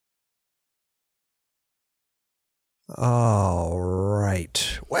All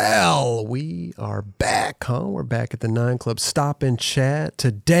right. Well, we are back, huh? We're back at the 9 Club Stop and Chat.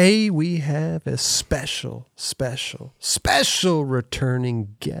 Today we have a special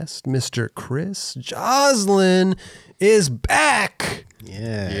returning guest. Mr. Chris Joslin is back.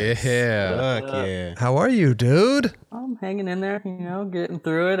 Yeah. Fuck yeah. How are you, dude? I'm hanging in there, getting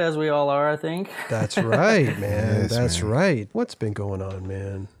through it as we all are, I think. That's right, man. Yes, That's man. right. What's been going on,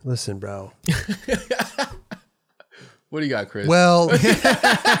 man? Listen, bro. What do you got, Chris? Well,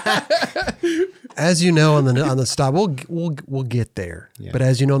 as you know, on the stop, we'll get there. Yeah. But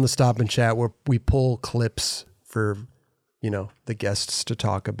as you know, on the Stop and Chat, we pull clips for the guests to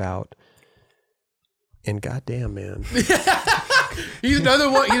talk about. And goddamn, man, he's another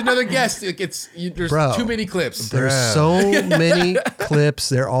one. He's another guest. There's Bro. too many clips. there's so many clips.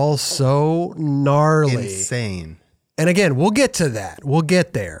 They're all so gnarly. Insane. And again, we'll get to that. We'll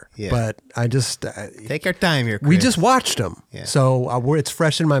get there. Yeah. But I just Take our time here, Chris. we just watched them, Yeah. so it's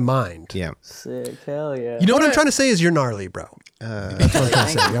fresh in my mind. Yeah. Sick, hell yeah. You know what I'm trying to say is you're gnarly, bro. That's what I'm trying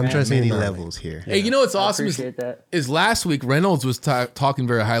to say. I'm trying to say many you're gnarly. levels here. Hey, you know what's I awesome appreciate that. is last week Reynolds was talking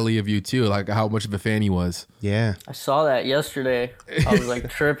very highly of you too, like how much of a fan he was. Yeah. I saw that yesterday. I was like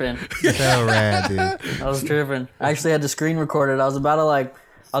tripping. So rad, dude. I was tripping. I actually had to screen record it. I was about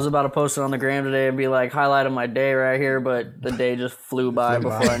to post it on the gram today and be like, highlight of my day right here, but the day just flew by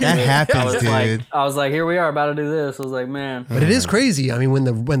before I knew That it. happens, dude. I was like, here we are about to do this. I was like, man. But it is crazy. I mean, when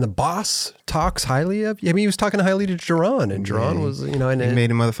the boss talks highly of you, I mean, he was talking highly to Jerron, and Jerron was, and He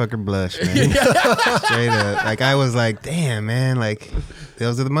made a motherfucker blush, man. Straight up. Like, I was like, damn, man. Like,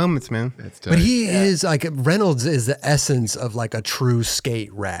 those are the moments, man. That's but he is like, Reynolds is the essence of like a true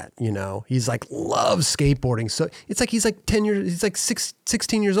skate rat, He's like, loves skateboarding. So it's like, he's like 10 years, he's like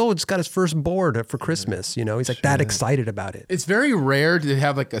 16 years old, just got his first board for Christmas, He's like that excited about it. It's very rare to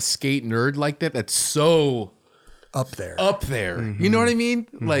have like a skate nerd like that. That's so Up there. You know what I mean?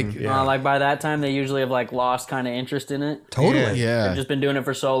 Like, Like by that time, they usually have like lost kind of interest in it. Totally. yeah. They've just been doing it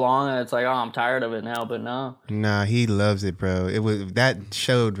for so long, and it's like, oh, I'm tired of it now. But no. Nah, he loves it, bro. It was that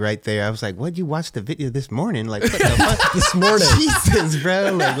showed right there. I was like, "What'd you watch the video this morning?" Like, what the fuck? This morning. Jesus,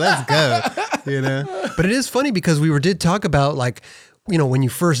 bro. Like, let's go. But it is funny because we did talk about like, when you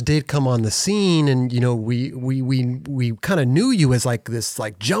first did come on the scene, and we kind of knew you as like this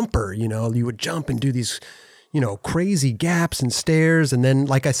like jumper, you would jump and do these, crazy gaps and stairs, and then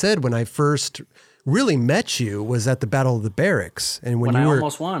like I said, when I first really met you was at the Battle of the Barracks, and when I you were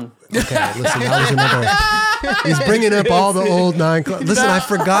almost won. okay. Listen, that was another. He's bringing up all the old 9 Club. Listen, I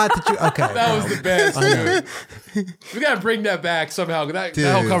forgot that you. Okay, that was the best. Dude. We gotta bring that back somehow. That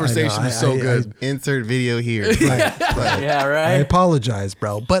whole conversation I know. was so good. Insert video here. Yeah, I right. apologize,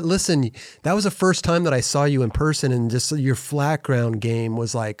 bro. But listen, that was the first time that I saw you in person, and just your flat ground game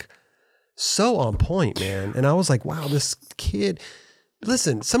was like so on point, man. And I was like, wow, this kid.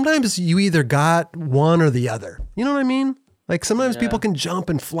 Listen, sometimes you either got one or the other. You know what I mean? Like sometimes people can jump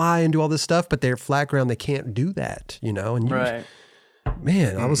and fly and do all this stuff, but they're flat ground. They can't do that, And you, Right.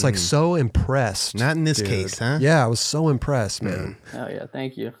 man, I was like so impressed. Not in this dude. case, huh? Yeah, I was so impressed, man. Oh yeah,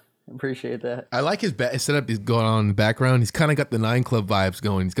 thank you. Appreciate that. I like his setup is going on in the background. He's kind of got the 9 Club vibes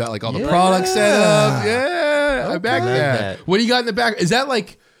going. He's got like all the products set up. Yeah, I back that. What do you got in the back? Is that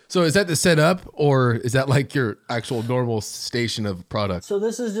like... So is that the setup, or is that like your actual normal station of product? So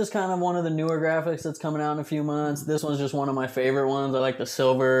this is just kind of one of the newer graphics that's coming out in a few months. This one's just one of my favorite ones. I like the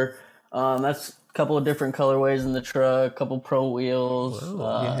silver. That's a couple of different colorways in the truck, a couple pro wheels,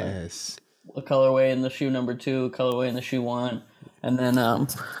 Yes. a colorway in the shoe number 2, a colorway in the shoe 1, and then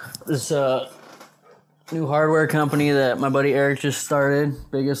this new hardware company that my buddy Eric just started,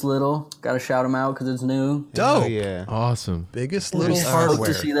 Biggest Little. Got to shout him out because it's new. Dope. Oh, yeah. Awesome. Biggest little Stoked hardware.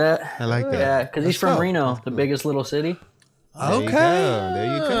 to see that. I like that. Yeah, because he's from dope. Reno, the biggest little city. Okay.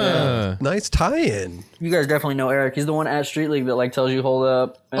 There you go. Nice tie-in. You guys definitely know Eric. He's the one at Street League that like tells you hold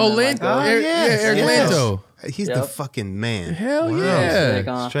up. And then, Lanto. like, Eric Lanto. He's the fucking man. Hell yeah. sick,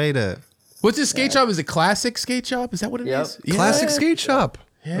 huh? Straight up. What's his skate shop? Is it Classic Skate Shop? Is that what it is? Yep. Classic skate shop.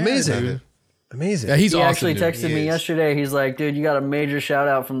 Amazing. dude. Amazing. Yeah, he's He awesome. actually dude. texted me yesterday. He's like, "Dude, you got a major shout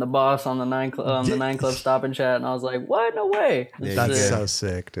out from the boss on the 9 Club Stop and Chat." And I was like, "What? No way!" That's sick. so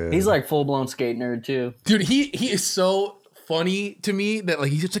sick, dude. He's like full blown skate nerd too. Dude, he is so funny to me that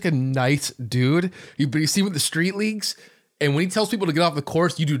like he's just like a nice dude. But you see him with the street leagues, and when he tells people to get off the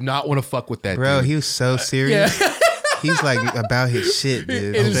course, you do not want to fuck with that Bro, dude. he was so serious. He's like about his shit,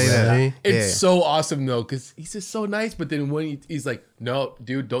 dude. It is- Straight up. It's so awesome though, because he's just so nice. But then when he's like, No,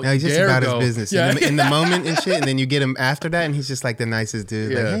 dude, don't No, he's just dare about go. his business in the moment and shit, and then you get him after that, and he's just like the nicest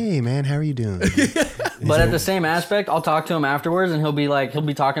dude. Like, hey man, how are you doing? But at the same aspect, I'll talk to him afterwards, and he'll be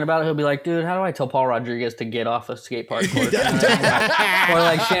talking about it. He'll be like, "Dude, how do I tell Paul Rodriguez to get off a skate park court?" Or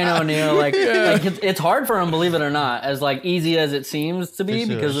like Shane O'Neill, like it's hard for him, believe it or not, as like easy as it seems to be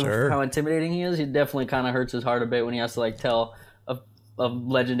because of how intimidating he is. He definitely kind of hurts his heart a bit when he has to like tell a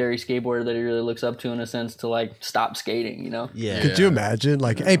legendary skateboarder that he really looks up to in a sense to like stop skating, you know? Yeah. Could you imagine?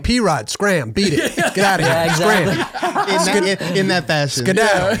 Like, hey, P-Rod, scram, beat it. Get out of here. Exactly. Scram. in that fashion.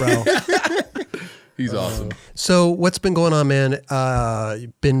 Skedaddle, bro. He's awesome. So what's been going on, man?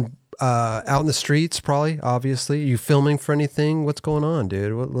 You've been out in the streets, probably, obviously. You filming for anything? What's going on,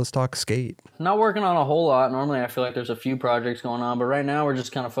 dude? Let's talk skate. Not working on a whole lot. Normally I feel like there's a few projects going on, but right now we're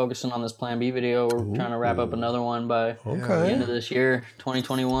just kind of focusing on this Plan B video. We're trying to wrap up another one by the end of this year,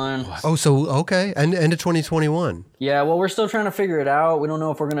 2021. Oh, so, okay. And end of 2021. Yeah, well, we're still trying to figure it out. We don't know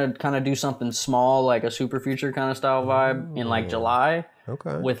if we're going to kind of do something small, like a super future kind of style vibe in like July.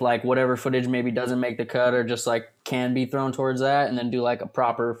 Okay. With like whatever footage maybe doesn't make the cut or just like can be thrown towards that, and then do like a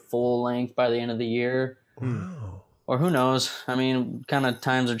proper full length by the end of the year. Wow. Or who knows? I mean, kind of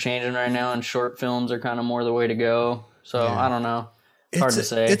times are changing right now, and short films are kind of more the way to go. So I don't know. It's hard to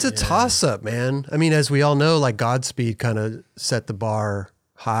say. It's a toss up, man. I mean, as we all know, like Godspeed kind of set the bar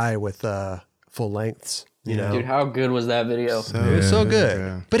high with full lengths. You know, Dude, how good was that video? it was so good.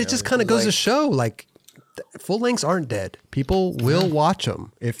 Yeah. But it just kind of goes to show, like, full lengths aren't dead. People will watch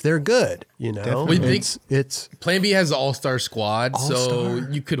them if they're good. You know, Definitely. it's Plan B has the all-star squad, so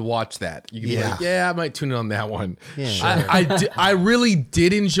All-star. you could watch that. You could be Yeah. like, I might tune in on that one. Yeah. I really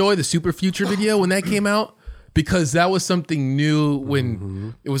did enjoy the Super Future video when that came out because that was something new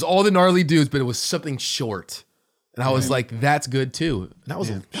when it was all the gnarly dudes, but it was something short. And I was like, that's good too. That was,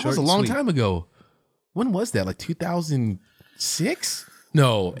 that short was a and long sweet. time ago. When was that? Like 2006?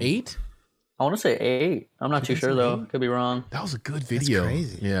 No, 8? I want to say 8. I'm not too sure though. Could be wrong. That was a good video.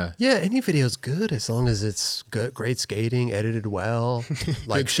 crazy. Yeah. yeah. Any video's good as long as it's good, great skating, edited well,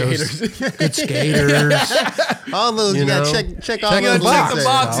 like Good shows skaters. good skaters. All those, you gotta know, check all check those the box. Check the boxes.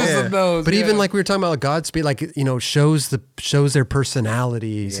 boxes Yeah. of those. But yeah. even like we were talking about Godspeed, like, you know, shows their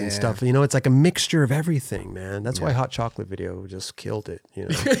personalities and Yeah. stuff. You know, it's like a mixture of everything, man. That's why Hot Chocolate video just killed it. You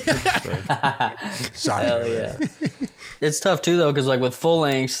know, sorry. Hell yeah. It's tough too though, because like with full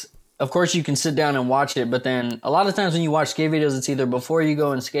lengths, of course you can sit down and watch it, but then a lot of times when you watch skate videos, it's either before you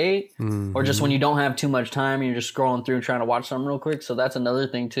go and skate or just when you don't have too much time and you're just scrolling through and trying to watch something real quick. So that's another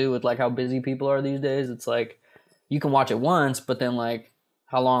thing too with like how busy people are these days. It's like you can watch it once, but then like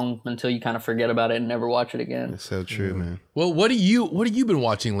how long until you kind of forget about it and never watch it again? That's so true, man. Well, what have you been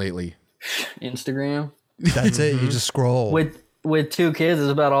watching lately? Instagram. That's it. You just scroll. With 2 kids is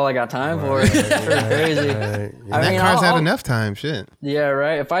about all I got time for. It's pretty crazy. Right. I That mean, car's I'll- have enough time. Shit. Yeah,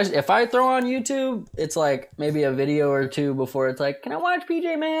 right. If I throw on YouTube, it's like maybe a video or two before it's like, can I watch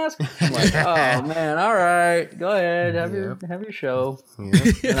PJ Masks? I'm like, oh man, all right, go ahead, have your show.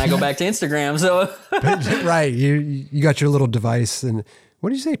 And I go back to Instagram. So Right. You got your little device and what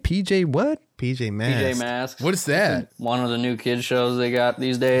did you say? PJ what? PJ Masks. PJ Masks. What is that? One of the new kids shows they got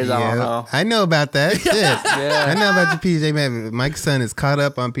these days. I don't know. I know about that. Shit. Yeah. I know about your PJ Masks. Mike's son is caught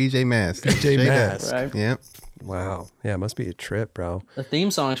up on PJ Masks. PJ Masks. Right. Yep. Wow. Yeah, it must be a trip, bro. The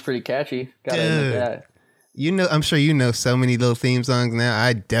theme song's pretty catchy. Gotta admit Dude. that. You know, I'm sure you know so many little theme songs now.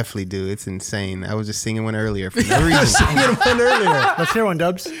 I definitely do. It's insane. I was just singing one earlier for no reason. Let's hear one,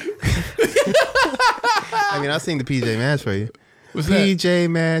 Dubs. I mean, I'll sing the PJ Masks for you. What's that? PJ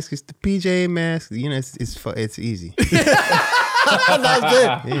Masks. It's the PJ Masks. You know, it's easy. That's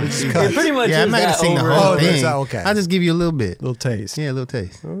it. It pretty much Yeah, I'm is not gonna that sing the over whole Oh, there's thing. that, okay. I'll just give you a little bit. Little taste. Yeah, a little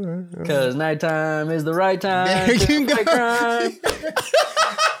taste. because nighttime is the right time. There to you go. fight crime.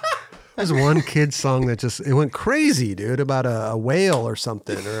 There's one kid song that it went crazy, dude, about a whale or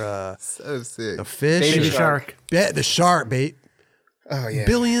something or So sick. a fish. Baby or- shark. Yeah, the shark, bait. Oh yeah.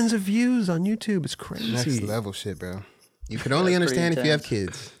 Billions of views on YouTube. It's crazy. Next level shit, bro. You can only That's pretty understand if you have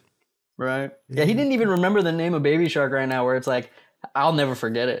intense. kids. Right. Yeah, he didn't even remember the name of Baby Shark right now, where it's like, I'll never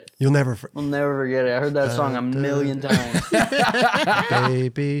forget it. You'll never. I'll never forget it. I heard that song a million times.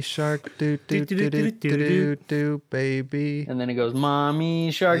 Baby shark, do do do do do do do, baby. And then it goes,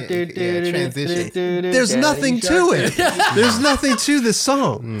 Mommy Shark, do do yeah, do transition. do do. There's Daddy nothing Shark, to it. There's nothing to this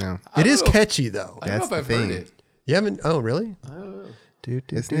song. No. It is catchy though. I don't know That's if the I've heard thing. it. You haven't? Oh, really? Do,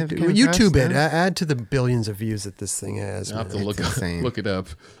 do, It's do, never do. came YouTube across, it. no? Add to the billions of views that this thing has. I'll have to man. look insane. look it up.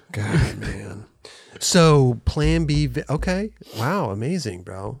 God, man. So Plan B. Okay. Wow. Amazing,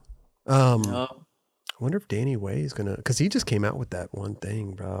 bro. I Oh, wonder if Danny Way is gonna, because he just came out with that one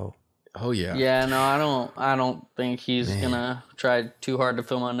thing, bro. Oh yeah. Yeah, no, I don't think he's gonna try too hard to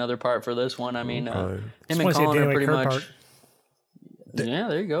film another part for this one. I mean, him and Colin are pretty much. Part. Yeah,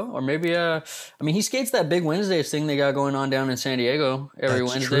 there you go. Or maybe, I mean, he skates that big Wednesdays thing they got going on down in San Diego every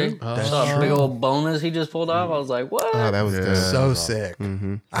Wednesday. That's saw a big old bonus he just pulled off. I was like, what? Oh, that was good. So sick.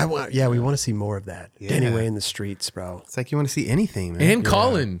 Mm-hmm. We want to see more of that. Yeah. Danny Way in the streets, bro. It's like you want to see anything, man. And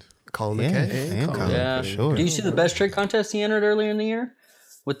Colin. Colin McKay. And Colin, for sure. Do you see the best trick contest he entered earlier in the year?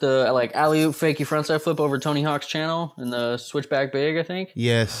 With the alley-oop fakey frontside flip over Tony Hawk's channel and the switchback big, I think.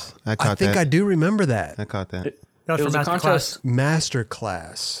 Yes, I caught that. I think I do remember that. I caught that. That was a contest. Master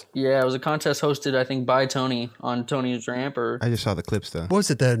class. Yeah, it was a contest hosted, I think, by Tony on Tony's ramp, or I just saw the clips though. What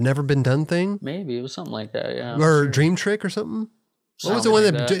was it? The Never Been Done thing? Maybe it was something like that. Yeah. Or Dream Trick or something? What was the one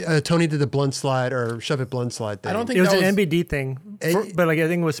that Tony did the blunt slide or shove it blunt slide thing? I don't think it was an NBD thing, but I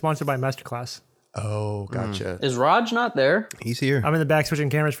think it was sponsored by Masterclass. Oh, gotcha. Is Raj not there? He's here. I'm in the back switching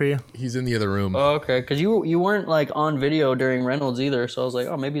cameras for you. He's in the other room. Oh, okay. Because you weren't on video during Reynolds either, so I was like,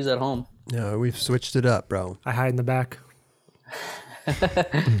 oh, maybe he's at home. No, we've switched it up, bro. I hide in the back.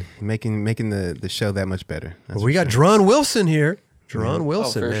 making the show that much better. We got Dron Wilson here. Dron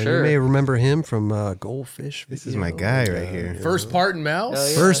Wilson, man. sure. You may remember him from Goldfish. This is my guy right here. First part in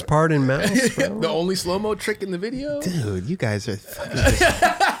Mouse. Yeah. First part in Mouse, bro. The only slow-mo trick in the video. Dude, you guys are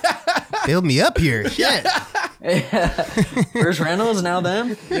build me up here. Shit. First Reynolds, now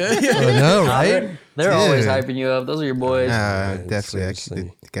them. I know, right? They're always hyping you up. Those are your boys.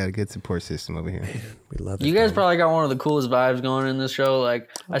 Definitely. I got a good support system over here. We love it. You guys probably got one of the coolest vibes going in this show. Like,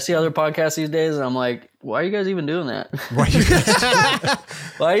 I see other podcasts these days, and I'm like, why are you guys even doing that?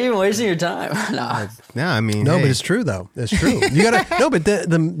 Why are you even wasting your time? Nah. No, I mean, but it's true though. It's true. You gotta but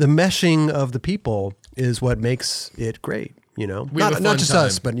the meshing of the people is what makes it great. You know, not just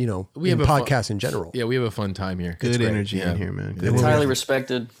us, but we have podcasts in general. Yeah, we have a fun time here. Good energy in here, man. It's highly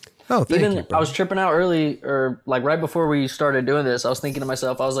respected. Oh, thank you, bro. I was tripping out early, or right before we started doing this, I was thinking to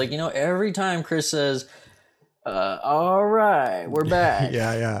myself, I was like, every time Chris says, all right, we're back.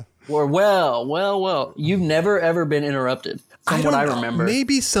 Yeah. Or well, you've never ever been interrupted from what I remember.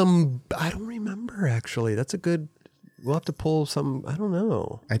 Maybe I don't remember actually. That's a good, we'll have to pull some, I don't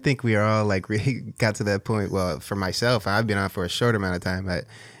know. I think we are all really got to that point. Well, for myself, I've been on for a short amount of time, but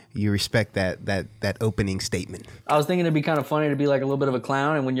you respect that opening statement. I was thinking it'd be kind of funny to be like a little bit of a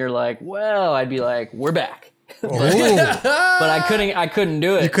clown, and when you're like, well, I'd be like, we're back. But I couldn't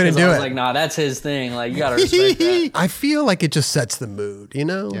do it. You couldn't do I it. was like, nah, that's his thing. Like, you gotta respect that. I feel like it just sets the mood,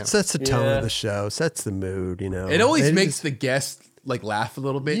 It sets the tone of the show, sets the mood, It always makes the guest laugh a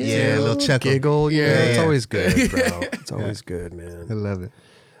little bit. Yeah, a little chuckle. Giggle. Yeah, it's always good, bro. It's always good, man. I love it.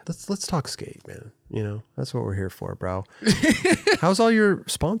 Let's talk skate, man. That's what we're here for, bro. How's all your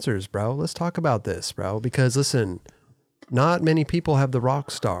sponsors, bro? Let's talk about this, bro. Because listen, not many people have the rock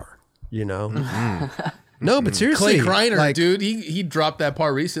star, Mm-hmm. No, but seriously, Clay Kreiner, dude, he dropped that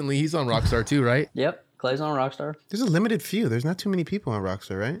part recently. He's on Rockstar too, right? Yep, Clay's on Rockstar. There's a limited few. There's not too many people on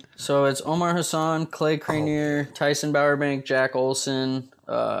Rockstar, right? So it's Omar Hassan, Clay Kreiner, Tyson Bowerbank, Jack Olson,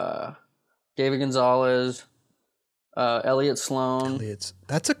 David Gonzalez, Elliot Sloan.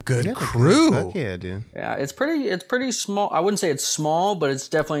 That's a good crew. Fuck yeah, dude. Yeah, it's pretty small. I wouldn't say it's small, but it's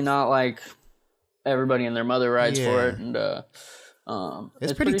definitely not like everybody and their mother rides for it. And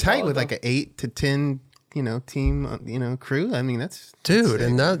it's pretty tight solid, with like an 8 to 10, team, crew. I mean, that's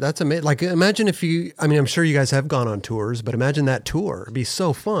and that's amazing. Like, imagine if I'm sure you guys have gone on tours, but imagine that tour. It'd be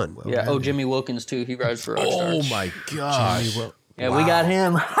so fun. Yeah. Oh, Jimmy Wilkins too. He rides for Rockstar. Oh my gosh. Yeah, we got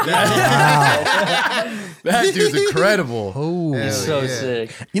him. That dude's incredible. Oh, he's so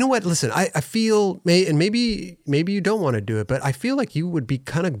sick. You know what? Listen, I feel, and maybe you don't want to do it, but I feel like you would be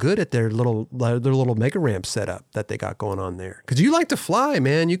kind of good at their little mega ramp setup that they got going on there. Because you like to fly,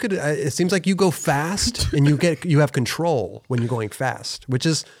 man. You could. It seems like you go fast, and you have control when you're going fast, which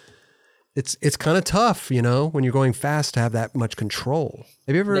is. It's kind of tough, when you're going fast to have that much control.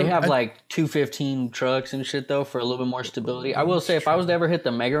 Have you ever? They have 215 trucks and shit though for a little bit more stability. I will say, if I was to ever hit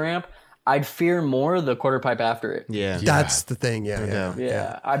the mega ramp, I'd fear more the quarter pipe after it. Yeah, that's the thing.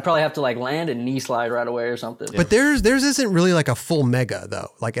 Yeah. I'd probably have to land and knee slide right away or something. But theirs isn't really like a full mega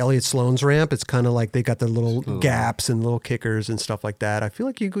though. Like Elliot Sloan's ramp, it's kind of like they got the little gaps and little kickers and stuff like that. I feel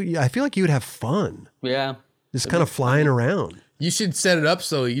like you would have fun. Yeah, just kind of flying around. You should set it up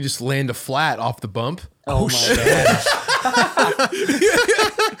so you just land a flat off the bump. Oh my God.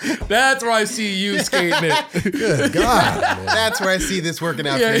 That's where I see you skating it. Good God. Man. That's where I see this working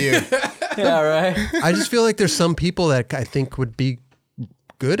out for you. Yeah, right. I just feel like there's some people that I think would be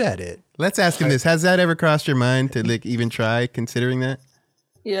good at it. Let's ask him this. Has that ever crossed your mind to even try considering that?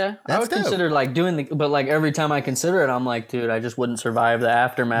 Yeah, I That's would dope. consider like doing but like every time I consider it, I'm like, dude, I just wouldn't survive the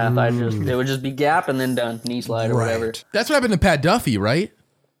aftermath. It would just be gap and then done, knee slide or whatever. That's what happened to Pat Duffy, right?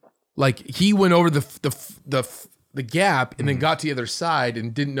 Like he went over the gap and then got to the other side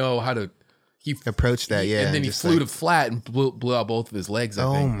and didn't know how to. He approached that, yeah, and then he flew to flat and blew out both of his legs.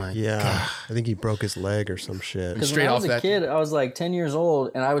 I think. Oh my Yeah. god! I think he broke his leg or some shit. Because Straight when I off was a that- kid, I was like 10 years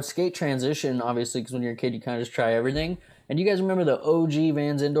old, and I would skate transition, obviously, because when you're a kid, you kind of just try everything. And you guys remember the OG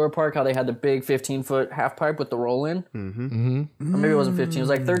Vans Indoor Park, how they had the big 15-foot half pipe with the roll-in? Mm-hmm. Or maybe it wasn't 15. It was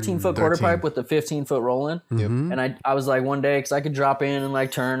like 13-foot quarter pipe with the 15-foot roll-in. And I was like, one day, because I could drop in and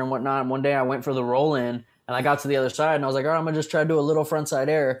like turn and whatnot, and one day I went for the roll-in, and I got to the other side, and I was like, all right, I'm going to just try to do a little frontside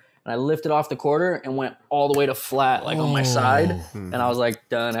air. And I lifted off the quarter and went all the way to flat, like on my side. And I was like,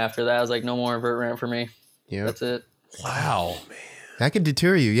 done after that. I was like, no more invert ramp for me. Yep. That's it. Wow, man. That could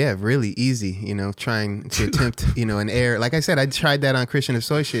deter you, yeah, really easy, trying to attempt, an air. Like I said, I tried that on Christian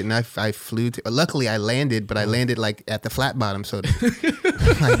Associate, and I flew luckily I landed, but I landed like at the flat bottom, so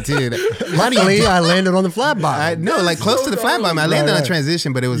like, dude. Luckily, I landed on the flat bottom. No, like close to the flat bottom. I landed on right.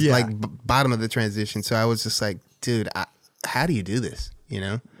 transition, but it was like bottom of the transition, so I was just like, dude, how do you do this,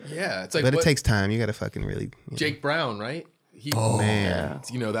 Yeah, it's like But it takes time. You got to fucking really. Jake Brown, right? Man.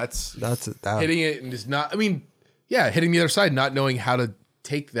 That's that. hitting it and just not. I mean, yeah, hitting the other side, not knowing how to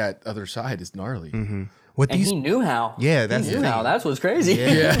take that other side is gnarly. Mm-hmm. What And these? he knew how. Yeah, that's he the knew thing. how. That's what's crazy.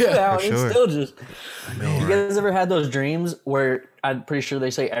 Yeah, He knew how, for and sure. He still just. You guys ever had those dreams where I'm pretty sure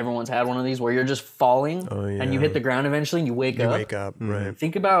they say everyone's had one of these where you're just falling and you hit the ground eventually and you wake up. Wake up, right?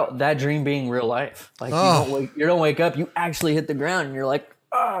 Think about that dream being real life. Like you don't wake up, you actually hit the ground and you're like,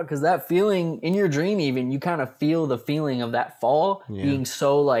 because that feeling in your dream, even you kind of feel the feeling of that fall being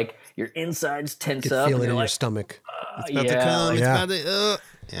so like your insides tense You up. feel and it you're in your like, stomach. It's about to come. It's Yeah. about to.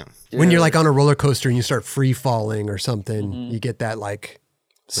 Yeah. When you're like on a roller coaster and you start free falling or something, you get that like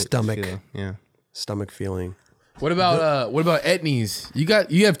stomach feeling. What about Etnies?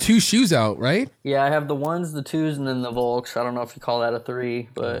 You have 2 shoes out, right? Yeah, I have the 1s, the 2s, and then the Volks. I don't know if you call that a 3,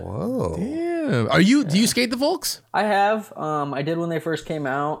 but Whoa. Yeah. Do you skate the Volks? I have. I did when they first came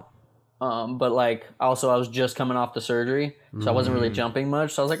out. But like also I was just coming off the surgery, so I wasn't really jumping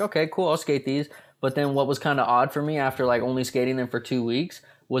much. So I was like, okay, cool, I'll skate these. But then what was kind of odd for me after like only skating them for 2 weeks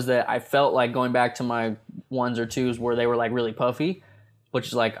was that I felt like going back to my 1s or 2s where they were like really puffy, which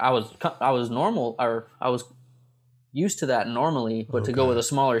is like I was normal, or I was used to that normally, but to go with a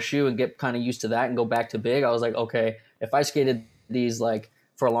smaller shoe and get kind of used to that and go back to big, I was like, okay, if I skated these like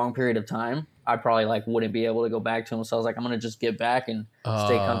for a long period of time, I probably like wouldn't be able to go back to them. So I was like, I'm gonna just get back and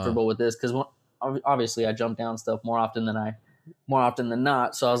stay comfortable with this, because obviously I jump down stuff more often than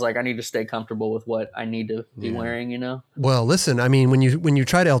not. So I was like, I need to stay comfortable with what I need to be wearing, Well, listen, I mean, when you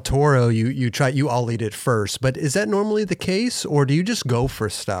tried El Toro, you ollied it first, but is that normally the case, or do you just go for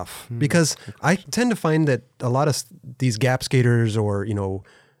stuff? Because I tend to find that a lot of these gap skaters or,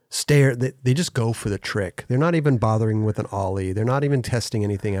 they just go for the trick. They're not even bothering with an ollie. They're not even testing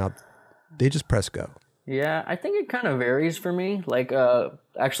anything out. They just press go. Yeah, I think it kind of varies for me. Like,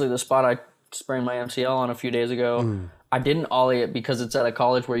 actually the spot I sprained my MCL on a few days ago, I didn't ollie it because it's at a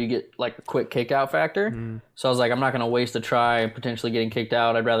college where you get like a quick kick out factor. So I was like, I'm not going to waste a try potentially getting kicked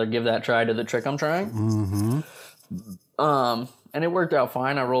out. I'd rather give that try to the trick I'm trying. And it worked out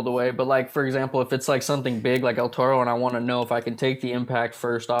fine. I rolled away. But like, for example, if it's like something big like El Toro and I want to know if I can take the impact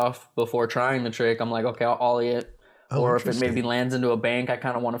first off before trying the trick, I'm like, okay, I'll ollie it. Or if it maybe lands into a bank, I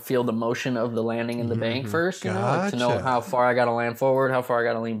kind of want to feel the motion of the landing in the bank first, like to know how far I got to land forward, how far I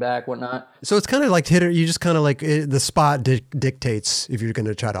got to lean back, whatnot. So it's kind of like you just kind of like the spot dictates if you're going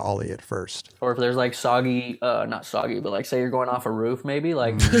to try to ollie it first. Or if there's like soggy, not soggy, but like say you're going off a roof, maybe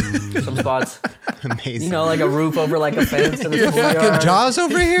like some spots, Amazing. like a roof over like a fence. And it's Fucking Jaws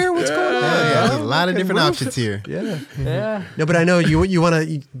over here? What's going on? Yeah, a lot of different options here. Yeah. No, but I know you want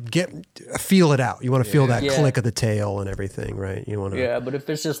to feel it out. You want to feel that click of the tail and everything, right? You want to. Yeah, but if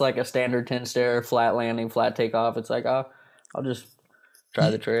it's just like a standard 10 stair, flat landing, flat takeoff, it's like, I'll just try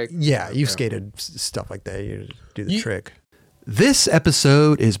the trick. Yeah, you've skated stuff like that. You do the trick. This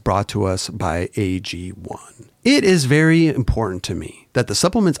episode is brought to us by AG1. It is very important to me that the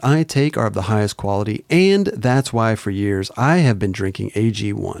supplements I take are of the highest quality, and that's why for years I have been drinking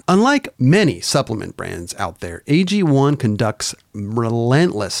AG1. Unlike many supplement brands out there, AG1 conducts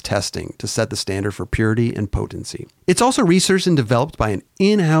relentless testing to set the standard for purity and potency. It's also researched and developed by an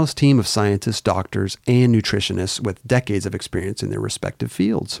in-house team of scientists, doctors, and nutritionists with decades of experience in their respective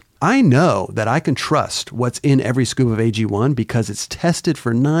fields. I know that I can trust what's in every scoop of AG1 because it's tested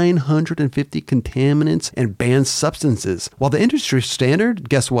for 950 contaminants and banned and substances. While the industry standard,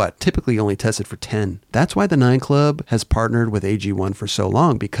 guess what? Typically only tested for 10. That's why the 9 Club has partnered with AG1 for so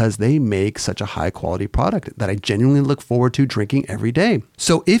long, because they make such a high quality product that I genuinely look forward to drinking every day.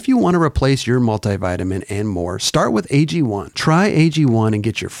 So if you want to replace your multivitamin and more, start with AG1. Try AG1 and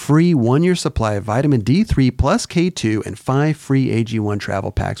get your free 1-year supply of vitamin D3 plus K2 and 5 free AG1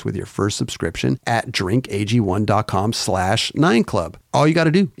 travel packs with your first subscription at drinkag1.com/9club. All you got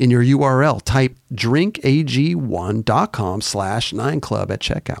to do in your URL, type drinkag1.com/9club at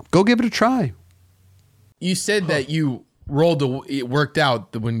checkout. Go give it a try. You said that you it worked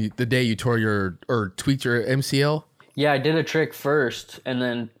out the day you tore or tweaked your MCL. Yeah, I did a trick first, and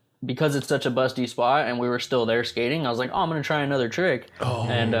then because it's such a busty spot and we were still there skating, I was like, oh, I'm going to try another trick.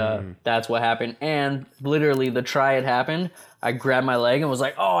 And that's what happened. And literally the try had happened. I grabbed my leg and was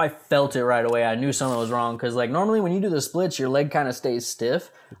like, oh, I felt it right away. I knew something was wrong. Because like normally when you do the splits, your leg kind of stays stiff.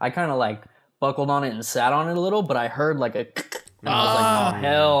 I kind of like buckled on it and sat on it a little, but I heard like a and I was like, oh,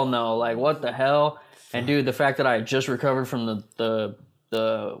 hell no. Like, what the hell? And dude, the fact that I had just recovered from the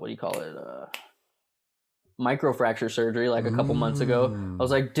what do you call it? Microfracture surgery like a couple months ago. I was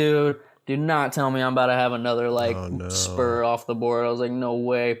like, dude, do not tell me I'm about to have another like spur off the board. I was like, no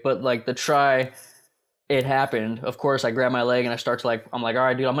way. But like the try, it happened. Of course, I grab my leg and I start to like, I'm like, all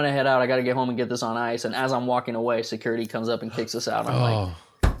right, dude, I'm gonna head out. I gotta get home and get this on ice. And as I'm walking away, security comes up and kicks us out. I'm like,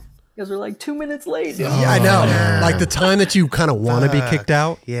 you guys are like 2 minutes late, dude. Yeah, I know. Like the time that you kind of want to be kicked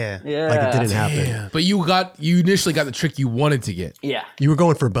out. Yeah. Like it didn't happen. But you initially got the trick you wanted to get. Yeah. You were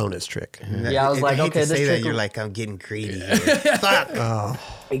going for a bonus trick. Yeah, I was like, hate okay, to this say trick that you're like, I'm getting greedy. Fuck.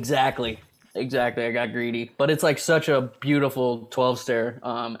 Exactly. I got greedy. But it's like such a beautiful 12 stair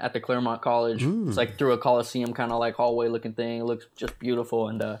at the Claremont College. It's like through a Coliseum kind of like hallway looking thing. It looks just beautiful.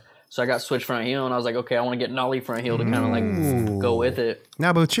 And so I got switched front heel and I was like, okay, I want to get nollie front heel to kind of like go with it.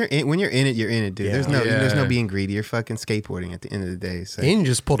 No, but when you're in it, you're in it, dude. There's no being greedy. You're fucking skateboarding at the end of the day. So. And you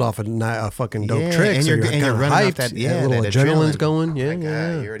just pulled off a fucking dope trick. And so you're running hyped. off that, little that adrenaline's adrenaline. going.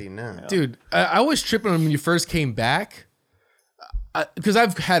 Yeah, You already know. Dude, I was tripping when you first came back because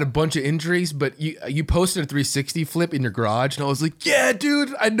I've had a bunch of injuries, but you posted a 360 flip in your garage and I was like, yeah,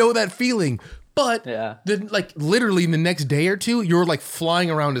 dude, I know that feeling. But then, like, literally in the next day or two, you were like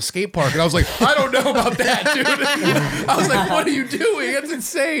flying around a skate park, and I was like, I don't know about that, dude. I was like, what are you doing? That's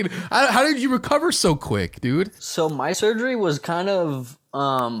insane. How did you recover so quick, dude? So my surgery was kind of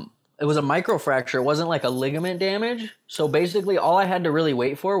it was a microfracture. It wasn't like a ligament damage. So basically, all I had to really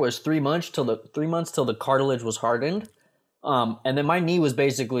wait for was 3 months till the cartilage was hardened. And then my knee was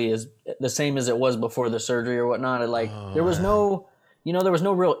basically the same as it was before the surgery or whatnot. There was no. There was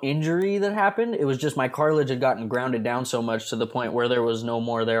no real injury that happened. It was just my cartilage had gotten grounded down so much to the point where there was no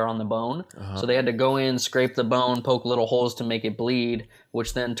more there on the bone. So they had to go in, scrape the bone, poke little holes to make it bleed,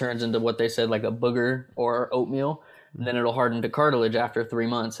 which then turns into what they said like a booger or oatmeal. And then it'll harden to cartilage after 3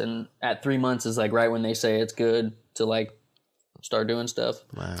 months. And at 3 months is like right when they say it's good to like start doing stuff.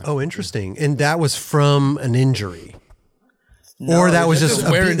 Wow. Oh, interesting. And that was from an injury, No, or that was just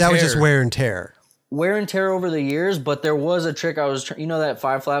wear and tear. Wear and tear over the years, but there was a trick I was that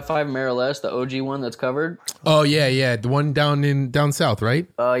 5 flat 5 Mariless, the OG one that's covered? Oh, yeah. The one down south, right?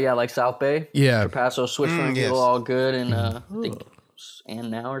 Yeah, like South Bay. Yeah. El Paso, switch front heel, all good, and I think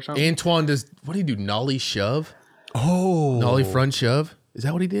and now or something. Antoine what do you do? Nollie shove? Oh. Nollie front shove? Is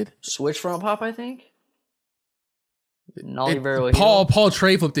that what he did? Switch front pop, I think. Nollie Vero heel. Paul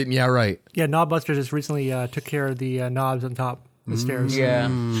Trey flipped it, and yeah, right. Yeah, Knob Buster just recently took care of the knobs on top of the stairs. Yeah.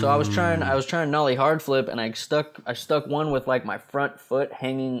 So I was trying nollie hard flip, and I stuck one with like my front foot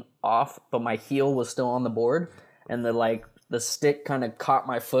hanging off, but my heel was still on the board, and the stick kind of caught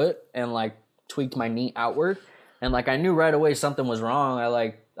my foot and like tweaked my knee outward, and like I knew right away something was wrong.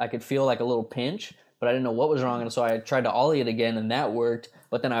 I could feel like a little pinch, but I didn't know what was wrong, and so I tried to ollie it again, and that worked.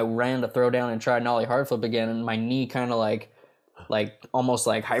 But then I ran to throw down and tried nollie hard flip again, and my knee kind of like almost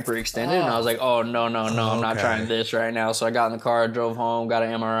like hyperextended, and I was like, oh no, I'm not trying this right now. So I got in the car, drove home, got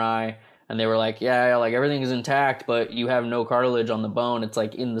an MRI, and they were like, yeah, like everything is intact, but you have no cartilage on the bone. It's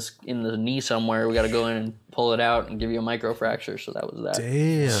like in the knee somewhere. We got to go in and pull it out and give you a microfracture. So that was that.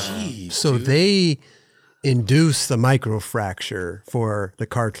 Damn. Jeez, so dude. they induce the microfracture for the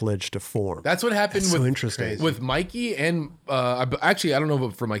cartilage to form. That's what happened That's with so interesting. with Mikey and actually I don't know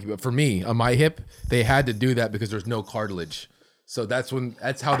for Mikey, but for me on my hip they had to do that because there's no cartilage. So that's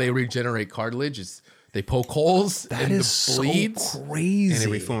how they regenerate cartilage is they poke holes and it bleeds so crazy.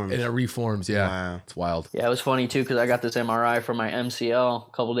 And it reforms. Yeah, Wow. It's wild. Yeah, it was funny too because I got this MRI for my MCL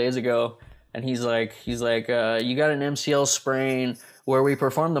a couple days ago, and he's like, you got an MCL sprain. Where we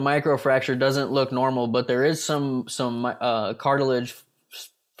perform the microfracture doesn't look normal, but there is some cartilage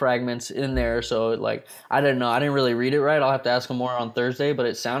fragments in there. So like, I didn't know. I didn't really read it right. I'll have to ask him more on Thursday, but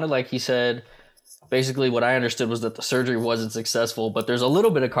it sounded like he said basically what I understood was that the surgery wasn't successful, but there's a little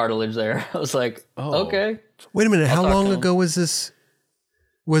bit of cartilage there. I was like, okay. Wait a minute. How long ago was this?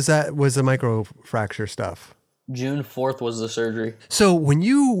 Was the microfracture stuff? June 4th was the surgery. So when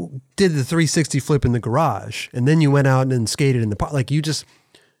you did the 360 flip in the garage and then you went out and skated in the park, like you just,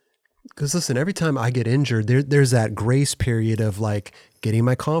 because listen, every time I get injured, there's that grace period of like getting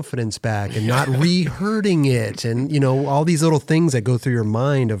my confidence back and not re-hurting it. And, you know, all these little things that go through your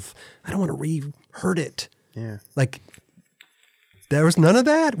mind of, I don't want to re-hurt it. Yeah. Like there was none of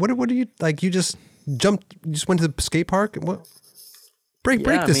that. What do you, like you just jumped, you just went to the skate park? What? Break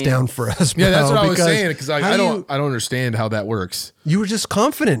this down for us, bro. Yeah, that's what I was saying, because I don't understand how that works. You were just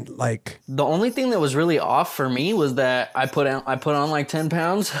confident, like the only thing that was really off for me was that I put on like 10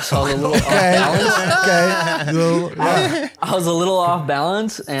 pounds, so I was a little off balance. I was a little off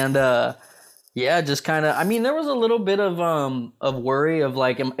balance, and just kind of. I mean, there was a little bit of worry of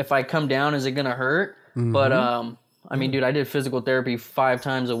like, if I come down, is it gonna hurt? Mm-hmm. But I mean, dude, I did physical therapy 5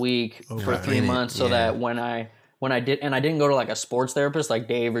 times a week for 3 months, so that when I did, and I didn't go to like a sports therapist like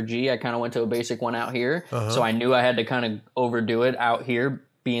Dave or G, I kind of went to a basic one out here. So I knew I had to kind of overdo it out here,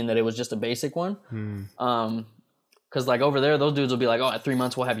 being that it was just a basic one. Cause like over there, those dudes will be like, oh, at 3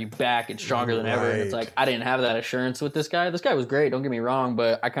 months, we'll have you back. It's stronger than ever. And it's like, I didn't have that assurance with this guy. This guy was great. Don't get me wrong,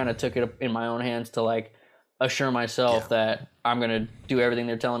 but I kind of took it in my own hands to like assure myself that I'm going to do everything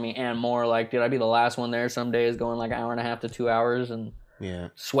they're telling me and more. Like, dude, I'd be the last one there some days going like an hour and a half to 2 hours and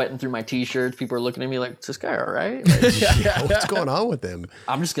sweating through my t-shirts. People are looking at me like, is this guy all right? Like, what's going on with him?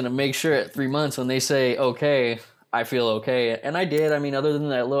 I'm just going to make sure at 3 months when they say, okay, I feel okay. And I did. I mean, other than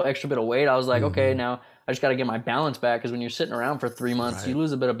that little extra bit of weight, I was like, okay, now I just got to get my balance back. Because when you're sitting around for 3 months, you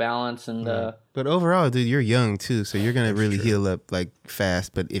lose a bit of balance. And but overall, dude, you're young too, so you're gonna really heal up like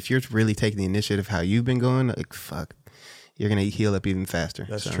fast. But if you're really taking the initiative how you've been going, like fuck, you're gonna heal up even faster.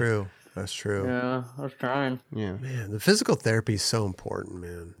 That's true. That's true. Yeah, I was trying. Yeah, man, the physical therapy is so important,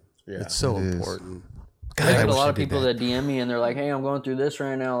 man. Yeah, it's so important. God, I get a lot of people that DM me and they're like, "Hey, I'm going through this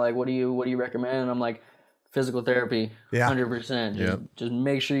right now. Like, what do you recommend?" And I'm like, "Physical therapy, 100%. Just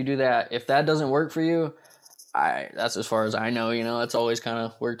make sure you do that. If that doesn't work for you, that's as far as I know. You know, it's always kind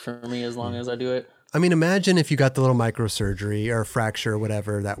of worked for me as long as I do it." I mean, imagine if you got the little microsurgery or fracture or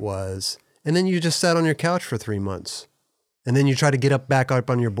whatever that was, and then you just sat on your couch for 3 months, and then you try to get back up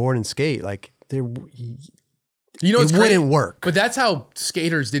on your board and skate. Like, you know, it wouldn't work. But that's how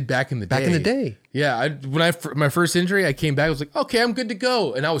skaters did back in the day. Back in the day. Yeah. My first injury, I came back, I was like, okay, I'm good to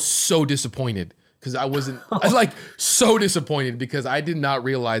go. And I was so disappointed because I was like so disappointed because I did not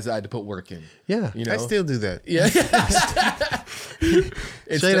realize that I had to put work in. Yeah. You know? I still do that. Yeah.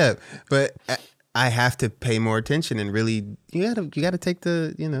 Straight up. But I have to pay more attention and really, you gotta take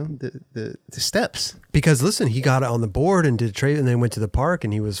the steps. Because listen, he got it on the board and did trade and then went to the park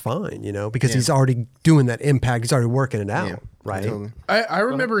and he was fine, you know, because he's already doing that impact. He's already working it out. Right. Totally. I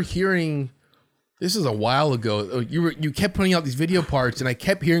remember hearing, this is a while ago, you kept putting out these video parts and I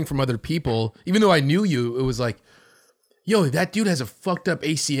kept hearing from other people, even though I knew you, it was like, yo, that dude has a fucked up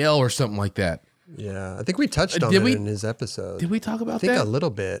ACL or something like that. Yeah, I think we touched on it in his episode. Did we talk about that? I think that? a little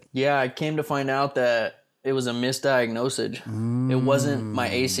bit. Yeah, I came to find out that it was a misdiagnosis. It wasn't my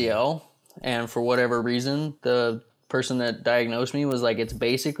ACL, and for whatever reason, the person that diagnosed me was like, it's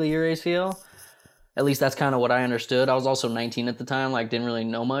basically your ACL. At least that's kind of what I understood. I was also 19 at the time, like didn't really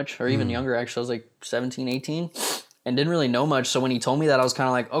know much, or even younger actually. I was like 17, 18, and didn't really know much. So when he told me that, I was kind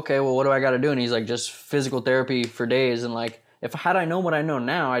of like, okay, well, what do I got to do? And he's like, just physical therapy for days, and like, had I known what I know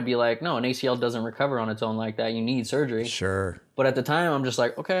now, I'd be like, no, an ACL doesn't recover on its own like that. You need surgery. Sure. But at the time, I'm just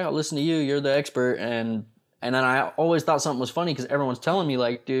like, okay, I'll listen to you. You're the expert. And then I always thought something was funny because everyone's telling me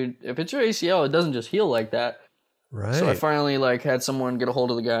like, dude, if it's your ACL, it doesn't just heal like that. Right. So I finally like had someone get a hold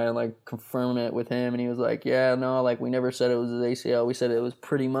of the guy and like confirm it with him. And he was like, yeah, no, like we never said it was his ACL. We said it was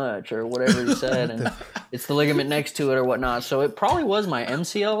pretty much or whatever he said. And it's the ligament next to it or whatnot. So it probably was my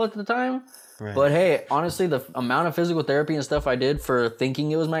MCL at the time. Right. But hey, honestly, the amount of physical therapy and stuff I did for thinking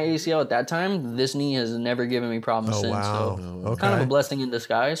it was my ACL at that time, this knee has never given me problems since. Wow. So kind of a blessing in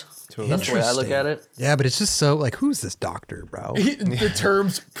disguise. That's the way I look at it. Yeah, but it's just so like, who's this doctor, bro? The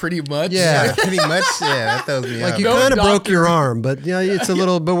term's pretty much. Yeah, pretty much. Yeah, that throws me like off. you kind of broke your arm, but yeah, it's a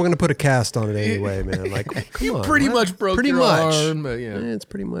little. But we're gonna put a cast on it anyway, man. Like, come on, pretty much broke your arm. But yeah, it's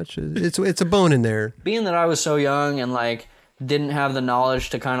pretty much. It's a bone in there. Being that I was so young and like didn't have the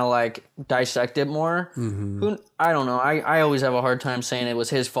knowledge to kind of like dissect it more. I don't know. I always have a hard time saying it was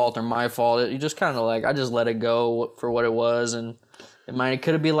his fault or my fault. You just kind of like, I just let it go for what it was, and It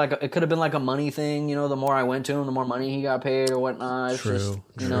could have been like a money thing. You know, the more I went to him, the more money he got paid or whatnot. It's just,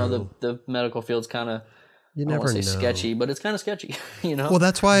 you know, the medical field's kind of, You I don't never want know. to say sketchy, but it's kind of sketchy, you know? Well,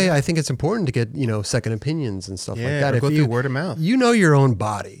 that's why I think it's important to get, you know, second opinions and stuff like that. Or If go you, through word of mouth. You know your own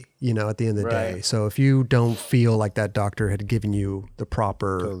body, you know, at the end of the day. Right. So if you don't feel like that doctor had given you the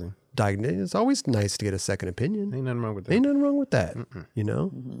proper diagnosis, it's always nice to get a second opinion. Ain't nothing wrong with that. Ain't nothing wrong with that, you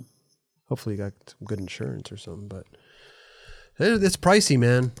know? Hopefully you got some good insurance or something, but it's pricey,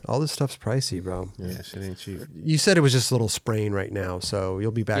 man. All this stuff's pricey, bro. Yeah, shit ain't cheap. You said it was just a little sprain right now, so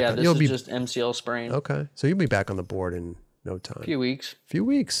you'll be back. Yeah, this you'll is be just MCL sprain. okay. So you'll be back on the board in no time. A few weeks. Few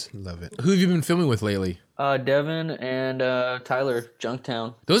weeks. Love it. Who have you been filming with lately? Devin and Tyler,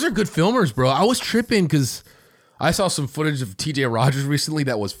 Junktown. Those are good filmers, bro. I was tripping because I saw some footage of TJ Rogers recently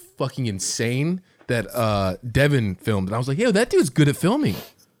that was fucking insane that Devin filmed. And I was like, yo, that dude's good at filming.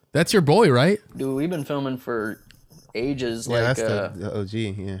 That's your boy, right? Dude, we've been filming for ages. Yeah, like, that's the OG.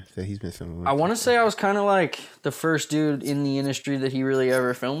 Yeah, that he's been filming with. I want to say I was kind of like the first dude in the industry that he really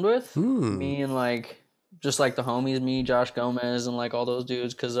ever filmed with. Me and like, just like the homies, me, Josh Gomez, and like all those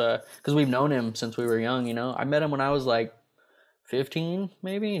dudes, because we've known him since we were young, you know? I met him when I was like 15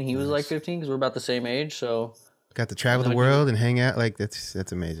 maybe, and he was like 15 because we're about the same age, so... Got to travel the world and hang out. Like, that's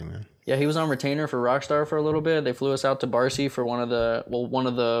amazing, man. Yeah, he was on retainer for Rockstar for a little bit. They flew us out to Barcy for one of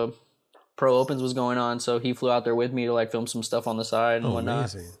the pro opens was going on, so he flew out there with me to like film some stuff on the side and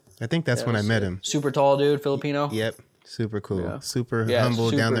whatnot. Amazing. I think that's when I met him. Super tall dude, Filipino. Yep. Super cool. Yeah. Super Yeah,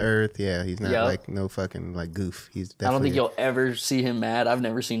 humble, down to super- earth. Yeah, he's not Yep. like no fucking like goof. He's definitely. I don't think you'll ever see him mad. I've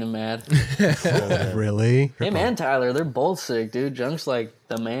never seen him mad. Really? Him and Tyler, they're both sick, dude. Junk's like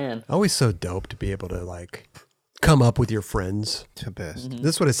the man. Always so dope to be able to like come up with your friends. the best.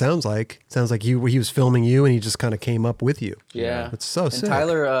 This is what it sounds like. It sounds like he was filming you and he just kind of came up with you. Yeah. It's so And sick.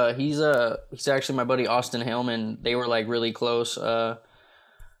 Tyler, he's actually my buddy Austin Haleman. They were like really close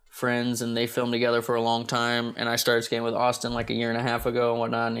friends, and they filmed together for a long time. And I started skating with Austin like a year and a half ago and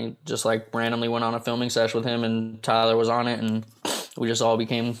whatnot. And he just like randomly went on a filming session with him, and Tyler was on it, and we just all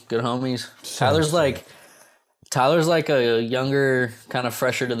became good homies. Tyler's like a younger, kind of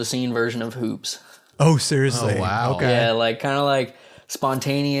fresher to the scene version of Hoops. Oh, seriously? Oh, wow. Okay. Yeah, like kind of like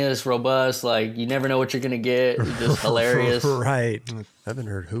spontaneous, robust. Like you never know what you're gonna get. Just hilarious. Right. I haven't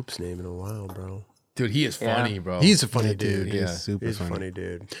heard Hoop's name in a while, bro. Dude, he is funny, bro. He's a funny dude. He's Yeah. super He's a funny. funny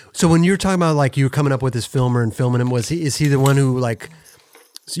dude. So when you were talking about like you were coming up with this filmer and filming him, is he the one who like,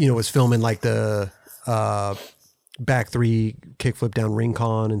 you know, was filming like the back three kickflip down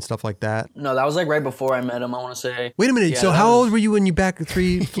Rincon and stuff like that? No, that was like right before I met him. I want to say. Wait a minute. Yeah, So that how was- old were you when you back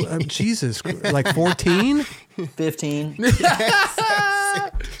three? Jesus, like 14? 15.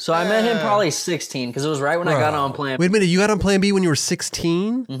 So I met him probably 16 because it was right when I got on Plan. Wait a minute. You got on Plan B when you were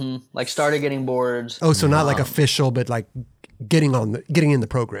 16? Like started getting boards. Oh, so not like official, but like getting in the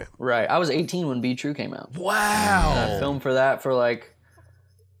program. Right. I was 18 when Be True came out. Wow. I filmed for that for like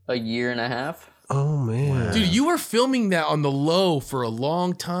a year and a half. Oh man. Dude, you were filming that on the low for a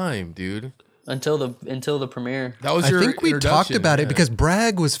long time, dude. Until the premiere. That was I your think we talked introduction, about it yeah. because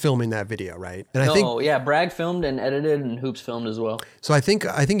Bragg was filming that video, right? And I think Oh yeah, Bragg filmed and edited, and Hoops filmed as well. so. I think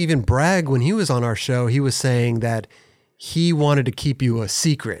even Bragg, when he was on our show, he was saying that he wanted to keep you a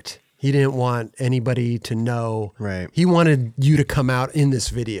secret. He didn't want anybody to know. Right. He wanted you to come out in this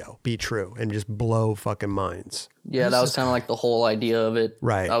video, Be True, and just blow fucking minds. Yeah, that was kind of like the whole idea of it.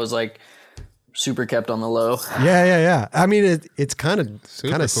 Right. I was like super kept on the low. Yeah. I mean, it's kind of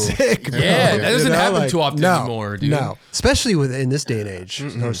cool. sick. Bro. Yeah, that doesn't You know, happen like, too often no, anymore, dude. No, especially in this day and age,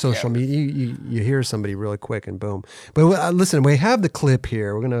 or social media. You hear somebody really quick and boom. But listen, we have the clip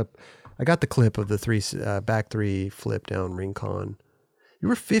here. I got the clip of the back three flip down Rincon. You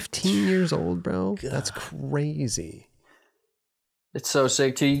were 15 years old, bro. That's crazy. It's so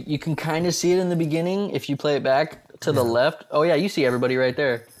sick too. You can kind of see it in the beginning if you play it back to the left. Oh yeah, you see everybody right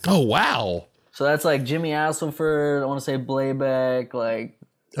there. Oh, wow. So that's like Jimmy Asselford. I want to say Blayback. Like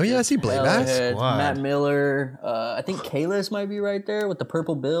Oh yeah, I see Blayback. Hellhead, Squad. Matt Miller. I think Kalis might be right there with the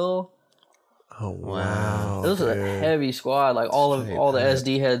purple bill. Oh wow. It was a heavy squad. Like all the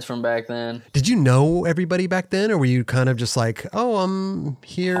SD heads from back then. Did you know everybody back then, or were you kind of just like, oh, I'm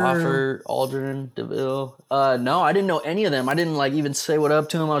here? Offer, Aldrin, DeVille. No, I didn't know any of them. I didn't like even say what up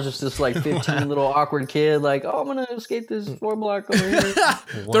to them. I was just this like 15 little awkward kid. Like, oh, I'm gonna escape this 4 block over here.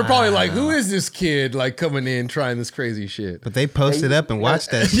 They're probably like, who is this kid like coming in trying this crazy shit? But they posted up and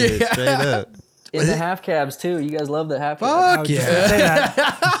watched that shit straight up. In the half cabs too. You guys love the half cabs. Fuck I was just yeah. gonna say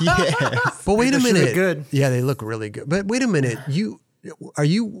that. Yeah. But wait a They look minute. good. Yeah, they look really good. But wait a minute. I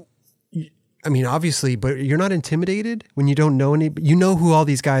mean, obviously, but you're not intimidated when you don't know you know who all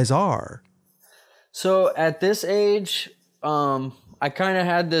these guys are. So at this age, I kind of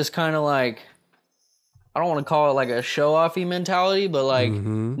had this kind of like, I don't want to call it like a show-offy mentality, but like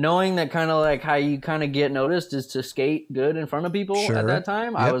knowing that kind of like how you kind of get noticed is to skate good in front of people at that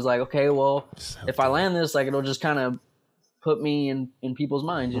time. I was like, okay, well, if I land this, like it'll just kind of put me in people's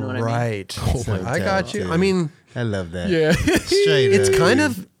minds. You know what I mean? Right. I got you. I mean, I love that. Yeah. Straight it's up, kind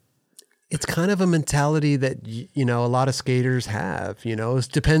dude. of it's kind of a mentality that you know a lot of skaters have. You know, it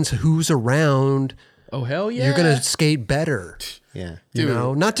depends who's around. Oh hell yeah! You're gonna skate better. Yeah. You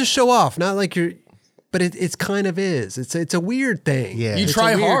know, not to show off, not like you're, but it's kind of is. It's a weird thing. Yeah. You It's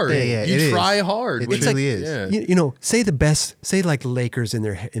try a weird hard. thing. Yeah, You it try is. hard. It It's truly like- is. Yeah. You know, say like the Lakers in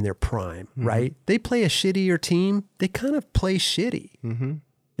their prime, right? They play a shittier team. They kind of play shitty. Mm-hmm.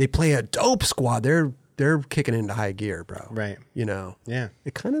 They play a dope squad. They're kicking into high gear, bro. Right. You know. Yeah.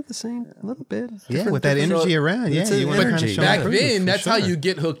 It kind of the same a little bit. Yeah, with that energy around. Yeah, It's an you want to kind of energy. show Back proof, then, for that's how sure. you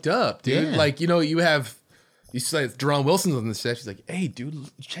get hooked up, dude. Yeah. Like, you know, you see like Deron Wilson's on the set. She's like, hey, dude,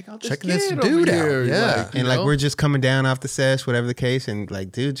 check out this Check kid this over dude out. here. Yeah. you And like know? we're just coming down off the sesh, whatever the case, and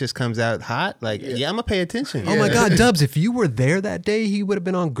like dude just comes out hot. Like yeah, I'm gonna pay attention. Oh my God, Dubs! If you were there that day, he would have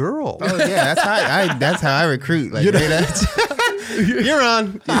been on Girl. Oh yeah, that's how I recruit. Like hey, that's you're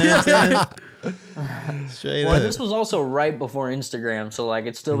on. You know what I'm saying? Straight Well, up. this was also right before Instagram, so like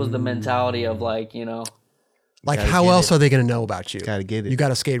it still was the mentality of like, you know, Like, how else are they going to know about you? Gotta get it. You got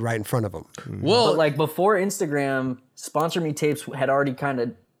to skate right in front of them. well, but like before Instagram, sponsor me tapes had already kind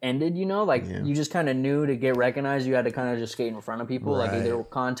of ended, you know, like you just kind of knew to get recognized, you had to kind of just skate in front of people, like either a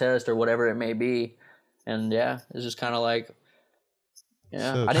contest or whatever it may be. And yeah, it's just kind of like,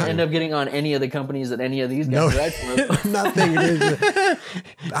 yeah, So I didn't end up getting on any of the companies that any of these guys tried for. Nothing.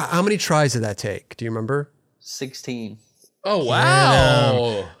 How many tries did that take? Do you remember? 16. oh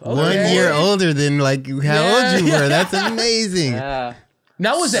wow. 1 year older than like how old you were. That's amazing. Yeah.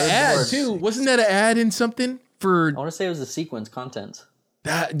 That was an ad worse. too. Wasn't that an ad in something for I want to say it was the sequence content.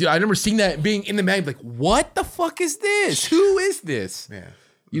 that? Dude, I remember seeing that being in the mag. Like, what the fuck is this? Who is this? Yeah.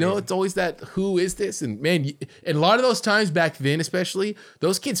 You know, it's always that who is this? And man, and a lot of those times back then, especially,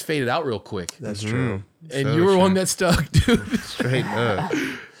 those kids faded out real quick. That's true. And you were one that stuck, dude. Straight up.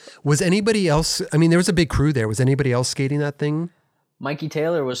 Was anybody else? I mean, there was a big crew there. Was anybody else skating that thing? Mikey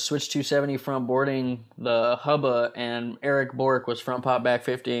Taylor was switch 270 front boarding the hubba, and Eric Bork was front pop back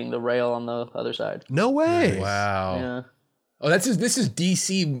 50ing the rail on the other side. No way. Wow. Yeah. Oh, this is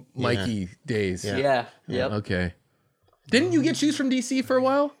DC Mikey days. Yeah. Yep. Okay. Didn't you get shoes from DC for a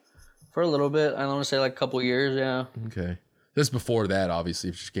while? For a little bit. I want to say like a couple years. Yeah. Okay. This is before that, obviously,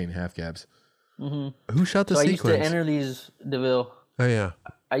 if you're just getting half cabs. Who shot the So I used sequence? to enter these, DeVille. Oh yeah.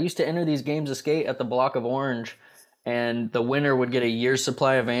 I used to enter these games of skate at the Block of Orange, and the winner would get a year's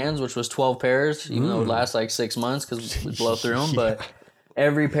supply of Vans, which was 12 pairs, even though it would last like 6 months because we'd blow through them. But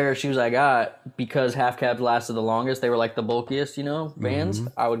every pair of shoes I got, because half cabs lasted the longest, they were like the bulkiest, you know, Vans.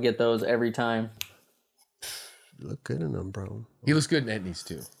 I would get those every time. You look good in them, bro. He looks good in Etnies,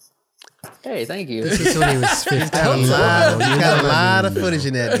 too. Hey, thank you. This is when he was 15. You got a lot of footage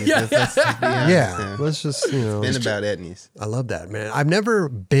in Etnies. Let's be honest, Yeah. Let's just, Been about Etnies. I love that, man. I've never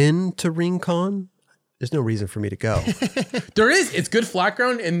been to RingCon. There's no reason for me to go. It's good flat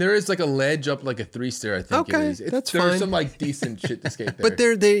ground, and there is like a ledge up like a 3-stair, I think Okay, it is. that's there's fine. some like decent shit to skate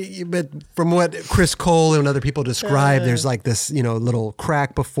there. But from what Chris Cole and other people describe, there's like this, little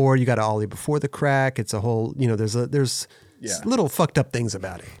crack before. You got to ollie before the crack. It's a whole, there's little fucked up things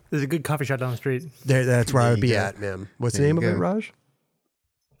about it. There's a good coffee shop down the street. That's where I would you be go. at, man. What's the There name of you it, go. Raj?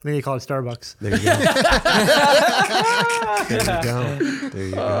 I think they call it Starbucks. There you go. There you go. There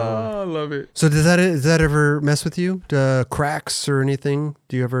you go. Oh, I love it. So does that ever mess with you? Cracks or anything?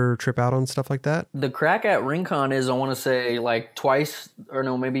 Do you ever trip out on stuff like that? The crack at RingCon is, I want to say, like twice, or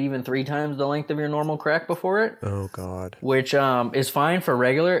no, maybe even 3 times the length of your normal crack before it. Oh God. Which is fine for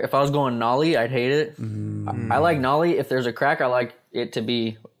regular. If I was going nollie, I'd hate it. I like nollie. If there's a crack, I like it to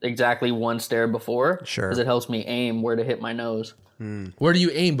be exactly 1 stair before. Sure. Because it helps me aim where to hit my nose. Where do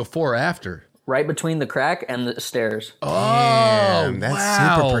you aim, before or after? Right between the crack and the stairs. Damn, that's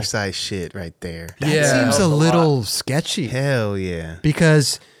wow. super precise shit right there. That seems a little sketchy. Hell yeah.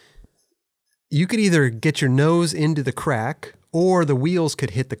 Because you could either get your nose into the crack or the wheels could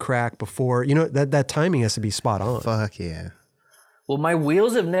hit the crack before, that timing has to be spot on. Fuck yeah. Well, my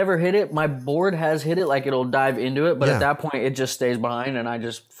wheels have never hit it. My board has hit it, like it'll dive into it. But Yeah. at that point, it just stays behind and I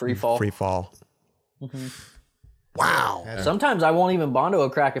just free fall. Free fall. Wow. Sometimes I won't even bondo a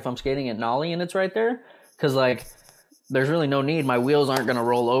crack if I'm skating at nollie and it's right there. Because, like, there's really no need. My wheels aren't going to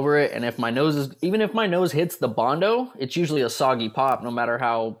roll over it. And if my nose hits the bondo, it's usually a soggy pop no matter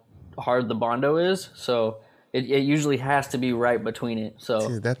how hard the bondo is. So it usually has to be right between it. So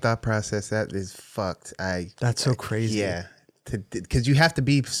Dude, that thought process, that is fucked. That's so crazy. Yeah. because you have to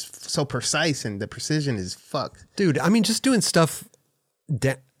be so precise, and the precision is fucked. Dude, I mean, just doing stuff.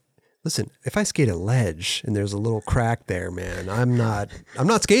 Listen, if I skate a ledge and there's a little crack there, man, I'm not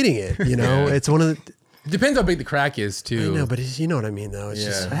skating it. You know, it's one of the. Depends how big the crack is too. I know, but you know what I mean, though. It's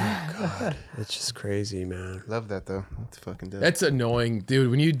just, oh God, it's just crazy, man. Love that though. That's fucking dope. That's annoying,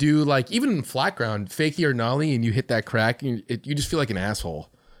 dude. When you do like even in flat ground, fakie or nollie, and you hit that crack, you just feel like an asshole.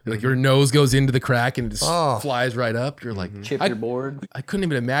 Like your nose goes into the crack and it just flies right up. You're like, chip your board. I couldn't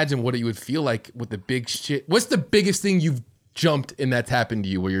even imagine what it would feel like with the big shit. What's the biggest thing you've jumped and that's happened to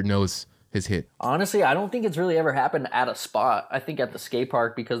you where your nose has hit? Honestly, I don't think it's really ever happened at a spot. I think at the skate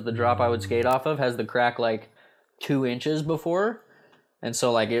park, because the drop I would skate off of has the crack like 2 inches before, and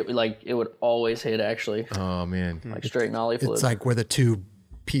so it would always hit actually. Oh man, like straight nollie flip. It's like where the two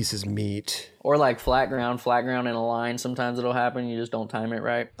pieces meet, or like flat ground in a line. Sometimes it'll happen. You just don't time it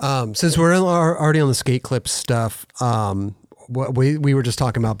right. Since we're already on the skate clip stuff, what we were just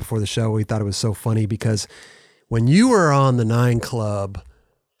talking about before the show, we thought it was so funny because when you were on the 9 Club,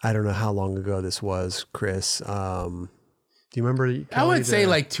 I don't know how long ago this was, Chris. Do you remember? I would say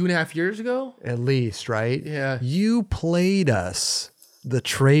like 2.5 years ago. At least, right? Yeah. You played us the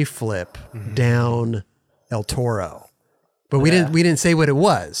tray flip down El Toro. But we didn't say what it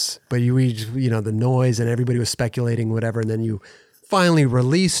was. But we the noise and everybody was speculating whatever, and then you finally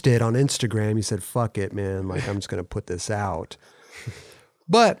released it on Instagram. You said, "Fuck it, man. Like I'm just going to put this out."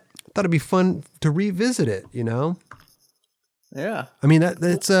 But I thought it'd be fun to revisit it, you know? Yeah. I mean,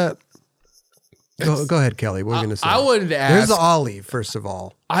 that's Go ahead, Kelly. What are you going to say? I wanted to ask. There's the ollie, first of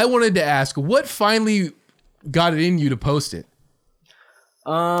all. I wanted to ask, what finally got it in you to post it?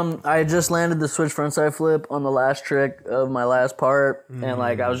 I just landed the switch frontside flip on the last trick of my last part, and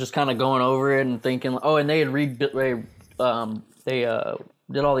I was just kind of going over it and thinking, and they had they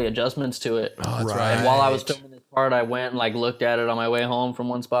did all the adjustments to it. Oh, that's right. And while I was filming this part, I went and looked at it on my way home from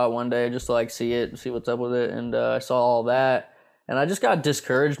one spot one day just to see it, see what's up with it, and I saw all that. And I just got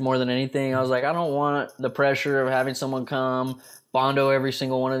discouraged more than anything. I was like, I don't want the pressure of having someone come bondo every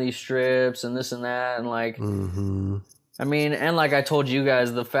single one of these strips and this and that. And I mean, and I told you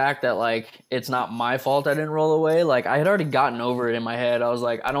guys, the fact that it's not my fault I didn't roll away. I had already gotten over it in my head. I was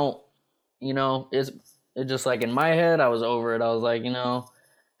like, I don't, it's just in my head, I was over it. I was like,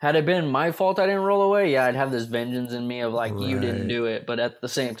 had it been my fault I didn't roll away, yeah, I'd have this vengeance in me of you didn't do it. But at the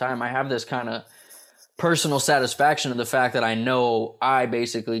same time, I have this kind of personal satisfaction of the fact that I know I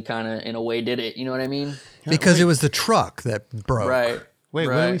basically kind of in a way did it. You know what I mean? Because it was the truck that broke. Right. Wait,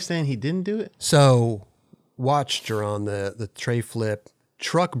 what are we saying? He didn't do it? So watch Jerron, the tray flip.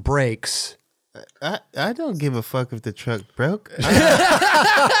 Truck breaks. I don't give a fuck if the truck broke.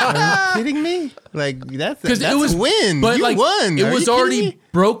 Are you kidding me? That's it was a win. But you won. It was already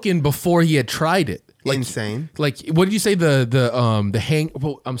broken before he had tried it. Insane. What did you say? The hang?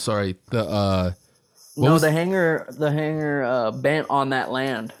 Well, I'm sorry. The hanger bent on that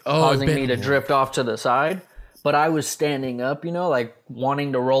land, causing me to drift off to the side. But I was standing up,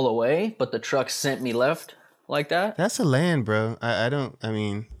 wanting to roll away, but the truck sent me left like that. That's a land, bro.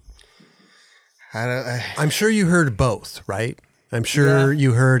 I'm sure you heard both, right? I'm sure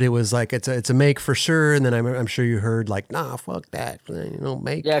you heard it was it's a make for sure, and then I'm sure you heard nah, fuck that,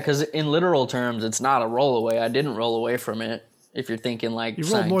 make. Yeah, because in literal terms, it's not a roll away. I didn't roll away from it. If you're thinking you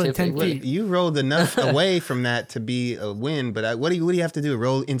rolled more than 10 feet. You rolled enough away from that to be a win, but what do you have to do?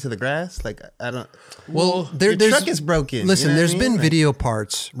 Roll into the grass? I don't. Well, your truck is broken. Listen, there's been video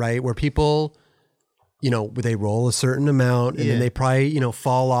parts, right, where people, they roll a certain amount and then they probably,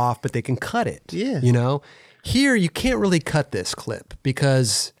 fall off, but they can cut it. Yeah. Here you can't really cut this clip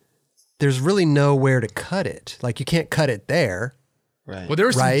because there's really nowhere to cut it. You can't cut it there. Right. Well, there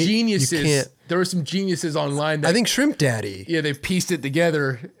were some geniuses. There were some geniuses online. I think Shrimp Daddy. Yeah, they pieced it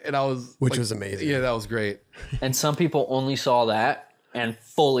together, and which was amazing. Yeah, that was great. And some people only saw that and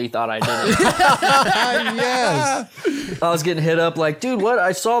fully thought I did it. Yes. I was getting hit up dude, what?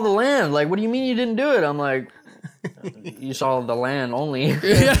 I saw the land. What do you mean you didn't do it? I'm like, you saw the land only.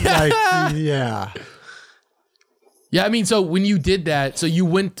 Yeah. Yeah, I mean, so when you did that, so you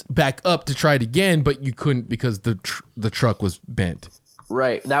went back up to try it again, but you couldn't because the truck was bent.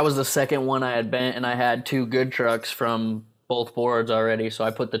 Right. That was the second one I had bent, and I had 2 good trucks from both boards already, so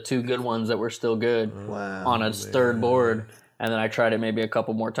I put the 2 good ones that were still good on a third board, and then I tried it maybe a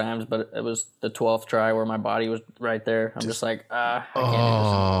couple more times, but it was the 12th try where my body was right there. I'm just I can't do this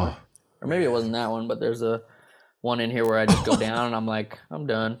anymore. Or maybe it wasn't that one, but there's a one in here where I just go down, and I'm like, I'm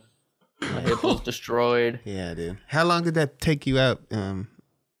done. My hip was destroyed. Yeah, dude. How long did that take you out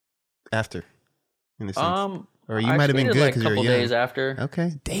after? In a sense? Or you might have been good because a couple days after.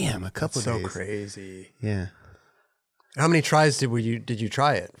 Okay. Damn, a couple days. So crazy. Yeah. How many tries did you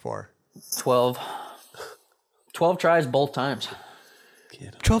try it for? 12 tries both times.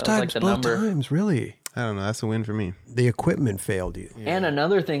 12 times, like the both number. times, really? I don't know. That's a win for me. The equipment failed you. Yeah. And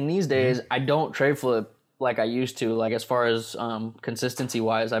another thing these days, I don't tray flip like I used to. Like as far as consistency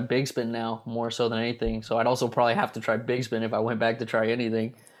wise, I big spin now more so than anything. So I'd also probably have to try big spin if I went back to try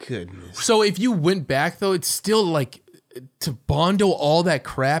anything. Goodness. So if you went back though, it's still like to bondo all that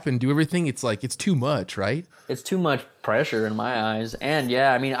crap and do everything. It's like it's too much, right? It's too much pressure in my eyes. And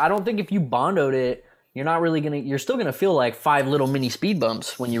yeah, I mean, I don't think if you bondoed it, you're not really you're still gonna feel like 5 little mini speed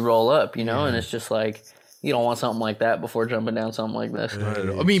bumps when you roll up, you know. And it's just like you don't want something like that before jumping down something like this.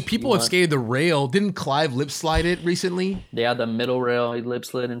 I mean, people have skated the rail. Didn't Clive lip slide it recently? Yeah, the middle rail, he lip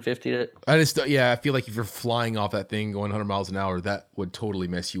slid and 50'd it. I feel like if you're flying off that thing going 100 miles an hour, that would totally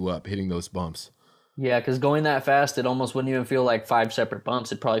mess you up hitting those bumps. Yeah, because going that fast, it almost wouldn't even feel like 5 separate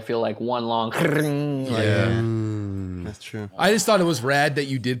bumps. It'd probably feel like one long. That's true. I just thought it was rad that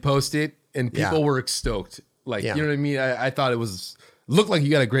you did post it, and people were stoked. Like, you know what I mean? I thought it looked like you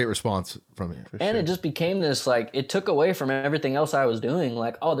got a great response from it. And it just became this, like, it took away from everything else I was doing.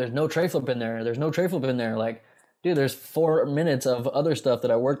 Like, oh, there's no tray flip in there. There's no tray flip in there. Like, dude, there's 4 minutes of other stuff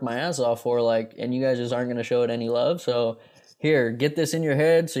that I worked my ass off for, like, and you guys just aren't going to show it any love. So here, get this in your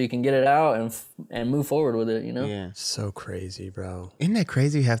head so you can get it out and move forward with it, you know? Yeah. So crazy, bro. Isn't that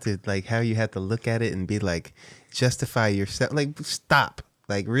crazy? You have to how you have to look at it and be like, justify yourself. Like, stop.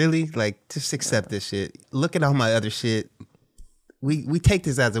 Like, really? Like, just accept this shit. Look at all my other shit. We take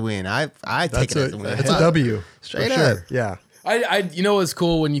this as a win. I take it as a win. It's a W. Straight for up. Sure. Yeah. You know what's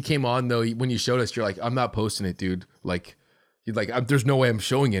cool when you came on though, when you showed us, you're like, I'm not posting it, dude. Like, you're like, there's no way I'm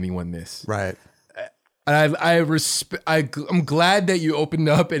showing anyone this. Right. And I'm glad that you opened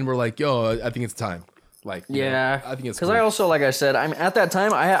up and were like, yo, I think it's time. Like, yeah, I think it's because cool. I also, like I said, at that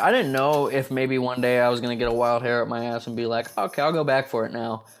time I didn't know if maybe one day I was gonna get a wild hair up my ass and be like, okay, I'll go back for it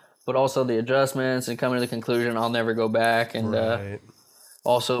now. But also the adjustments and coming to the conclusion I'll never go back, and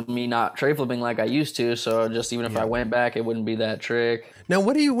also me not tray flipping like I used to. So just even if I went back, it wouldn't be that trick. Now,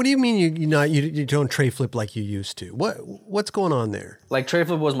 what do you mean you don't tray flip like you used to? What's going on there? Like tray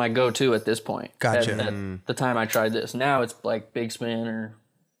flip was my go-to at this point. Gotcha. At the time I tried this. Now it's like big spin or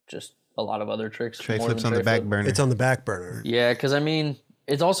just a lot of other tricks. Tray more flips than on the tray back flip. burner. It's on the back burner. Yeah, because I mean,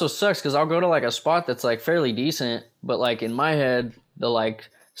 it also sucks because I'll go to like a spot that's like fairly decent, but like in my head, the like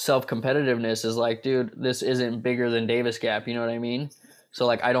self-competitiveness is like, dude, this isn't bigger than Davis Gap. You know what I mean? So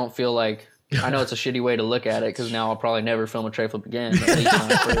like, I don't feel like, I know it's a shitty way to look at it because now I'll probably never film a tray flip again, at least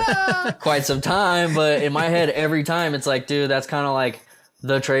not for quite some time. But in my head, every time it's like, dude, that's kind of like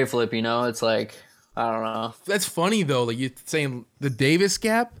the tray flip, you know? It's like, I don't know. That's funny though. Like you're saying the Davis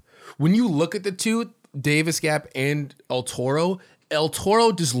Gap, when you look at the two, Davis Gap and El Toro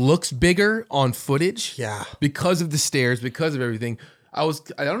just looks bigger on footage. Yeah. Because of the stairs, because of everything. I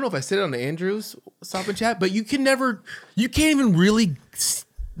don't know if I said it on the Andrews Stop and Chat, but you can't even really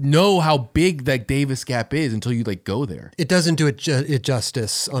know how big that Davis Gap is until you like go there. It doesn't do it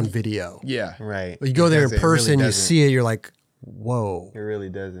justice on video. Yeah. Right. You go there in It really person, you doesn't. see it, you're like, whoa. It really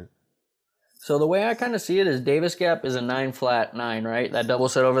doesn't. So the way I kind of see it is Davis Gap is a 9 flat 9, right? That double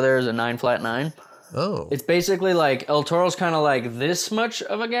set over there is a 9 flat 9. Oh. It's basically like El Toro's kind of like this much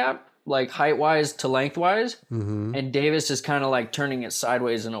of a gap, like height-wise to length-wise, and Davis is kind of like turning it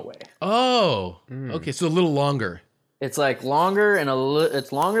sideways in a way. Oh. Okay, so a little longer. It's like longer and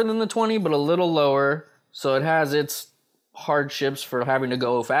it's longer than the 20, but a little lower. So it has its hardships for having to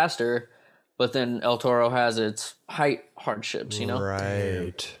go faster, but then El Toro has its height hardships, you know?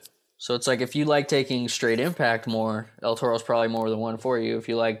 Right. So it's like if you like taking straight impact more, El Toro's probably more the one for you. If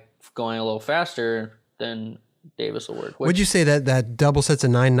you like going a little faster, then Davis will work. Would you say that double set's a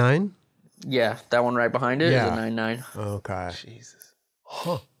 9.9? Yeah, that one right behind it is Yeah. a 9.9. Okay. Jesus.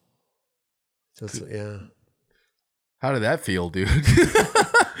 Huh. Yeah. How did that feel, dude?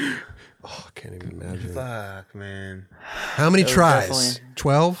 Oh, I can't even imagine. Fuck, man. How many was tries? definitely-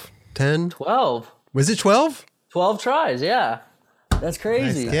 12? 10? 12. Was it 12? 12 tries, yeah. That's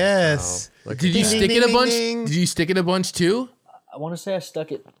crazy. Yes. Did you Ding, stick ding, it a ding, bunch? ding. Did you stick it a bunch too? I want to say I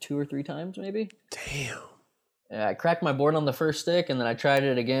stuck it 2 or 3 times, maybe. Damn. Yeah, I cracked my board on the first stick, and then I tried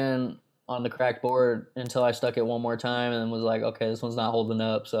it again on the cracked board until I stuck it one more time, and then was like, okay, this one's not holding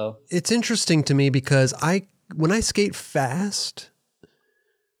up. So It's interesting to me because when I skate fast,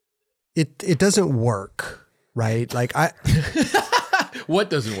 it doesn't work, right? Like What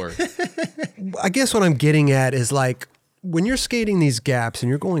doesn't work? I guess what I'm getting at is like when you're skating these gaps and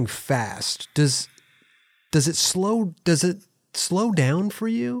you're going fast, does it slow down for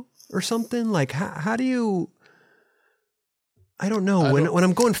you or something? Like how do you I don't know. When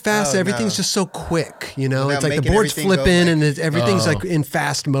I'm going fast, everything's just so quick, you know? Without It's like the making board's everything go, flipping like- and everything's like in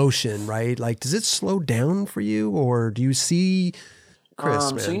fast motion, right? Like, does it slow down for you, or do you see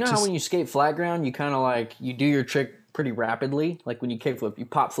Chris, man? So you know how when you skate flat ground, you kind of like, you do your trick pretty rapidly? Like when you kickflip, you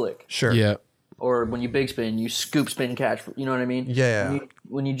pop flick. Sure. Yeah. Or when you big spin, you scoop spin catch. You know what I mean? Yeah.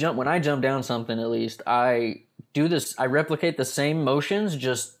 When I jump down something, at least I do this. I replicate the same motions,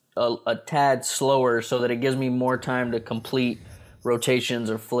 just a tad slower, so that it gives me more time to complete rotations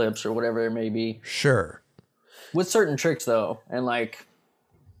or flips or whatever it may be. Sure. With certain tricks, though, and like,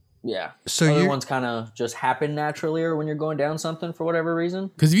 yeah. So other ones kind of just happen naturally, or when you're going down something for whatever reason.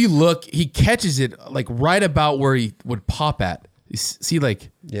 Because if you look, he catches it like right about where he would pop at. You see, like,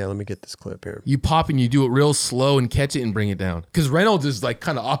 Yeah, let me get this clip here. you pop and you do it real slow and catch it and bring it down. Because Reynolds is like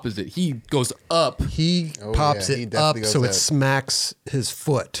kind of opposite. He goes up, He Oh, pops yeah, he it definitely up so goes it up. smacks his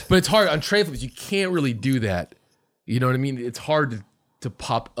foot. but it's hard on tray flips. You can't really do that. You know what I mean? It's hard to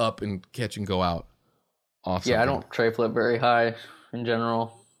pop up and catch and go out. Off Yeah, I something. don't tray flip very high in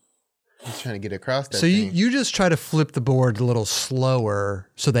general. He's trying to get across that So thing. you just try to flip the board a little slower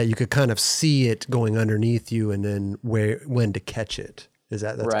so that you could kind of see it going underneath you and then when to catch it. That's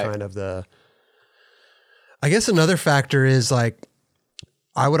Right. kind of the... I guess another factor is like,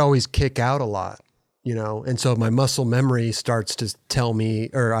 I would always kick out a lot, you know? And so my muscle memory starts to tell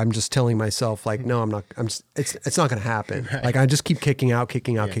me, or I'm just telling myself like, no, it's not going to happen. Right. Like I just keep kicking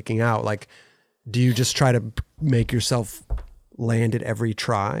out. Like, do you just try to make yourself land at every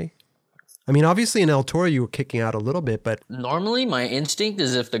try? I mean, obviously in El Toro you were kicking out a little bit, but Normally, my instinct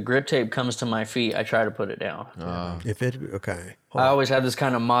is if the grip tape comes to my feet, I try to put it down. okay. I always had this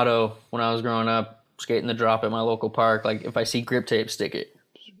kind of motto when I was growing up, skating the drop at my local park. Like, if I see grip tape, stick it.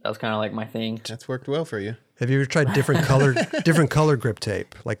 That was kind of like my thing. That's worked well for you. Have you ever tried different color grip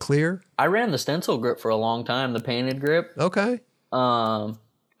tape, like clear? I ran the stencil grip for a long time, the painted grip. Okay.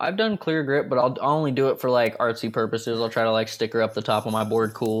 I've done clear grip, but I'll only do it for like artsy purposes. I'll try to like sticker up the top of my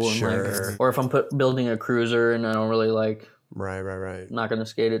board cool, and like, or if I'm building a cruiser and I don't really like, Right. not gonna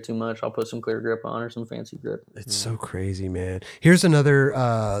skate it too much, I'll put some clear grip on or some fancy grip. It's so crazy, man. Here's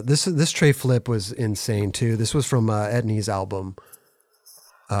another. This tray flip was insane too. This was from Etney's album.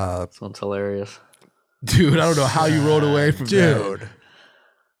 This one's hilarious. Dude, I don't know how you rolled away from that. Dude.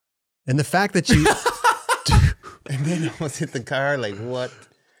 And the fact that you... And then almost hit the car. Like, what?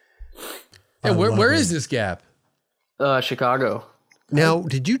 Hey, where is this gap? Chicago. Now,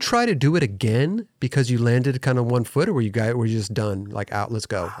 did you try to do it again because you landed kind of 1 foot, or were you just done? Like, out, let's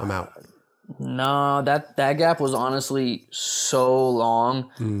go, I'm out. No, that gap was honestly so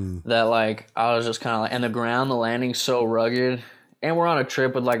long that like I was just kind of like, and the landing's so rugged, and we're on a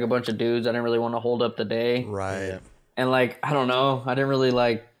trip with like a bunch of dudes. I didn't really want to hold up the day, Right. and like I don't know, I didn't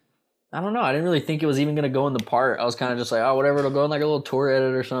really think it was even gonna go in the part. I was kind of just like, oh, whatever, it'll go in like a little tour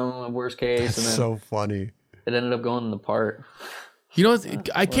edit or something, worst case. And then So funny. it ended up going in the part. You know,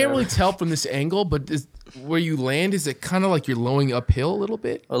 I can't really tell from this angle, but where you land, is it kind of like you're lowing uphill a little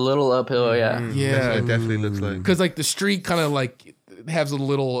bit? A little uphill, yeah. That's what Yeah, it definitely looks like. because like the street kind of like has a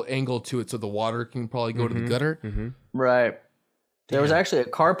little angle to it, so the water can probably go to the gutter. Right. There was actually a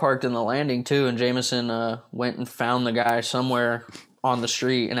car parked in the landing too, and Jameson went and found the guy somewhere on the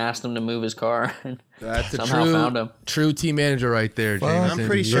street and asked him to move his car, and That's a somehow found him. true team manager right there, James. I'm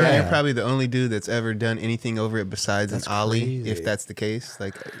pretty sure Yeah. you're probably the only dude that's ever done anything over it besides an ollie, crazy. if that's the case.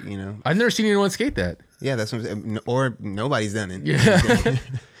 Like, I've never seen anyone skate that. yeah, that's what I'm saying. Or nobody's done it. Yeah.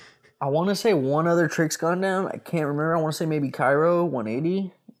 I want to say one other trick's gone down. I can't remember. I want to say maybe Cairo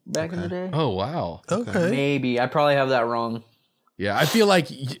 180 back in the day. Oh wow. Okay. Maybe. I probably have that wrong. Yeah, I feel like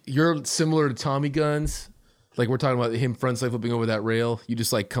you're similar to Tommy Guns. Like we're talking about him front side flipping over that rail. You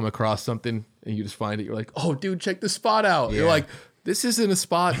just like come across something and you just find it. You're like, oh, dude, check this spot out. You're like, this isn't a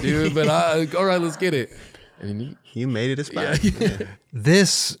spot, dude, but all right, let's get it. And You made it a spot. Yeah.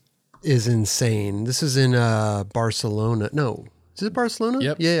 This is insane. This is in Barcelona. No. Is it Barcelona?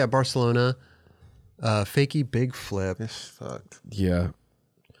 Yep. Yeah, Barcelona. Fakey big flip. It's fucked. yeah.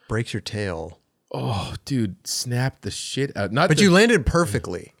 Breaks your tail. Oh, dude, snap the shit out. But you landed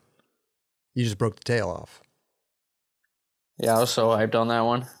perfectly. You just broke the tail off. Yeah, I was so hyped on that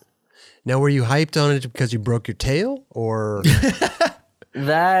one. Now, were you hyped on it because you broke your tail, or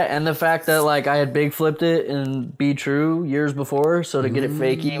That and the fact that like I had big flipped it in Be True years before, so to get it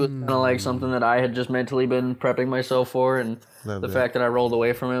fakey was kind of like something that I had just mentally been prepping myself for, and Love the that. fact that I rolled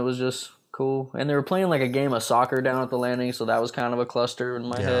away from it was just cool. And they were playing like a game of soccer down at the landing, so that was kind of a cluster in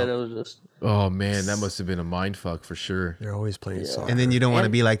my head. It was just... Oh, man, that must have been a mind fuck for sure. They're always playing soccer. And then you don't want to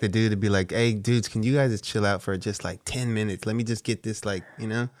be like the dude to be like, hey, dudes, can you guys just chill out for just like 10 minutes? Let me just get this, like, you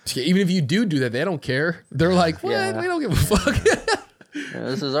know? Even if you do that, they don't care. They're like, what? Yeah. We don't give a fuck. Yeah,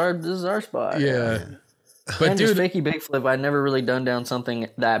 this is our spot. Yeah. But But just dude, fakey big flip, I'd never really done down something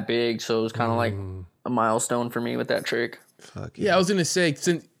that big, so it was kind of like a milestone for me with that trick. Fuck yeah, I was gonna say,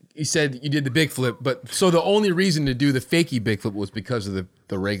 since you said you did the big flip, but so the only reason to do the fakey big flip was because of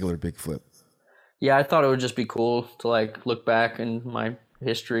the regular big flip. Yeah, I thought it would just be cool to like look back in my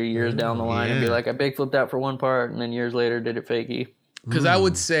history years down the line and be like, I big flipped out for one part, and then years later did it fakey. Because I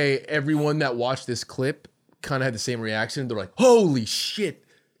would say everyone that watched this clip kind of had the same reaction. They're like, holy shit.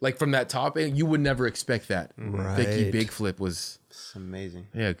 Like from that top end, you would never expect that. Right. Fakey big flip was It's amazing.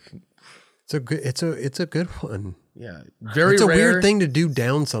 yeah, It's a good one. yeah, very It's a rare. weird thing to do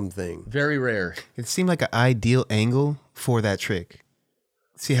down something. Very rare. It seemed like an ideal angle for that trick.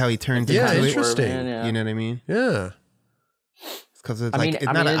 See how he turns Yeah, into interesting. Man, yeah. it? You know what I mean? Yeah. Because it's I like mean- it's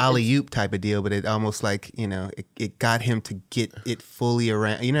I not mean, an it's- alley oop type of deal, but it almost like, you know, it got him to get it fully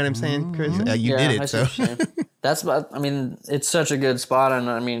around. You know what I'm saying, Chris? You Yeah, did I it, see so what you're saying. That's about, I mean, it's such a good spot, and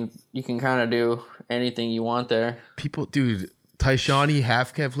I mean, you can kind of do anything you want there. People, dude, Taishani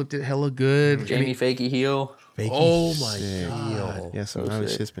half cab flipped it hella good. Jamie fakey heel. Fakey Oh my heel. yeah. So now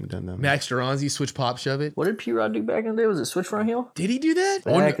it's just been done. Max Duranzi switch pop shove it. What did P-Rod do back in the day? Was it switch front heel? Did he do that?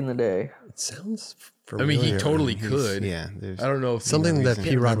 Back in the day. It sounds I familiar. mean, he totally could. Yeah, there's I don't know if Something that I P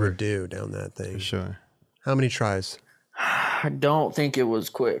can't Rod remember. would do down that thing. sure. How many tries? I don't think it was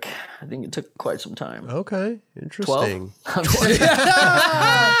quick. I think it took quite some time. Okay, interesting.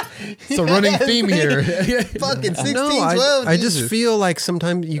 It's a running theme here. Fucking 16, No, 12. I just feel like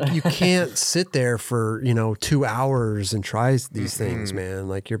sometimes you can't sit there for 2 hours and try these things, man.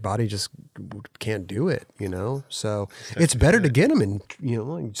 Like your body just can't do it, So it's better to get them in,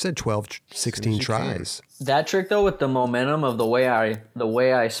 like you said, 12, 16 tries. That trick though, with the momentum of the way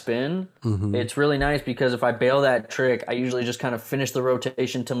I spin, it's really nice because if I bail that trick, I usually just kind of finish the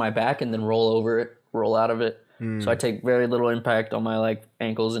rotation to my back and then roll out of it. So I take very little impact on my like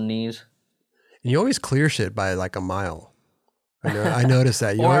ankles and knees. And you always clear shit by like a mile. I noticed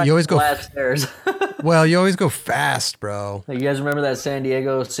that. You Or always go. flat stairs. Well, you always go fast, bro. You guys remember that San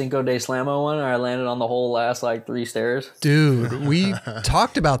Diego Cinco de Slamo one where I landed on the whole last like 3 stairs? Dude, we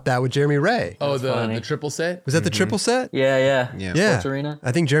talked about that with Jeremy Ray. Oh, funny. the triple set? Was that the triple set? Yeah. Yeah. Sports Arena.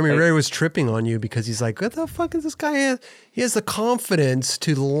 I think Jeremy Ray was tripping on you because he's like, what the fuck is this guy? He has the confidence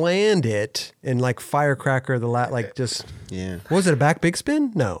to land it and like firecracker just, Yeah. what was it, a back big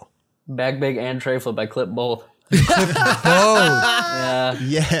spin? No. Back big and tray flip. I clip both. Oh, Yeah.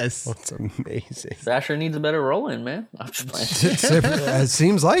 Yes. that's amazing. Thrasher needs a better roll in, man. I'm just playing. It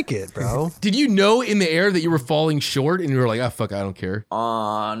seems like it, bro. Did you know in the air that you were falling short and you were like, ah, fuck, I don't care?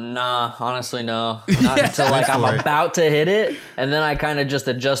 Nah, honestly, no. Not until like I'm about to hit it, and then I kind of just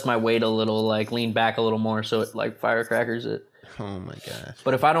adjust my weight a little, like lean back a little more so it like firecrackers it. Oh my gosh.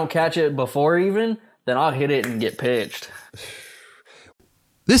 But if I don't catch it before even, then I'll hit it and get pitched.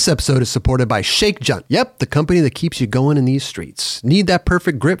 This episode is supported by Shake Junt. Yep, the company that keeps you going in these streets. Need that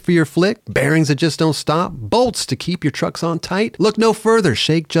perfect grip for your flick? Bearings that just don't stop? Bolts to keep your trucks on tight? Look no further.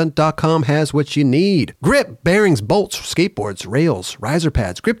 ShakeJunt.com has what you need. Grip, bearings, bolts, skateboards, rails, riser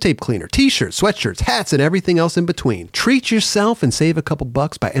pads, grip tape cleaner, t-shirts, sweatshirts, hats, and everything else in between. Treat yourself and save a couple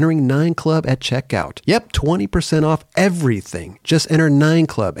bucks by entering 9Club at checkout. Yep, 20% off everything. Just enter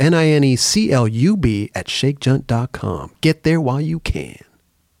 9Club, NINECLUB at ShakeJunt.com. Get there while you can.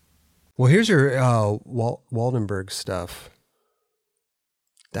 Well, here's your Waldenberg stuff.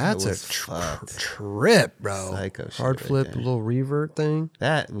 That's That a was fucked. trip, bro. Psycho shit Hard right flip, there. little revert thing.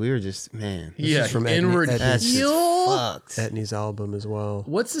 That we were just, man. Yeah, is from inward That's just heel. fucked. Etney's album as well.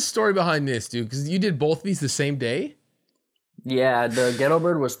 What's the story behind this, dude? Because you did both of these the same day? Yeah, the Ghetto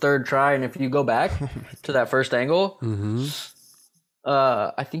Bird was third try, and if you go back to that first angle,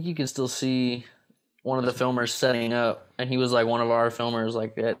 I think you can still see one of the filmers setting up, and he was like one of our filmers,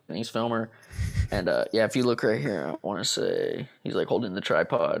 like Etney's filmer. And if you look right here, I want to say he's like holding the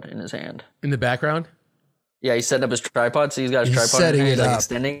tripod in his hand. In the background? Yeah, he's setting up his tripod, so he's got his He's tripod in setting his hand, it he's like up.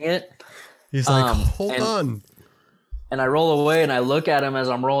 extending it. He's like, hold and- on. And I roll away, and I look at him as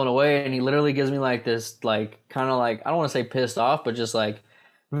I'm rolling away, and he literally gives me like this, like kind of like I don't want to say pissed off, but just like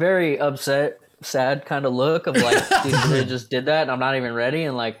very upset, sad kind of look of like, dude, they just did that, and I'm not even ready,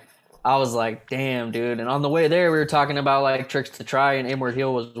 and like I was like, damn, dude. And on the way there, we were talking about like tricks to try, and inward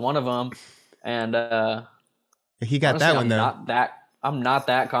heel was one of them. And He got honestly, that one though. I'm not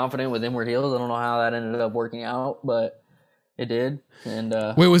that confident with inward heels. I don't know how that ended up working out, but It did. And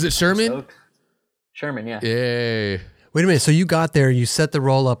Wait, was it Sherman? stoked. Sherman, yeah. Yay. Wait a minute. So you got there, you set the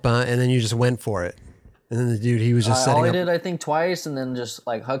roll up, and then you just went for it. And then the dude, he was just setting all I up. did, I think, twice, and then just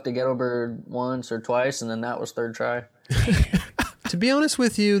like hucked a ghetto bird once or twice, and then that was third try. To be honest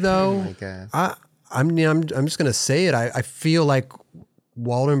with you, though, my God. I'm just gonna say it. I feel like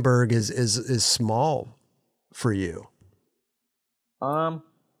Waldenberg is small for you. I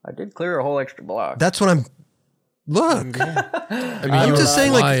did clear a whole extra block. That's what I'm. Look, I mean, I'm you just were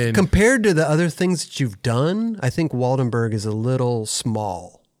saying, like lying. compared to the other things that you've done, I think Waldenberg is a little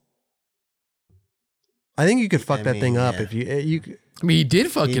small. I think you could fuck that thing up if you. I mean, he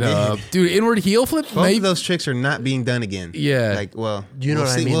did fuck He it did. up. Dude, inward heel flip? Both Maybe- of those tricks are not being done again. Yeah. Like, well, You know we'll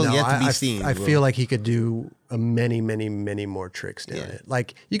what see. I mean? We'll though? yet to be seen. I feel like he could do many more tricks down it.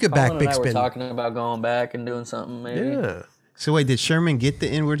 Like you could Colin back and big I were spin. talking about going back and doing something maybe. Yeah. So wait, did Sherman get the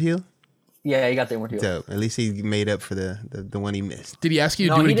inward heel? Yeah, he got the inward heel. Dope. At least he made up for the one he missed. Did he ask you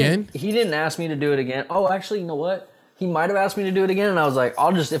to No, do it he again? didn't- He didn't ask me to do it again. Oh, actually, you know what? He might have asked me to do it again, and I was like,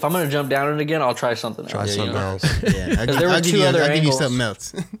 if I'm going to jump down it again, I'll try something else. Try you something know? else. Yeah, there were two other I'll give you angles. something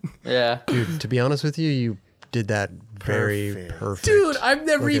else. Yeah. Dude, to be honest with you, you did that very perfect. Dude, I've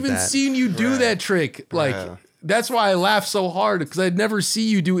never Look at even that. seen you do that trick. Like, that's why I laugh so hard, because I'd never see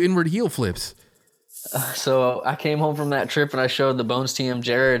you do inward heel flips. So I came home from that trip, and I showed the Bones TM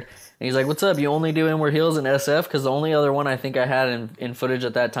Jared, and he's like, what's up? You only do inward heels in SF? Because the only other one I think I had in footage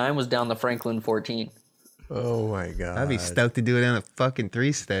at that time was down the Franklin 14. Oh my god. I'd be stoked to do it on a fucking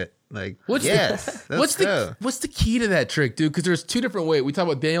 3-step. Like, What's yes. what's the key to that trick, dude? Because there's two different ways. We talk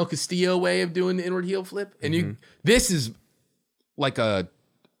about Daniel Castillo way of doing the inward heel flip, and this is like a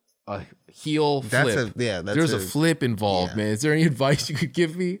heel flip. There's a flip involved, man. Is there any advice you could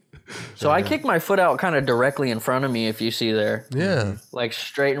give me? So I kicked my foot out kind of directly in front of me, if you see there. Yeah. Like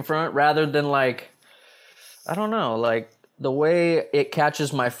straight in front, rather than like, I don't know, like the way it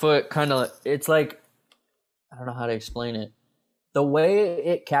catches my foot kind of, it's like, I don't know how to explain it. The way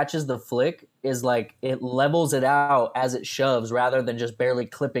it catches the flick is like it levels it out as it shoves rather than just barely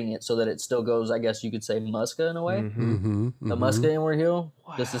clipping it so that it still goes, I guess you could say, Muska in a way. The Muska inward heel.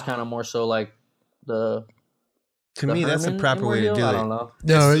 Wow. This is kind of more so like the... To me, that's the Herman proper way to inward do heel? it. I don't know.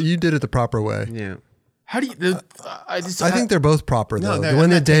 No, you did it the proper way. Yeah. How do you... I think they're both proper though. they're The one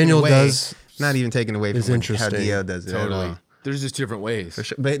not that taking Daniel away- does. Not even taken away is from how interesting. DL does it. Totally. At all. There's just different ways. For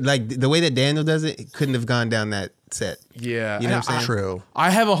sure. But like the way that Daniel does it, it couldn't have gone down that set. Yeah. You know what I'm saying? True. I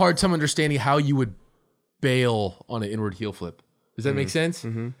have a hard time understanding how you would bail on an inward heel flip. Does that make sense?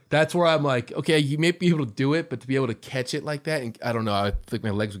 That's where I'm like, okay, you may be able to do it, but to be able to catch it like that, and I don't know, I think my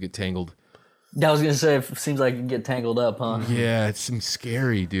legs would get tangled. Yeah, I was going to say, it seems like you get tangled up, huh? Yeah, it seems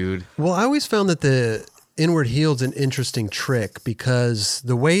scary, dude. Well, I always found that the inward heel's an interesting trick because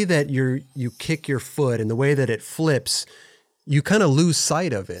the way that you kick your foot and the way that it flips, you kind of lose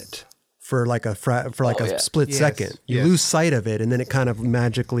sight of it for like a split second. You lose sight of it, and then it kind of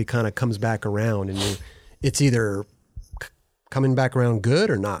magically kind of comes back around, and it's either coming back around good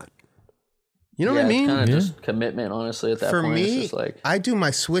or not. You know what I mean? It's kind of just commitment, honestly, at that For point. me, It's just like, I do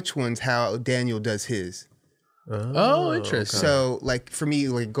my switch ones how Daniel does his. Oh, interesting. So like for me,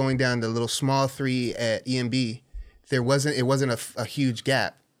 like going down the little small 3 at EMB, it wasn't a huge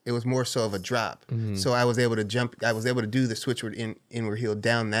gap. It was more so of a drop. So I was able to jump. I was able to do the switchward inward heel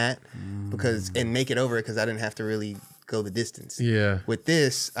down that and make it over because I didn't have to really go the distance. Yeah. With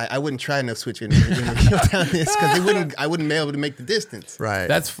this, I wouldn't try no switchward inward heel down this because I wouldn't be able to make the distance. Right.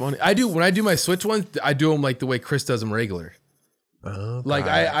 That's funny. When I do my switch ones, I do them like the way Chris does them regular. Okay. Like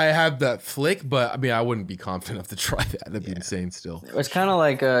I have that flick, but I mean I wouldn't be confident enough to try that. That'd be insane still. it's kind of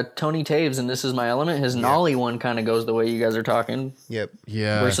like Tony Taves and This Is My Element. His nollie one kind of goes the way you guys are talking, Yep.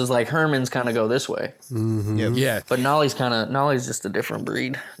 Yeah. versus like Herman's kind of go this way. Yep. Yeah. But Nollie's just a different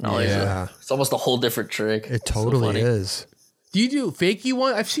breed. It's almost a whole different trick. It So totally funny. is. Do you do fakie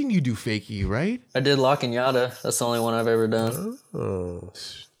one? I've seen you do fakie, right? I did Lock and Yada. That's the only one I've ever done. Oh.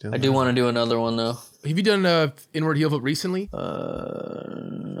 I do want to do another one though. Have you done inward heel flip recently?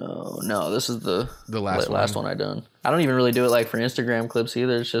 No, this is the last one I done. I don't even really do it like for Instagram clips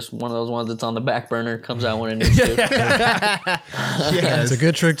either. It's just one of those ones that's on the back burner, comes out when it needs to. It's a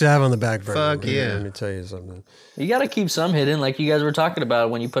good trick to have on the back burner. Fuck yeah. Let me tell you something. You got to keep some hidden, like you guys were talking about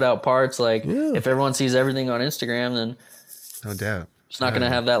when you put out parts. Like if everyone sees everything on Instagram, then No doubt. it's not going to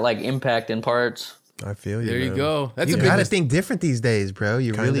have that like impact in parts. I feel you. There you man. go. That's You a big gotta think different these days, bro.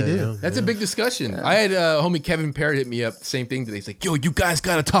 You really do. yeah. That's a big discussion. I had homie Kevin Parrott hit me up, same thing today. He's like, yo, you guys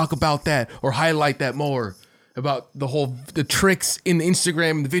got to talk about that or highlight that more about the tricks in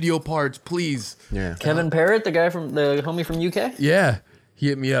Instagram and the video parts, please. Yeah. Kevin Parrott, the homie from UK. Yeah. He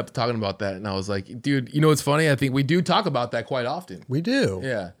hit me up talking about that, and I was like, dude, you know what's funny? I think we do talk about that quite often. We do.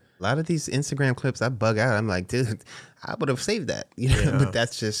 Yeah. A lot of these Instagram clips, I bug out. I'm like, dude, I would have saved that. You know? But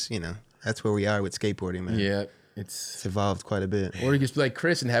that's just, that's where we are with skateboarding, man. Yeah. It's evolved quite a bit. Or you just be like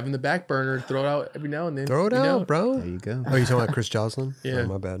Chris and having the back burner, throw it out every now and then. Throw it out, bro. There you go. Oh, you talking about Chris Joslin? Yeah. Oh,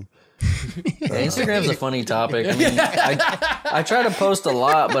 my bad. Instagram's a funny topic. I mean, I try to post a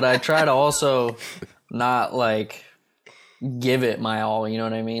lot, but I try to also not like give it my all. You know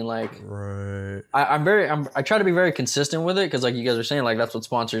what I mean? Like, Right. I try to be very consistent with it because, like you guys are saying, like that's what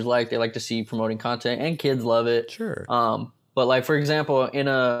sponsors like. They like to see promoting content, and kids love it. Sure. But like for example, in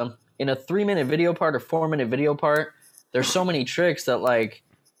a 3-minute video part or 4-minute video part, there's so many tricks that like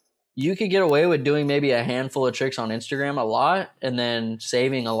you could get away with doing maybe a handful of tricks on Instagram a lot and then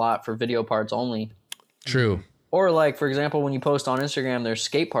saving a lot for video parts only. True. Or like, for example, when you post on Instagram, there's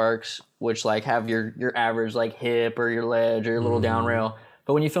skate parks, which like have your average like hip or your ledge or your little down rail.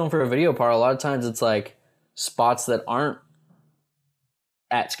 But when you film for a video part, a lot of times it's like spots that aren't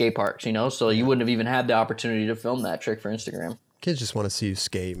at skate parks, So you wouldn't have even had the opportunity to film that trick for Instagram. Kids just want to see you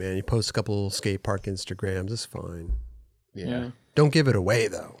skate, man. You post a couple skate park Instagrams. It's fine. Yeah. Don't give it away,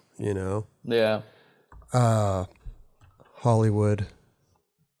 though, Yeah. Hollywood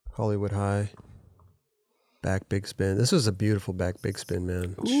High. Back big spin. This was a beautiful back big spin,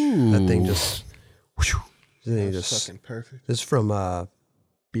 man. Ooh. That thing just... That's Fucking perfect. This is from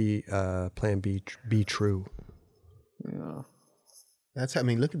Plan B True. Yeah.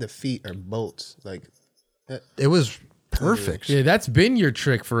 Look at the feet are bolts. Like, It was perfect. Yeah, that's been your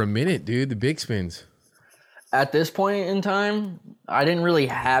trick for a minute, dude. The big spins. At this point in time, I didn't really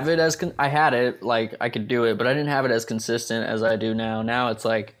have it as... I had it, like, I could do it, but I didn't have it as consistent as I do now. Now it's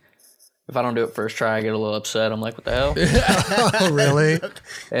like, if I don't do it first try, I get a little upset. I'm like, what the hell? Oh, really?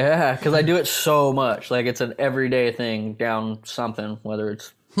 Yeah, because I do it so much. Like, it's an everyday thing down something, whether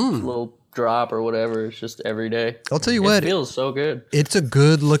it's a little drop or whatever. It's just every day. I'll tell you what. It feels so good. It's a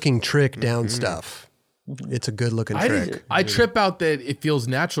good looking trick down stuff. It's a good looking trick. I trip out that it feels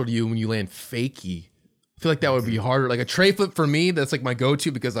natural to you when you land fakie. I feel like that would be harder. Like a tray flip for me, that's like my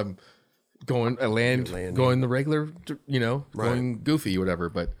go-to because I'm going the regular, going goofy or whatever.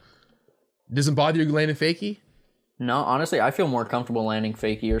 But it doesn't bother you landing fakie? No, honestly, I feel more comfortable landing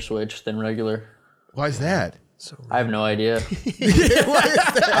fakie or switch than regular. Why is that? I have no idea.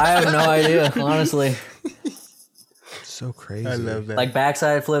 I have no idea, honestly. So crazy. I love that. Like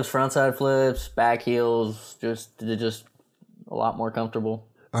backside flips, frontside flips, back heels, they're just a lot more comfortable.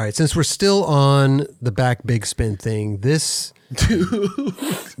 All right, since we're still on the back big spin thing, the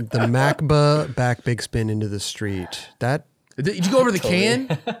Macba back big spin into the street. Did you go over the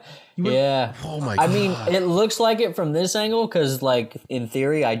can? Yeah. Oh my god. I mean, it looks like it from this angle because, like, in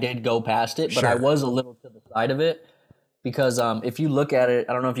theory, I did go past it, but I was a little to the side of it because if you look at it,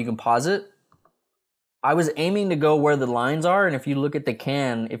 I don't know if you can pause it. I was aiming to go where the lines are, and if you look at the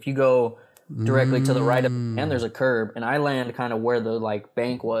can, if you go directly to the right of the can, there's a curb, and I land kind of where the like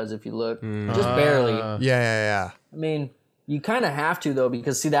bank was. If you look, just barely. Yeah. I mean, you kind of have to though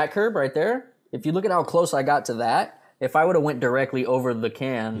because see that curb right there. If you look at how close I got to that. If I would have went directly over the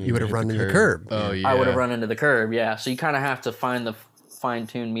can, You would have run into the curb. Oh yeah. I would have run into the curb. Yeah, so you kind of have to find the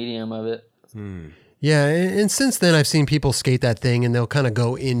fine-tuned medium of it. Yeah, and since then I've seen people skate that thing and they'll kind of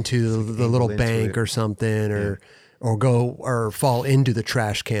go into the little bank or something or fall into the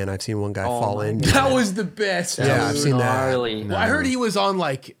trash can. I've seen one guy fall into it. That was the best. Yeah, I've seen that. Gnarly. Well, I heard he was on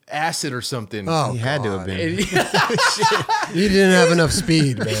like acid or something. Oh, he had to have been. He didn't have enough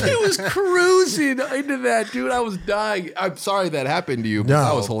speed, man. He was cruising into that, dude. I was dying. I'm sorry that happened to you. But No,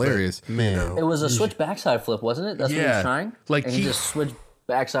 that was hilarious. Man. It was a switch backside flip, wasn't it? That's what he was trying? Like and he just switched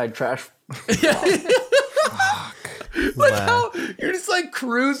backside trash. Like how you're just like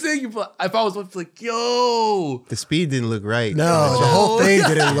cruising. If I was like, yo, The speed didn't look right. No, the whole thing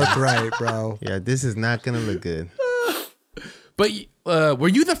didn't look right, bro. Yeah, this is not going to look good. But were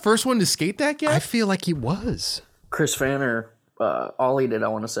you the first one to skate that guy? I feel like he was. Chris Fanner ollied it, I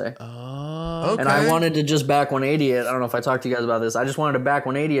want to say. Okay. And I wanted to just back 180 it. I don't know if I talked to you guys about this. I just wanted to back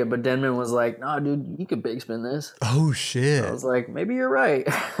 180 it, but Denman was like, nah, dude, you could big spin this. Oh, shit. I was like, maybe you're right.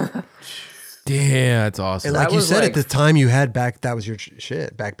 Damn, that's awesome. And like That you was said like- at the time you had back, that was your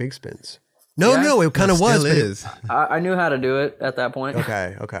shit, back big spins. No, it kind of was. Still But is. I knew how to do it at that point.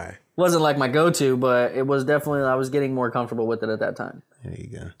 okay. Wasn't like my go-to, but it was definitely, I was getting more comfortable with it at that time. There you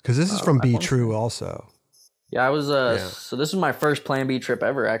go. Because this is from Be True also. Yeah, I was, so this is my first Plan B trip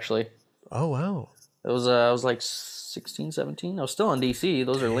ever, actually. Oh, wow. It was, I was like 16, 17. I was still in DC.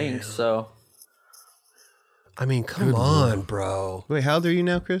 Those are links, so. I mean, come on, bro. Wait, how old are you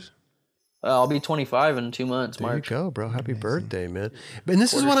now, Chris? I'll be 25 in 2 months, There March. you go, bro. Happy birthday, man. And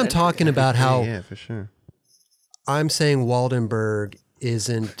this is what I'm talking about, how Yeah, for sure. I'm saying Waldenberg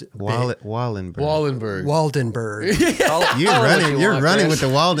isn't Wallenberg. Waldenberg. You're running with the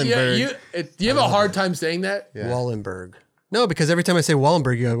Waldenberg. You have a hard time saying that? Yeah. Wallenberg. No, because every time I say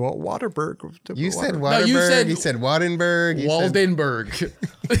Wallenberg, you go, well, Waterberg. You said Waterberg. Waterberg. No, you said Waldenberg. Waldenberg.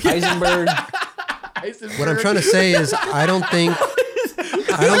 Heisenberg. What I'm trying to say is I don't think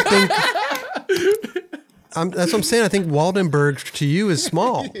that's what I'm saying. I think Waldenberg to you is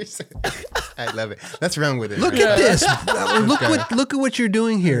small. I love it. Let's run with it. Look at this. Look at what you're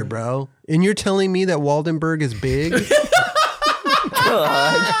doing here, bro. And you're telling me that Waldenberg is big?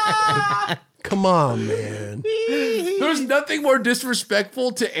 Come on, man. There's nothing more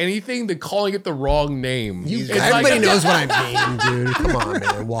disrespectful to anything than calling it the wrong name. Everybody knows what I mean, dude. Come on,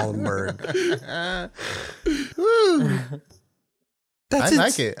 man. Waldenberg.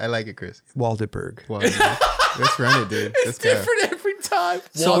 I like it, Chris. Waldenberg. Let's run it, dude. Let's go. Different every time.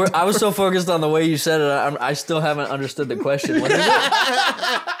 So I was so focused on the way you said it, I still haven't understood the question. What is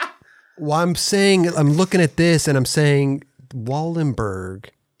it? Well, I'm looking at this and I'm saying Waldenberg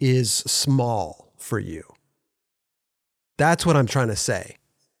is small for you. That's what I'm trying to say.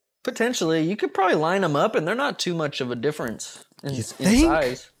 Potentially. You could probably line them up and they're not too much of a difference in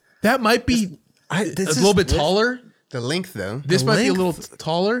size. That might be a little bit taller. The length, though. This might be a little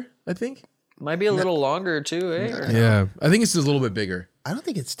taller, I think. Might be a little longer too, eh? Yeah. I think it's just a little bit bigger. I don't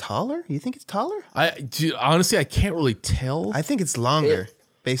think it's taller. You think it's taller? Honestly, I can't really tell. I think it's longer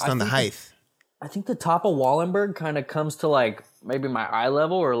based on the height. I think the top of Wallenberg kind of comes to like maybe my eye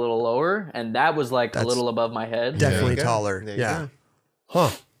level or a little lower, and that was like a little above my head. Definitely taller. Yeah. Huh.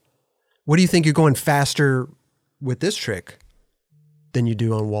 What do you think you're going faster with this trick than you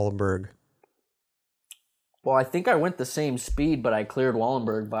do on Wallenberg? Well, I think I went the same speed, but I cleared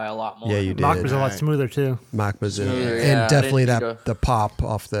Wallenberg by a lot more. Yeah, you did. Mach was a lot smoother too. Mach was Smoother, and yeah. definitely I didn't the pop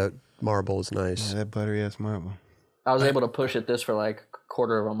off the marble is nice. Yeah, that buttery ass marble. I was able to push at this for like a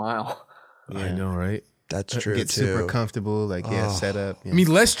quarter of a mile. Yeah. I know, right? That's true Get too. super comfortable, set up. Yeah. I mean,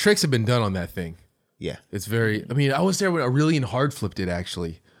 less tricks have been done on that thing. Yeah. It's very. I mean, I was there when Aurelian hard flipped it.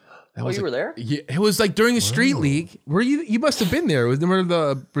 Actually, You were there? Yeah, it was like during a street league. Where you must have been there. Was there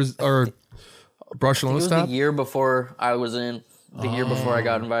the Barcelona It was stop? the year before I was in. The year before I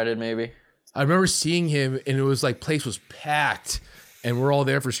got invited, maybe. I remember seeing him, and it was like place was packed, and we're all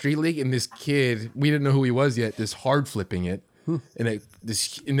there for street league. And this kid, we didn't know who he was yet. This hard flipping it, and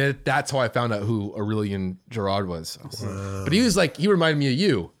that's how I found out who Aurelian Gerard was. But he was like, he reminded me of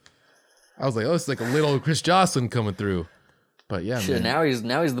you. I was like, oh, it's like a little Chris Joslin coming through. But yeah, Shit, man.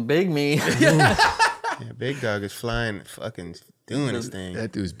 now he's the big me. Yeah, Big Dog is flying, fucking doing his thing.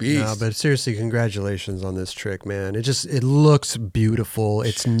 That dude's beast. No, but seriously, congratulations on this trick, man. It looks beautiful.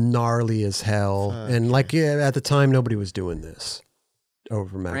 It's gnarly as hell. And at the time, nobody was doing this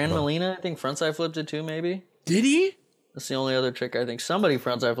over Mac. Fran Molina, I think frontside flipped it too, maybe. Did he? That's the only other trick I think somebody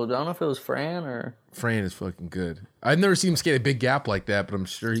frontside flipped. I don't know if it was Fran or... Fran is fucking good. I've never seen him skate a big gap like that, but I'm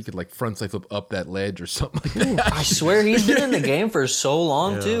sure he could like frontside flip up that ledge or something like that. I swear he's been in the game for so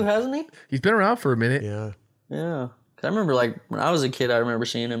long too, hasn't he? He's been around for a minute. Yeah. Yeah. 'Cause I remember like when I was a kid, I remember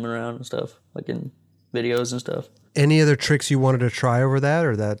seeing him around and stuff, like in videos and stuff. Any other tricks you wanted to try over that,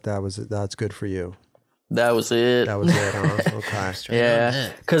 or that's good for you? That was it. That was it, huh? Okay.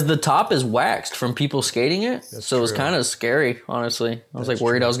 Yeah, because the top is waxed from people skating it, so it was kind of scary. Honestly, I was like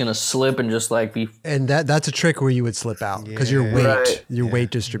worried I was gonna slip and just like be. And that's a trick where you would slip out because your weight,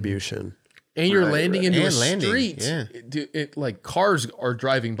 weight distribution. And you're landing into a landing, street. yeah. It like cars are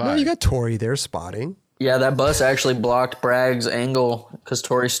driving by. Well, you got Tori there spotting. Yeah, that bus actually blocked Bragg's angle because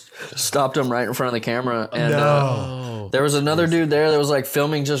Tori stopped him right in front of the camera. And there was another dude there that was like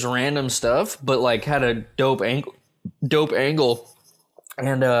filming just random stuff, but like had a dope angle.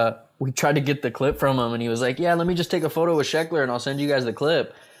 And we tried to get the clip from him, and he was like, "Yeah, let me just take a photo with Sheckler, and I'll send you guys the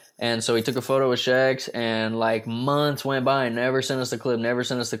clip." And so he took a photo with Shex, and like months went by and never sent us the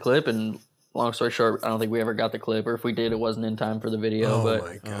clip, And long story short, I don't think we ever got the clip, or if we did, it wasn't in time for the video. Oh but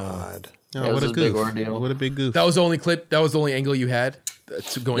my god! Oh, it what was a a big goof. ordeal. What a big goof. That was the only clip. That was the only angle you had.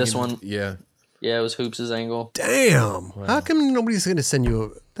 Going This one? Yeah. Yeah, it was Hoops' angle. Damn! How come nobody's going to send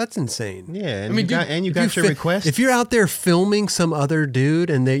you? That's insane. Yeah, and I mean, you got your request. If you're out there filming some other dude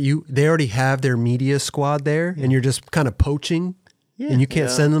and they already have their media squad there, and you're just kind of poaching, and you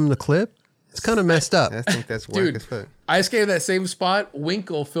can't send them the clip, it's kind of messed up. I think that's Dude, work as fuck. I skated that same spot.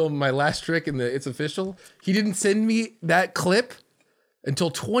 Winkle filmed my last trick in the It's Official. He didn't send me that clip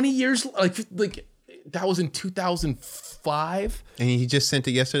until 20 years. Like that was in 2005. And he just sent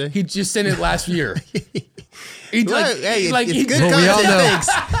it yesterday? He just sent it last year. He Look, hey, it's good Well, we all content. know. Thanks.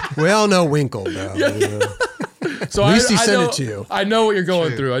 We all know Winkle, though. So At least he sent know, it to you. I know what you're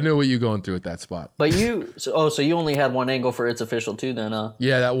going through. I know what you're going through at that spot. But so you only had one angle for It's Official too, then, huh?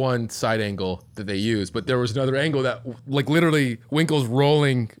 Yeah, that one side angle that they used. But there was another angle that, like, literally Winkle's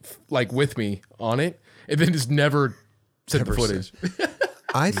rolling, like, with me on it, and then just never sent the footage.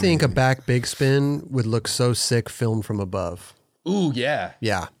 I think a back big spin would look so sick filmed from above. Ooh, yeah.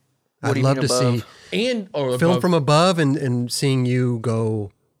 Yeah. What I'd do you love mean to above? see And film from above and seeing you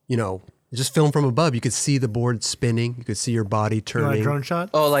go, just film from above. You could see the board spinning. You could see your body You want a turning. drone shot?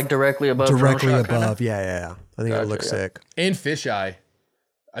 Oh, like directly above. Directly drone shot, above. kinda? Yeah. I think it would look sick. And fisheye.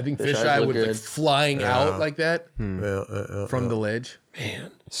 I think Fish eyes fisheye look would like good. flying out like that Yeah, from the ledge.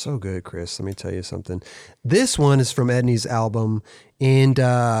 so good, Chris. Let me tell you something. This one is from Edney's album, and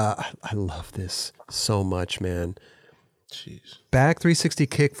I love this so much, man. Jeez. Back 360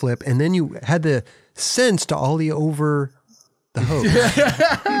 kickflip, and then you had the sense to ollie over the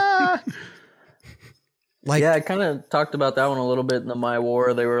hose. Like, Yeah, I kind of talked about that one a little bit in the My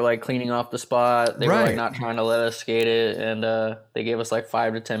War. They were like cleaning off the spot. They were Right. like not trying to let us skate it, and they gave us like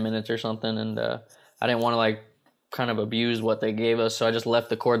 5 to 10 minutes or something. And I didn't want to like kind of abuse what they gave us, so I just left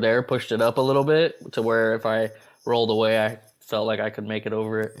the cord there, pushed it up a little bit to where if I rolled away, I felt like I could make it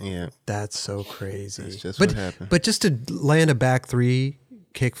over it. Yeah. that's so crazy. That's just but, what happened. But just to land a back 3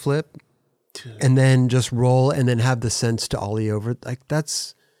 kickflip and then just roll and then have the sense to ollie over, like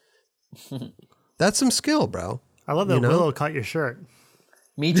that's some skill, bro. I love that You know? Willow caught your shirt.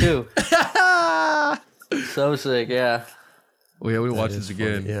 Me too. So sick, yeah. Oh, yeah, we watch this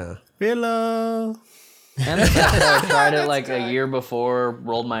again. Yeah. Willow. And I tried it like a year before,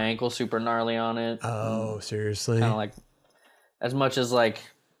 rolled my ankle super gnarly on it. Oh, seriously? Kind of like, as much as like,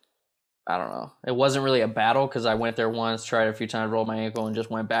 I don't know. It wasn't really a battle because I went there once, tried it a few times, rolled my ankle, and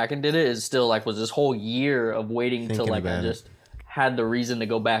just went back and did it. It still like was this whole year of waiting till Thinking like I about it. just had the reason to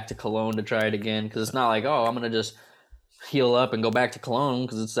go back to Cologne to try it again. Because it's not like, oh, I'm gonna just heal up and go back to Cologne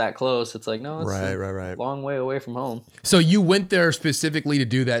because it's that close. It's like, no, it's Right. a long way away from home. So you went there specifically to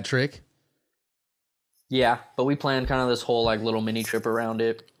do that trick? Yeah, but we planned kind of this whole like little mini trip around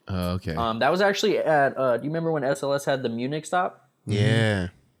it. Oh, okay. That was actually at. Do you remember when SLS had the Munich stop? Yeah.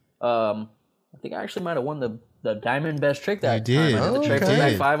 I think I actually might have won the Diamond Best Trick that You did. time. I did the Oh, triple okay.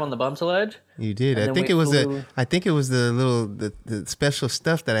 back 5 on the bump ledge. You did. And I then think we it was flew- the special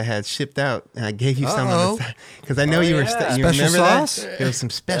stuff that I had shipped out, and I gave you some Uh-oh. of the because I know you were yeah. you Special remember sauce? that? It was some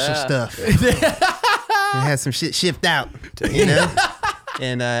special Yeah. stuff. It had some shit shipped out, you know.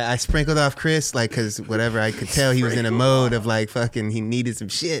 And I sprinkled off Chris, like, because whatever, I could tell he was in a mode of, like, fucking, he needed some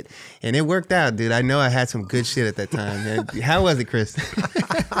shit. And it worked out, dude. I know I had some good shit at that time, man. How was it, Chris?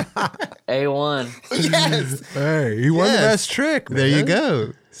 A1. Yes. Hey, you won the Yes. best trick, man. There you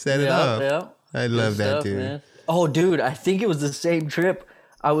go. Set it Yep, off. yep. I love Good that, stuff, dude. man. Oh, dude, I think it was the same trip.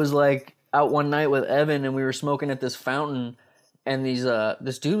 I was like out one night with Evan, and we were smoking at this fountain, and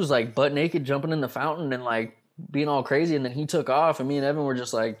this dude was like butt naked jumping in the fountain and like being all crazy, and then he took off, and me and Evan were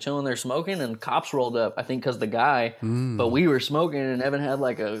just like chilling there smoking, and cops rolled up, I think because the guy, but we were smoking, and Evan had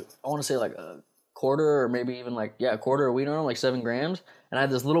like I want to say like a quarter or maybe even like a quarter of weed on him, like 7 grams, and I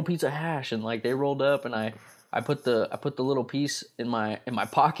had this little piece of hash, and like they rolled up, and I put the little piece in my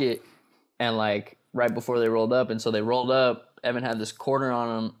pocket, and like right before they rolled up, and so they rolled up, Evan had this quarter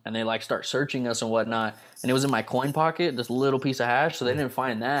on him, and they like start searching us and whatnot, and it was in my coin pocket, this little piece of hash, so they didn't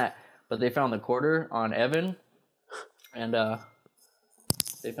find that, but they found the quarter on Evan, and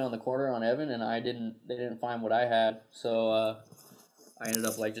they found the quarter on Evan, and they didn't find what I had, so I ended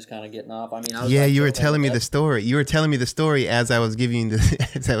up like just kind of getting off. I mean, I was Yeah, like, you were chilling telling me at the story. You were telling me the story as I was giving you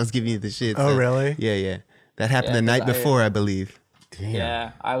the shit. Oh, so- really? Yeah. That happened Yeah, the night 'cause before, I believe.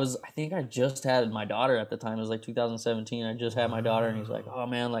 Yeah, I think I just had my daughter at the time. It was like 2017. I just had my daughter, and he's like, "Oh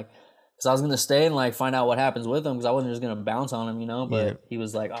man, like," because I was gonna stay and like find out what happens with him, because I wasn't just gonna bounce on him, you know. But Yeah. he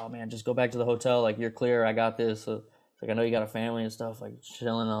was like, "Oh man, just go back to the hotel. Like you're clear. I got this." So, like I know you got a family and stuff. Like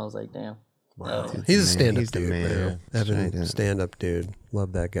chilling. I was like, "Damn." Wow. He's a stand-up He's the dude, man, man. yeah. Evan, Straight up. stand-up dude.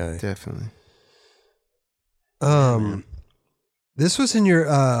 Love that guy. Definitely. This was in your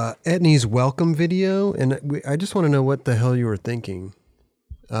Etney's welcome video, and I just want to know what the hell you were thinking.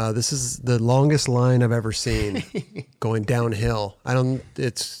 This is the longest line I've ever seen going downhill.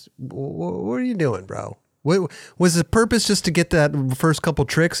 What are you doing, bro? What was the purpose, just to get that first couple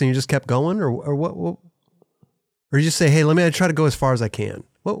tricks and you just kept going, or what? Or you just say, hey, let me try to go as far as I can.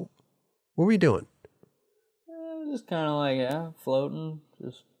 What were you doing? Just kind of like floating,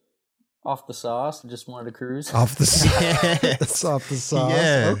 just off the sauce. Just wanted to cruise. Off the sauce. That's off the sauce.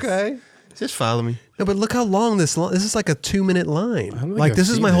 Yes. Okay. Just follow me. No, but look how long this is like a 2-minute line. don't think Like I've this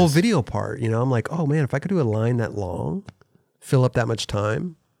is seen my whole this. video part. You know, I'm like, oh man, if I could do a line that long, fill up that much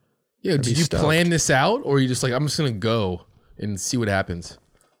time. Yeah, did you plan this out, or are you just like, I'm just gonna go and see what happens?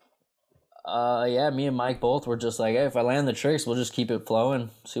 Yeah, me and Mike both were just like, hey, if I land the tricks, we'll just keep it flowing,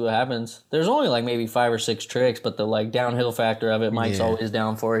 see what happens. There's only like maybe 5 or 6 tricks, but the like downhill factor of it, Mike's always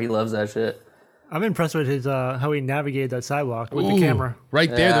down for. He loves that shit. I'm impressed with his how he navigated that sidewalk with the camera. Right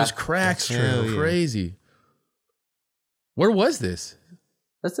there, those cracks, crazy. Where was this?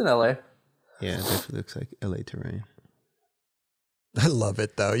 That's in LA. Yeah, it definitely looks like LA terrain. I love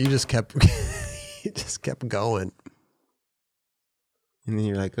it though. You just kept going. And then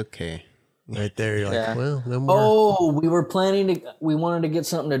you're like, okay. Right there, you're like, well, no more. Oh, we wanted to get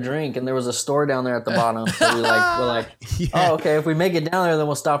something to drink, and there was a store down there at the bottom. So we're like, oh, okay, if we make it down there, then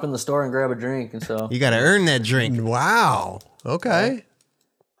we'll stop in the store and grab a drink. And so you got to earn that drink. Wow. Okay.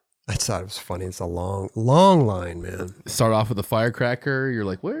 I thought it was funny. It's a long line, man. Start off with a firecracker. You're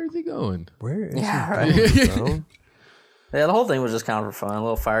like, where is he going? Where is he right. going, bro? Yeah, the whole thing was just kind of for fun. A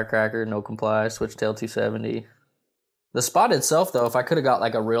little firecracker, no comply, switchtail 270. The spot itself, though, if I could have got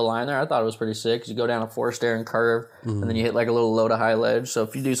like a real line there, I thought it was pretty sick. 'Cause you go down a forced air and curve, and then you hit like a little low to high ledge. So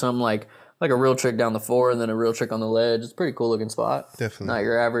if you do something like a real trick down the 4 and then a real trick on the ledge, it's a pretty cool looking spot. Definitely. Not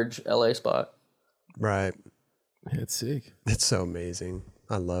your average LA spot. Right. Yeah, it's sick. It's so amazing.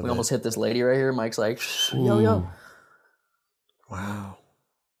 I love it. We almost hit this lady right here. Mike's like, yo. Wow.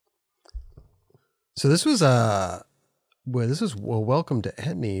 So this was welcome to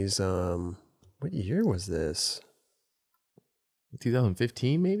Etnies. What year was this?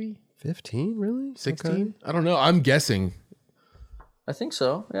 2015, maybe 15, really? 16. Okay. I don't know. I'm guessing. I think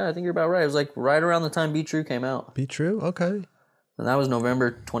so. Yeah, I think you're about right. It was like right around the time Be True came out. Be True? Okay. And that was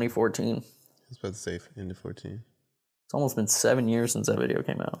November 2014. I was about to say end of 14. It's almost been 7 years since that video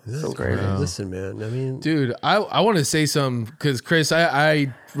came out. So crazy. Listen, man. I mean, Dude, I want to say something because Chris,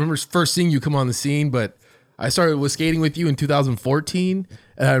 I remember first seeing you come on the scene, but I started with skating with you in 2014,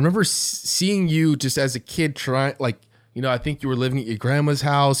 and I remember seeing you just as a kid trying, like, you know, I think you were living at your grandma's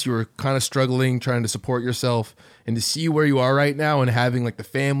house. You were kind of struggling, trying to support yourself, and to see where you are right now and having like the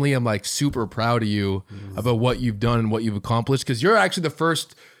family, I'm like super proud of you about what you've done and what you've accomplished, because you're actually the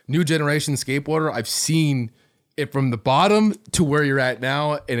first new generation skateboarder I've seen it from the bottom to where you're at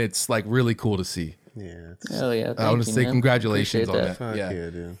now, and it's like really cool to see. Yeah. Hell yeah. I want to say congratulations on that. Fuck yeah,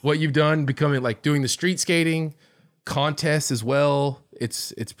 dude. What you've done, becoming like doing the street skating contests as well.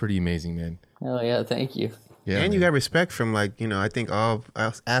 It's pretty amazing, man. Hell yeah. Thank you. Yeah, and man. you got respect from, like, you know, I think all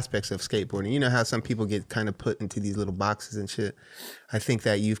aspects of skateboarding. You know how some people get kind of put into these little boxes and shit. I think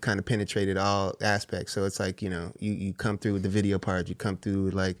that you've kind of penetrated all aspects. So it's like, you know, you come through with the video part, you come through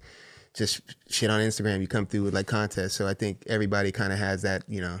with like just shit on Instagram, you come through with like contests. So I think everybody kind of has that,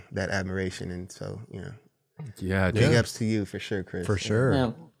 you know, that admiration. And so, you know, yeah, big ups to you for sure, Chris. for sure.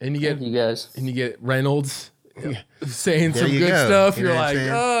 Yeah. and Thank you guys. you get Reynolds saying There some you good go. stuff. You know You're what I'm like,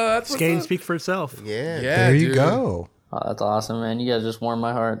 saying? oh, that's what's Skating up. speak for itself. Yeah. Yeah, There you dude. go. Oh, that's awesome, man. You guys just warmed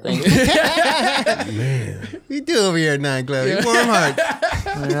my heart. Thank you. You do over here at 9 Club. You warm heart.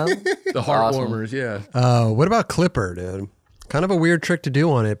 Yeah. The heart Awesome. warmers, yeah. What about Clipper, dude? Kind of a weird trick to do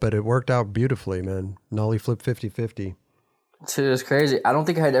on it, but it worked out beautifully, man. Nollie flip 50-50. Dude, it's crazy. I don't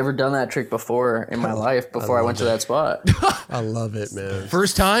think I had ever done that trick before in my life before I went to that spot. I love it, man.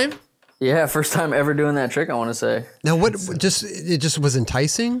 First time? Yeah, first time ever doing that trick, I want to say. Now, it just was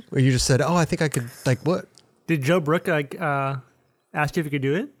enticing, or you just said, "Oh, I think I could." Like what? Did Joe Brook ask you if you could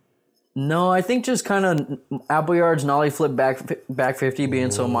do it? No, I think just kind of Appleyard's nollie flip back 50 being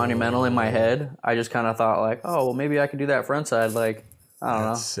so monumental in my head, I just kind of thought like, oh, well, maybe I could do that front side. Like, I don't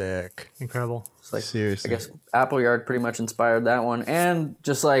know. Sick. Incredible. It's like, Seriously. I guess Appleyard pretty much inspired that one. And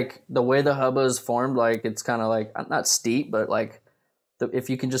just like the way the hubba is formed, like it's kind of like, not steep, but like if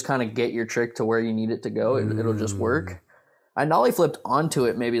you can just kind of get your trick to where you need it to go, it'll just work. I nollie flipped onto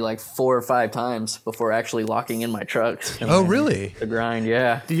it maybe like 4 or 5 times before actually locking in my trucks. Oh, really? The grind,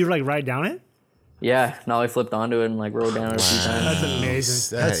 yeah. Did you like ride down it? Yeah, nollie flipped onto it and like rode down it a few times. That's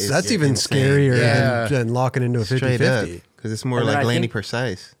amazing. That's even scarier than locking into a 50-50. Straight up. Because it's more And then like I landing think-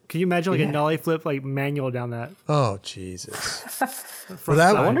 precise. Can you imagine like a nollie flip like manual down that? Oh, Jesus. Well,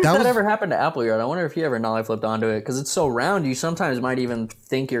 that- I wonder if That that was- ever happened to Appleyard. I wonder if he ever nollie flipped onto it because it's so round. You sometimes might even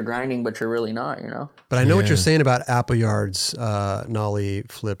think you're grinding, but you're really not. You know. But I know what you're saying about Appleyard's nollie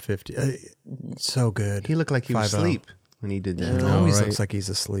flip 50. So good. He looked like he was 5-0. asleep when he did that. It always looks like he's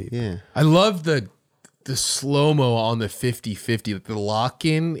asleep. Yeah. I love the slow-mo on the 50-50, the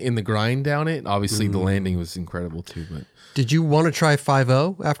lock-in in the grind down it. Obviously, the landing was incredible too. But Did you want to try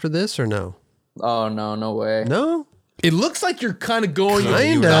 5-0 after this or no? Oh no, no way. No? it looks like you're kind of going.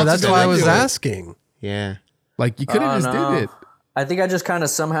 Kinda. That's why I was asking. Yeah. Like you could have just no. did it. I think I just kind of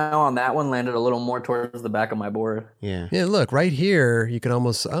somehow on that one landed a little more towards the back of my board. Yeah. Yeah, look, right here, you can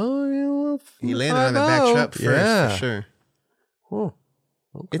almost, You landed on the back 5-0. truck first, for sure. Oh,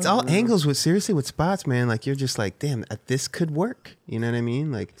 okay. It's all angles with spots, man. Like you're just like, damn, this could work. You know what I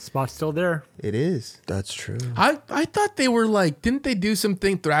mean? Like Spot's still there. it is. That's true. I thought they were like, didn't they do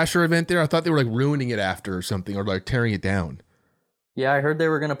something Thrasher event there? I thought they were like ruining it after or something, or like tearing it down. Yeah, I heard they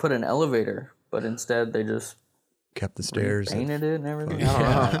were going to put an elevator, but instead they just Kept the stairs. painted it and everything.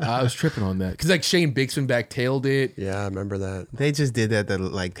 Yeah, I was tripping on that because like Shane Bixman backtailed it. Yeah, I remember that. They just did that to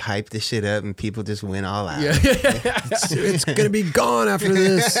like hype the shit up, and people just went all out. Yeah, It's going to be gone after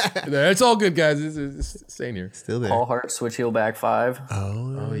this. it's all good, guys. It's staying here. Still there. Paul Hart switch heel back 5.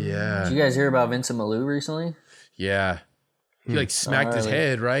 Oh yeah, Did you guys hear about Vincent Malou recently? yeah. He like smacked his Gnarly.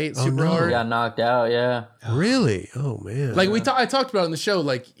 head, right? Super no. He hard. got knocked out, yeah. Really? Oh, man. Like I talked about it on the show.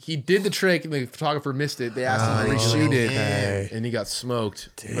 Like he did the trick, and the photographer missed it. They asked him to reshoot it, okay. and he got smoked.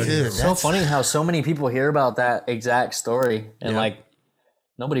 But- Dude, It's so funny how so many people hear about that exact story, and like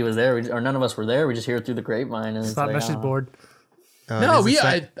nobody was there, or none of us were there. We just hear it through the grapevine. And It's not like, message board. no, this is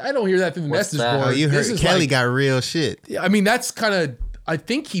I don't hear that through the What's message that? board. Oh, you This heard is Kelly like- got real shit. Yeah, I mean, that's kind of. I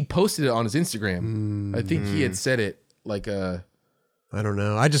think he posted it on his Instagram. I think he had said it like I don't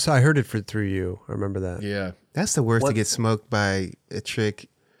know. I heard it through you. I remember that. yeah. That's the worst to What- get smoked by a trick,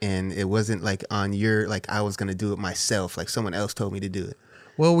 and it wasn't like on your like I was gonna do it myself. Like someone else told me to do it.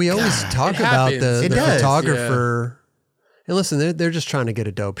 Well, we always talk it about happens. the It does, photographer. And listen, they're just trying to get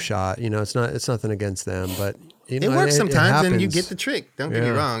a dope shot. You know, it's nothing against them, but you know, It works sometimes, and you happens. get the trick. Don't get me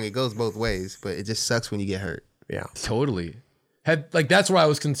Yeah. wrong; it goes both ways, but it just sucks when you get hurt. Yeah. Totally. That's where I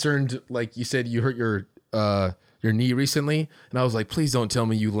was concerned. Like you said, you hurt your knee recently, and I was like, please don't tell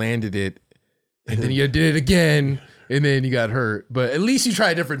me you landed it, and then you did it again, and then you got hurt. But at least you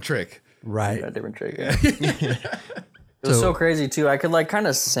tried a different trick. Right. a different trick. Yeah. It was so crazy too. I could like kind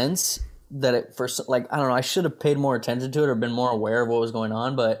of sense that it like I don't know. I should have paid more attention to it or been more aware of what was going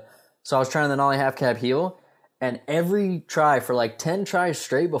on. But so I was trying the nollie half cab heel, and every try for like 10 tries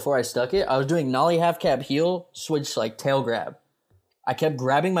straight before I stuck it, I was doing nollie half cab heel, switch like tail grab. I kept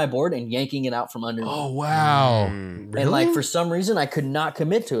grabbing my board and yanking it out from under me. Oh wow! And like for some reason I could not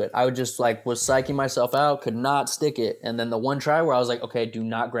commit to it. I would just like was psyching myself out, could not stick it. And then the one try where I was like, okay, do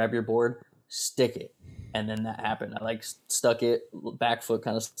not grab your board, stick it. And then that happened. I like stuck it, back foot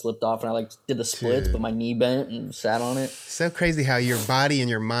kind of slipped off, and I like did the splits, but my knee bent and sat on it. So crazy how your body and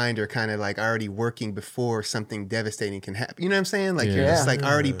your mind are kind of like already working before something devastating can happen. You know what I'm saying? Like you're just like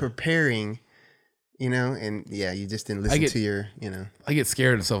already preparing. You know, and yeah, you just didn't listen to your, you know. I get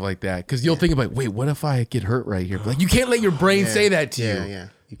scared and stuff like that because you'll think about, wait, what if I get hurt right here? But like, you can't let your brain say that to you. Yeah.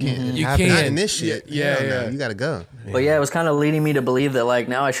 You can't. You Not can't. in this shit. Yeah, Hell no, yeah. You got to go. But yeah, it was kind of leading me to believe that like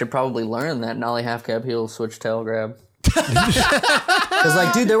now I should probably learn that nollie half cab heel switch tail grab. Because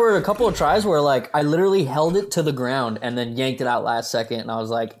like, dude, there were a couple of tries where like I literally held it to the ground and then yanked it out last second, and I was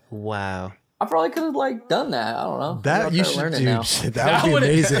like, Wow. I probably could have like done that. I don't know. That Maybe you I'll try to should learn it do. now. That would be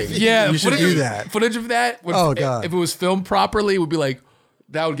amazing. Yeah, you should do that. Footage of that. Oh, God. If it was filmed properly, it would be like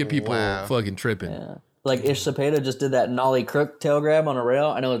that would get people Wow. fucking tripping. Yeah. Like Ish Cepeda just did that nollie crook tail grab on a rail.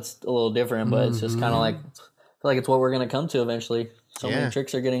 I know it's a little different, but it's just kind of like I feel like it's what we're gonna come to eventually. So Yeah. many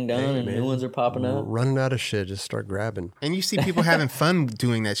tricks are getting done and new ones are popping up. Running out of shit, just start grabbing. And you see people having fun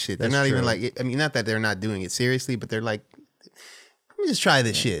doing that shit. They're That's not even true. like, I mean, not that they're not doing it seriously, but they're like, let me just try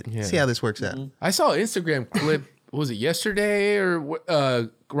this shit. See how this works out. I saw an Instagram clip. Was it yesterday or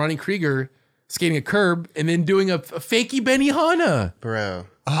Ronnie Krieger skating a curb and then doing a fakey Benihana? Bro,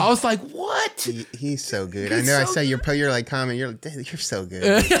 I was like, what? he's so good. I He's know I so saw your comment. You're like, "Damn, you're so good.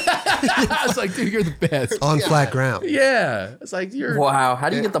 I was like, dude, you're the best. On flat ground. Yeah, it's like you're. Wow, how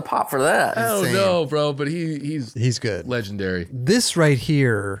do you get the pop for that? I don't insane. know, bro, but he's He's good. legendary. This right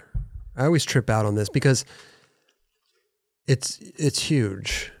here, I always trip out on this because it's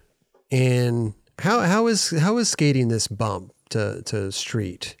huge. And how is skating this bump to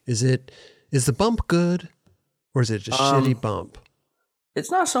street? Is the bump good or is it just shitty bump?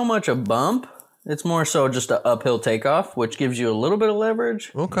 It's not so much a bump. It's more so just an uphill takeoff, which gives you a little bit of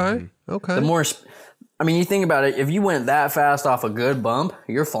leverage. Okay. Okay. The more, I mean, you think about it. If you went that fast off a good bump,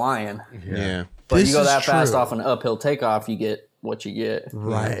 you're flying. Yeah. But This you go is that fast true. off an uphill takeoff, you get what you get.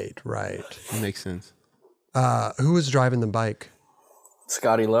 Right. Makes sense. Who was driving the bike?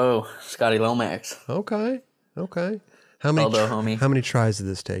 Scotty Lomax. Okay. How many Elbow, homie. How many tries did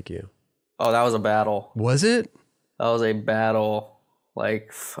this take you? Oh, that was a battle. Was it? That was a battle.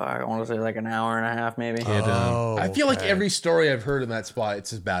 Like, I want to say like an hour and a half, maybe. Oh, I feel like okay. every story I've heard in that spot,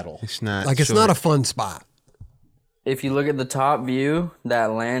 it's his battle. It's not Like it's short. not a fun spot. if you look at the top view,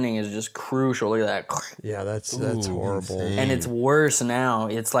 that landing is just crucial. Look at that. Yeah, that's horrible. insane. And it's worse now.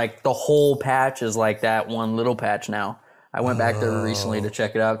 It's like the whole patch is like that one little patch now. I went back there recently to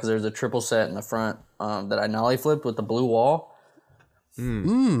check it out because there's a triple set in the front that I nollie flipped with the blue wall. I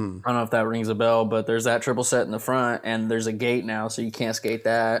don't know if that rings a bell, but there's that triple set in the front, and there's a gate now, so you can't skate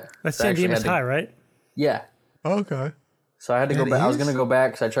that. That's So I San actually Dimas had to- High, right? Yeah. Okay. So I had to go It back. I was is? going to go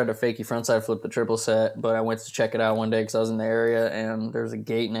back because I tried to fakey frontside flip the triple set, but I went to check it out one day because I was in the area, and there's a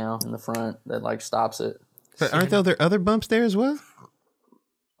gate now in the front that like stops it. But aren't there other bumps there as well?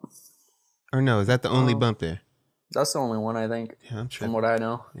 Or no, is that the only bump there? That's the only one, I think, Yeah, I'm from sure. what I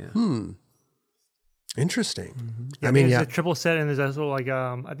know. Interesting. Yeah, I mean, there's yeah. a triple set, and there's also like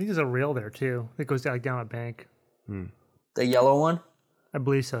I think there's a rail there too that goes like down a bank. The yellow one? I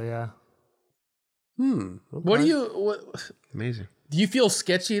believe so. Yeah. What do you Amazing. do you feel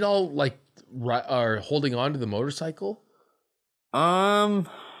sketchy at all? Like or holding on to the motorcycle?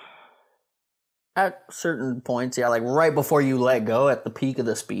 At certain points, yeah, like right before you let go at the peak of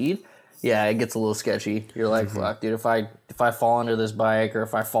the speed, yeah, it gets a little sketchy. You're like, fuck, dude, if I fall under this bike or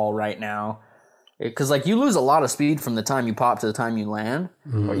if I fall right now, because like you lose a lot of speed from the time you pop to the time you land,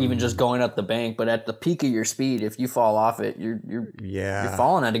 or even just going up the bank. But at the peak of your speed, if you fall off it, you're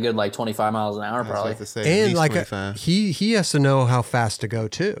falling at a good like 25 miles an hour probably. To say, at And least like 25. he has to know how fast to go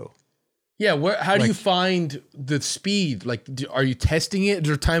too. Yeah, how do you find the speed? Like, are you testing it?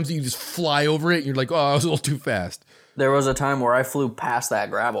 There are times that you just fly over it and you're like, oh, I was a little too fast. There was a time where I flew past that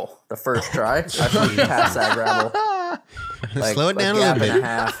gravel. The first try, I flew past that gravel. Like, Slow it down a gap little and bit.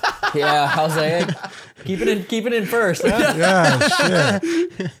 half. Yeah, I was like, hey, keep it in first. Huh? Yeah,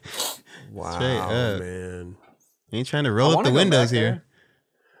 shit. Wow, Straight up. man. Ain't trying to roll up wanna the go windows back here.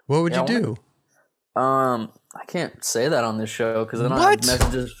 What would Yeah, you I do? I can't say that on this show because then I have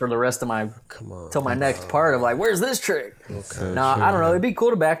messages for the rest of my till my next part of like, where's this trick? Nah, I don't know. It'd be cool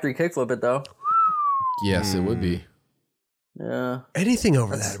to back three kickflip it though. Yes, it would be. Yeah. Anything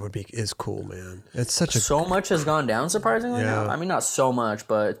over that is cool, man. It's such a So much has gone down surprisingly now. Yeah. I mean, not so much,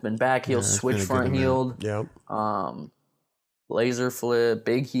 but it's been back heel, it's switch been a good front amount. heeled, yep. laser flip,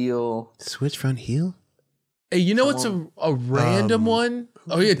 big heel. Switch front heel? Hey, you know what's a random one?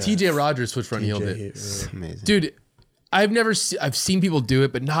 Oh yeah, TJ Rogers switch front heeled it. Amazing. Dude, I've seen people do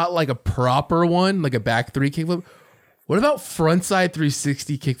it, but not like a proper one, like a back three kickflip. What about frontside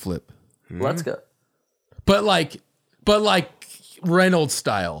 360 kickflip? Let's go. But like Reynolds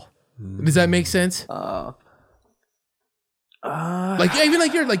style. Does that make sense? Like even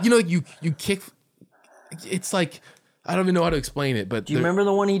like you're like you kick. It's like I don't even know how to explain it. But Do you remember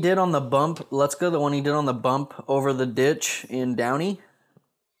the one he did on the bump? Let's go. The one he did on the bump over the ditch in Downey.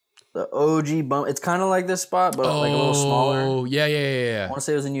 The OG bump. It's kind of like this spot, but like a little smaller. Oh yeah. I want to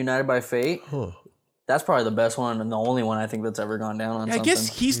say it was in United by Fate. That's probably the best one and the only one I think that's ever gone down on I something. guess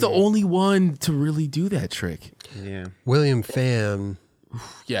he's the only one to really do that trick. Yeah. William Pham,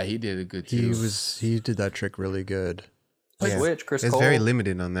 Yeah, he did a good too. he did that trick really good. Switch, Chris It's Cole. very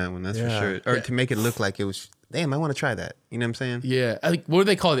limited on that one, that's Yeah. for sure. Or to make it look like it was, damn, I want to try that. You know what I'm saying? Yeah, I think what do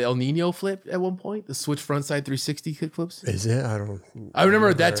they call it? The El Nino flip at one point, the switch frontside 360 kick flips. Is it? I don't. I remember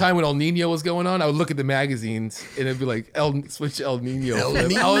at that time when El Nino was going on, I would look at the magazines and it'd be like switch El Nino.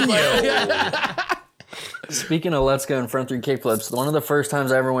 Flip. I was like, Speaking of Let's Go and front three kickflips, one of the first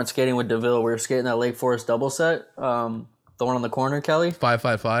times I ever went skating with DeVille, we were skating that Lake Forest double set. The one on the corner, Kelly.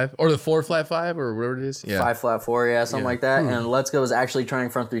 555 or the 4 flat 5 or whatever it is. Yeah, 5 flat 4, yeah, something like that. And Let's Go was actually trying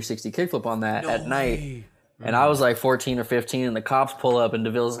front 360 kickflip on that at night. And I was like 14 or 15, and the cops pull up, and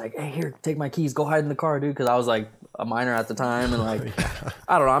DeVille's like, hey, here, take my keys, go hide in the car, dude. Because I was like a minor at the time. And like,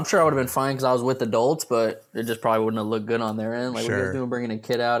 I don't know, I'm sure I would have been fine because I was with adults, but it just probably wouldn't have looked good on their end. Like, what are you guys doing bringing a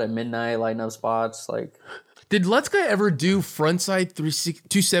kid out at midnight, lighting up spots? Like, did Let's Go ever do frontside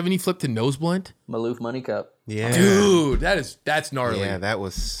 270 flip to nose blunt? Maloof Money Cup. Yeah. Dude, that's gnarly. Yeah, that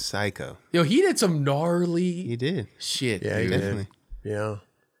was psycho. Yo, he did some gnarly He did. shit. Yeah, dude. he Definitely. did. Yeah.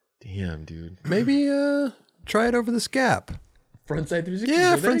 Damn, dude. Maybe try it over the scap. Frontside 360.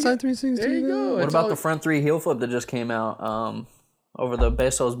 Yeah, There you frontside go. 360. There you go. What That's about all- the front three heel flip that just came out over the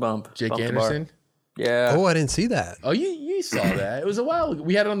Bezos bump? Jake bump to bar? Anderson? Yeah. Oh, I didn't see that. Oh, you saw that. It was a while ago.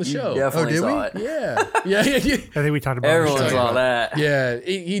 We had it on the show. Definitely did saw we? it. Yeah. Yeah. I think we talked about it. Everyone saw that. Yeah.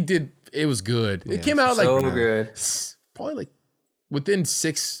 He did. It was good. It came out like So good. probably like within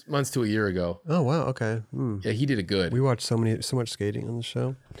 6 months to a year ago. Oh wow. Okay. Yeah, he did it good. We watched so much skating on the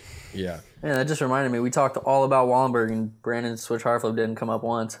show. Yeah. Man, that just reminded me. We talked all about Wallenberg, and Brandon's switch hard flip didn't come up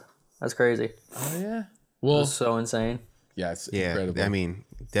once. That's crazy. Oh yeah. Well, It's so insane. yeah, it's Yeah. incredible. I mean,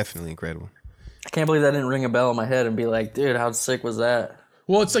 definitely incredible. I can't believe that didn't ring a bell in my head and be like, dude, how sick was that?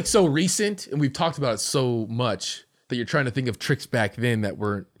 Well, it's like so recent, and we've talked about it so much that you're trying to think of tricks back then that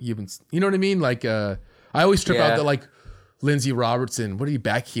weren't even, you know what I mean? Like, I always trip out that like Lindsey Robertson, what do you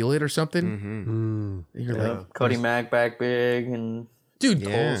back heel it or something? You're like, Cody Mack back big and dude,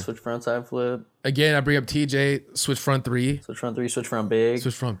 Cole switch front side flip. Again, I bring up TJ, switch front 3. Switch front 3, switch front big.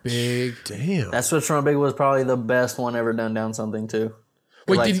 Switch front big. Damn. That switch front big was probably the best one ever done down something too.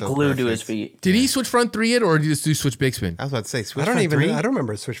 Wait, like did he glued to his feet. Did he switch front 3 it, or did he just do switch big spin? I was about to say switch. I don't front 3?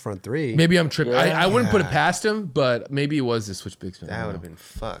 remember switch front 3. Maybe I'm tripping. Yeah. I wouldn't put it past him, but maybe it was the switch big spin. That would have been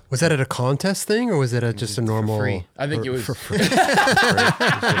fucked. Was that at a contest thing or was it just a normal? free. I think it was. for free.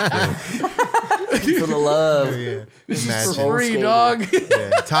 For the love. Imagine. Old Free, skater. dog. Yeah,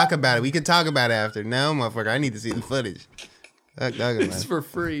 talk about it. We can talk about it after. No, motherfucker, I need to see the footage. Talk about It's it. for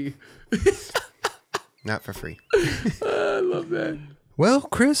free. Not for free. I love that. Well,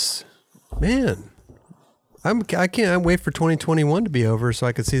 Chris, man, I can't wait for 2021 to be over so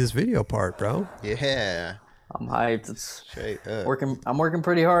I can see this video part, bro. Yeah, I'm hyped. It's straight up. I'm working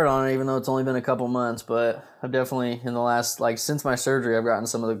pretty hard on it, even though it's only been a couple months. But I've definitely, in the last, like, since my surgery, I've gotten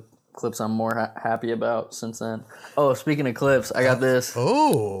some of the clips I'm more happy about since then. Oh, speaking of clips, I got this.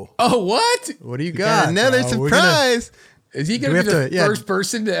 Oh, What? what do you got? Another bro? We're gonna- surprise. Is he Do going we to be have the to- yeah. first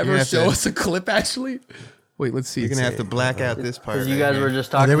person to ever have show to- us a clip, actually? Wait, let's see. You're gonna have to black out this part. Because you right guys here. were just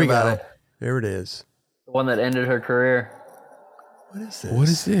Oh, talking there we about go. it. There it is. The one that ended her career. What is this? What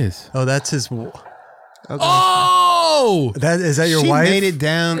is this? Oh, that's his. Oh! Is that your She wife? made it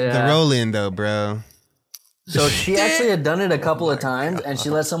down the Yeah. roll in though, bro. So she actually had done it a couple of times, and she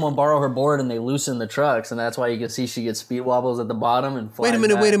let someone borrow her board, and they loosened the trucks, and that's why you can see she gets speed wobbles at the bottom and flies Wait a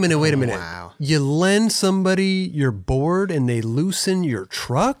minute. back. Wait a minute. Wait a minute. Wow. You lend somebody your board and they loosen your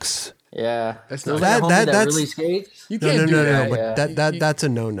trucks? Yeah, That's There not- was a homie that- that that's- really skates. You No, can't no, do no, that. no. yeah. But that's a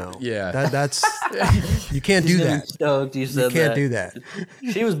no. Yeah. That's you can't do He's gonna be that. Stoked you You said can't that. do that.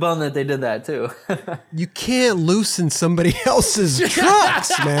 She was bummed that they did that too. You can't loosen somebody else's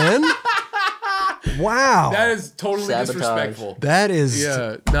trucks, man. Wow. That is totally Sabotage. disrespectful. That is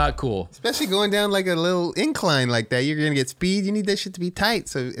Yeah, not cool. Especially going down like a little incline like that, you're gonna get speed. You need that shit to be tight.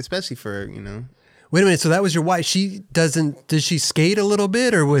 So especially for Wait a minute. So that was your wife. Did she skate a little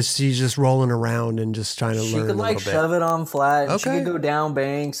bit or was she just rolling around and just trying to She learn could a like little shove bit? it on flat. And She Okay. could go down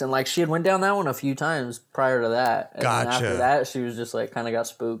banks, and like she had went down that one a few times prior to that. And then Gotcha. after that, she was just like kind of got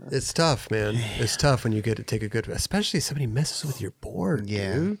spooked. It's tough, man. It's tough when you get to take a good, especially if somebody messes with your board,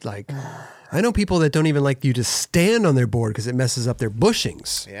 Yeah. dude. Like, I know people that don't even like you to stand on their board because it messes up their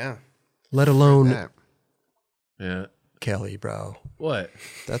bushings, yeah. let alone That. Yeah. Kelly, bro. What?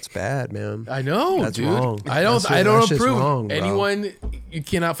 That's bad, man. I know, That's dude. wrong. I don't That shit's approve. wrong, bro. Anyone, you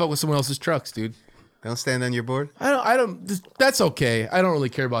cannot fuck with someone else's trucks, dude. Don't stand on your board. I don't. That's okay. I don't really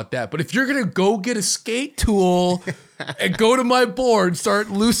care about that. But if you're gonna go get a skate tool and go to my board, start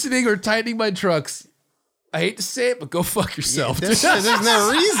loosening or tightening my trucks, I hate to say it, but go fuck yourself. There's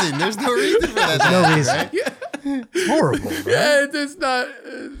no reason. There's no reason for that. No reason. It's horrible, bro. Yeah, it's not.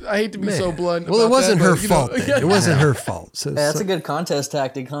 I hate to be so blunt. Well, it about wasn't that, her but, you know, fault. Then. It wasn't her fault. So, Yeah, that's so- a good contest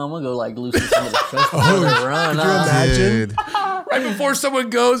tactic, huh? I'm gonna go like loosen some of the trucks before they run. could you imagine? Dude. Right before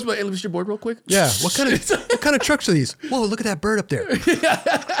someone goes, but hey, let me see your board real quick. Yeah. What kind of trucks are these? Whoa, look at that bird up there.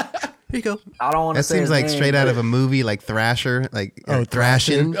 Here you go. I don't want to That say seems his like name, straight out but of a movie like Thrasher, like Oh,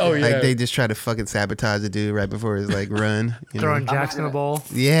 Thrashing. Oh, yeah. Like they just try to fucking sabotage the dude right before his like run. You know? Throwing jacks in a bowl.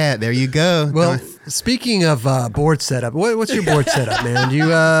 Yeah, there you go. Well, speaking of board setup, what's your board setup, man? Do you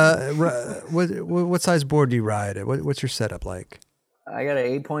what size board do you ride? What's your setup like? I got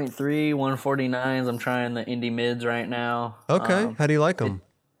an 8.3, 149s. I'm trying the indie mids right now. Okay, how do you like them?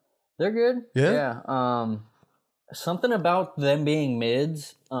 They're good. Yeah? Yeah. Something about them being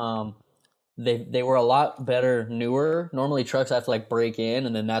mids. They were a lot better newer. Normally trucks have to like break in,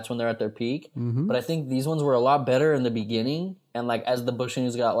 and then that's when they're at their peak. Mm-hmm. But I think these ones were a lot better in the beginning, and like as the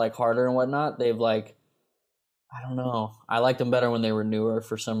bushings got like harder and whatnot, they've like, I don't know. I liked them better when they were newer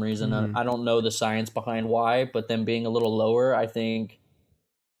for some reason. I don't know the science behind why, but them being a little lower, I think,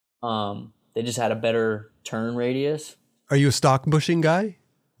 they just had a better turn radius. Are you a stock bushing guy?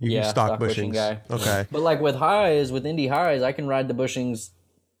 You Yeah, use stock stock bushing bushings. guy. Okay. But like with indie highs, I can ride the bushings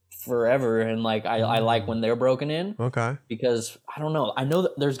forever, and like I like when they're broken in Okay. because I don't know. I know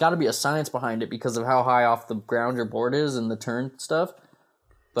that there's got to be a science behind it because of how high off the ground your board is and the turn stuff.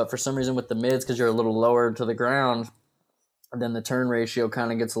 But for some reason with the mids, because you're a little lower to the ground, then the turn ratio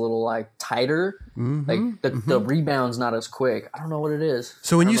kind of gets a little like tighter. Like the rebound's not as quick. I don't know what it is.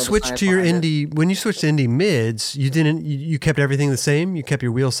 So when I don't you know the switched science to your behind it. indie, when you switched to indie mids, you kept everything the same. You kept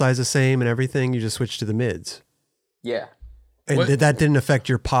your wheel size the same and everything. You just switched to the mids, Yeah. and What- that didn't affect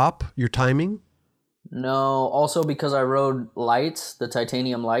your pop, your timing. No, also because I rode lights, the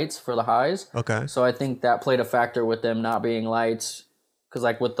titanium lights for the highs. Okay. So I think that played a factor with them not being lights. Because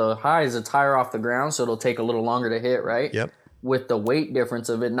like with the highs, it's higher off the ground, so it'll take a little longer to hit, right? Yep. With the weight difference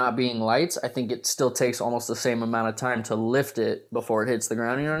of it not being lights, I think it still takes almost the same amount of time to lift it before it hits the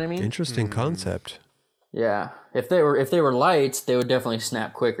ground. You know what I mean? Interesting concept. Yeah. If they were lights, they would definitely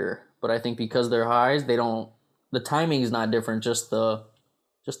snap quicker. But I think because they're highs, they don't. The timing is not different. Just the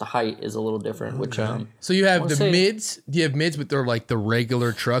height is a little different. Which So you have the mids. Do you have mids, but they're like the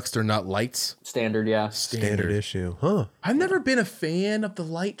regular trucks? They're not lights. standard, yeah. Standard issue. Huh. I've never been a fan of the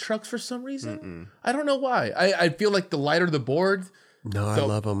light trucks for some reason. I don't know why. I feel like the lighter the board. No, I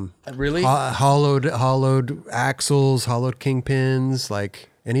love them. Really? Hollowed axles, hollowed kingpins, like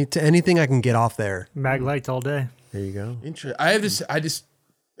anything I can get off there. Mag lights all day. There you go. Interesting.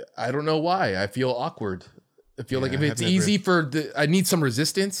 I don't know why. I feel awkward. I feel like if it's easy I need some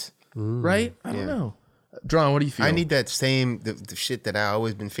resistance, right? I don't know. John, what do you feel? I need that same the shit that I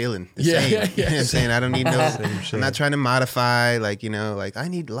always been feeling. The Yeah, same. yeah, You know what I'm saying? I don't need no. shit. I'm not trying to modify. Like I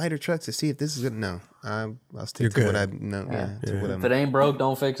need lighter trucks to see if this is good. No, I'll stick to what I know. Yeah, to what If it ain't broke,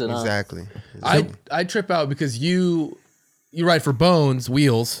 don't fix it. Huh? exactly. I trip out because you ride for Bones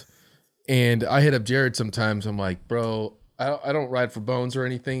wheels, and I hit up Jared sometimes. I'm like, bro, I don't ride for Bones or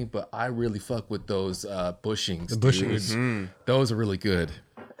anything, but I really fuck with those bushings. The bushings. Those are really good.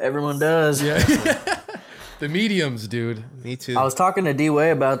 Everyone does. Yeah. The mediums, dude. Me too. I was talking to D-Way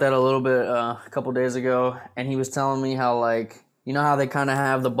about that a little bit a couple days ago, and he was telling me how, like, you know how they kind of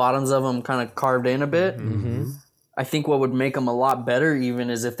have the bottoms of them kind of carved in a bit? Mm-hmm. I think what would make them a lot better even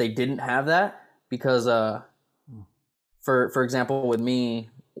is if they didn't have that, because for example, with me,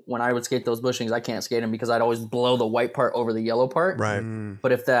 when I would skate those bushings, I can't skate them because I'd always blow the white part over the yellow part. Right.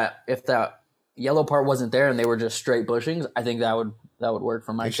 But if that yellow part wasn't there and they were just straight bushings, I think that would work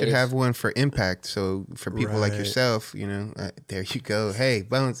for my You case. should have one for impact. So for people like Right. yourself, there you go. Hey,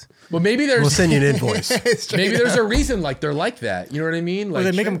 Bones. Well, maybe there's We'll send you an invoice. maybe there's a reason like they're like that. You know what I mean? Like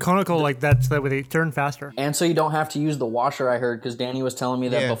Well, they make them conical like that so that way they turn faster. And so you don't have to use the washer, I heard, because Danny was telling me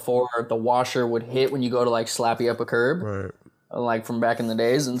that before the washer would hit when you go to like slap you up a curb, Right. like from back in the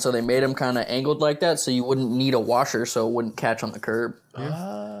days. And so they made them kind of angled like that so you wouldn't need a washer so it wouldn't catch on the curb.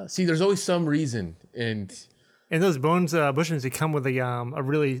 see, there's always some reason, and And those Bones bushings, they come with a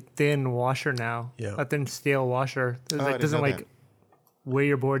really thin washer now. Yeah. A thin steel washer. It I didn't doesn't know like that. weigh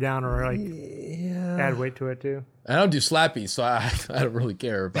your board down or like add weight to it too. I don't do slappy, so I don't really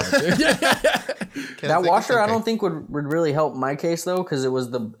care about it. That washer, I don't think would really help my case though, because it was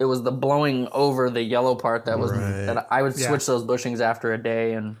the blowing over the yellow part that was that I would switch those bushings after a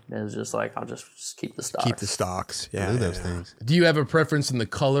day, and it was just like I'll just keep the stocks. Keep the stocks. Yeah. Do those things. Do you have a preference in the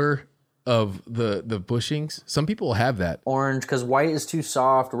color of the bushings? Some people have that. Orange, because white is too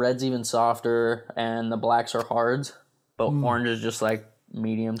soft, red's even softer, and the blacks are hards, but orange is just like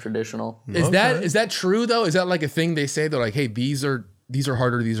medium traditional. Is that true though? Is that like a thing they say? They're like, hey, these are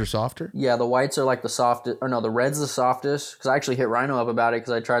harder, these are softer. Yeah, the whites are like the softest, or no, the red's the softest, because I actually hit Rhino up about it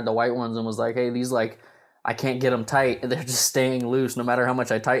because I tried the white ones and was like, hey, these like, I can't get them tight, and they're just staying loose no matter how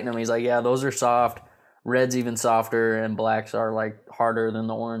much I tighten them. He's like, yeah, those are soft, red's even softer, and blacks are like harder than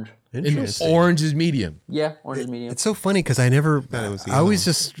the orange. And Interesting. orange is medium. Yeah, orange is medium. It's so funny because I always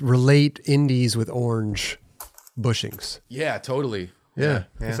just relate indies with orange bushings. Yeah, totally. Yeah.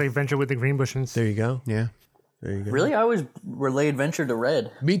 It's like Venture with the green bushings. There you go. Yeah. There you go. Really, I always relayed Venture to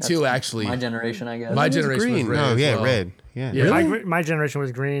red. Me too, actually. My generation, I guess. My was generation green. was red. Oh as yeah, well. red. Yeah. Yeah. My generation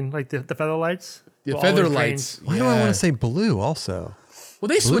was green, like the feather lights. The were feather always green. lights. Why do I want to say blue also? Well,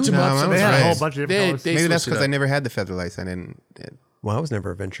 they switch them No, up. mine They was had a red. whole bunch of different colors. They Maybe that's switch it because I up. never had the feather lights. I didn't. Well, I was never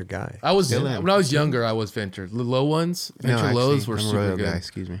a venture guy. I was Still am. when I was younger. I was Venture. The low ones, Venture actually, lows were I'm a super royal good. guy.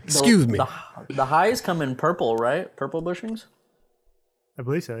 Excuse me. Excuse me. The highs come in purple, right? Purple bushings? I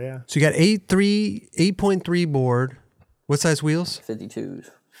believe so, yeah. So you got 8.3 board. What size wheels?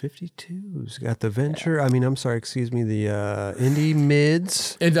 52s. 52s. Got the venture. I mean, I'm sorry. Excuse me. The Indy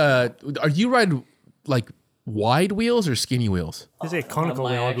mids. And are you ride like wide wheels or skinny wheels? It's a conical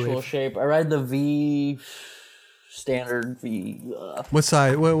My wheel, I actual believe. shape. I ride the V standard V. What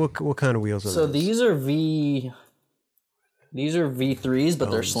size? What kind of wheels are So those? these are V3s,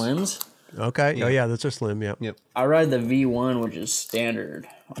 but they're slims. Okay. Oh yeah, those are slim. Yep. Yep. I ride the V1, which is standard.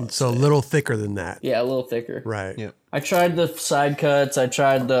 So a little thicker than that. Yeah, a little thicker. Right. Yep. I tried the side cuts. I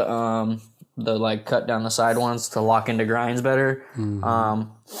tried the like cut down the side ones to lock into grinds better.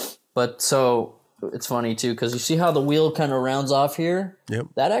 But so it's funny too because you see how the wheel kind of rounds off here. Yep.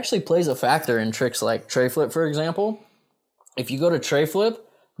 That actually plays a factor in tricks like tray flip, for example. If you go to tray flip,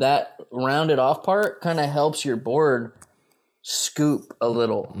 that rounded off part kind of helps your board scoop a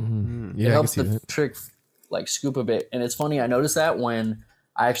little. Yeah, It I helps can see the that. trick like scoop a bit. And it's funny, I noticed that when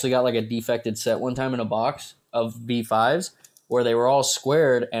I actually got like a defected set one time in a box of V5s where they were all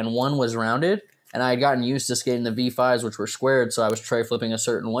squared and one was rounded. And I had gotten used to skating the V5s, which were squared, so I was tray flipping a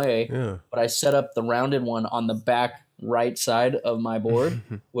certain way. Yeah. But I set up the rounded one on the back right side of my board,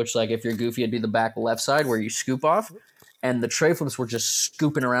 which, like, if you're goofy, it'd be the back left side where you scoop off. And the tray flips were just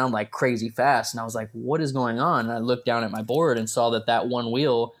scooping around like crazy fast. And I was like, what is going on? And I looked down at my board and saw that one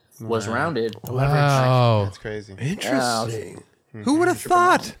wheel was rounded. Wow. That's crazy. Interesting. Who would have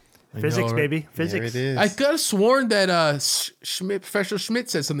thought? Physics, right? baby. There Physics. it is. I could have sworn that Professor Schmidt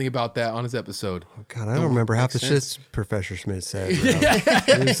said something about that on his episode. God, I don't remember half the sense. shit Professor Smith said. Bro.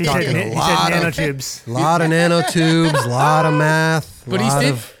 He said nanotubes. lot of nanotubes, a lot of math. But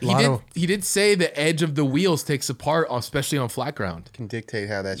he did say the edge of the wheels takes apart, especially on flat ground. Can dictate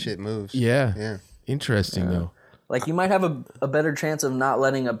how that shit moves. Yeah. Yeah. Interesting though. Like, you might have a better chance of not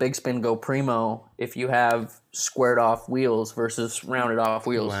letting a big spin go primo if you have squared off wheels versus rounded off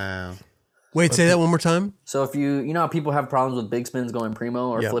wheels. Wow. Wait, say that one more time. So if you know how people have problems with big spins going primo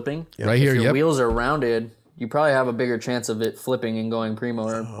or flipping? Right here, If your yep. wheels are rounded, you probably have a bigger chance of it flipping and going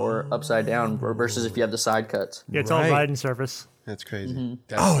primo or upside down versus if you have the side cuts. Yeah, it's all Right. riding surface. That's crazy.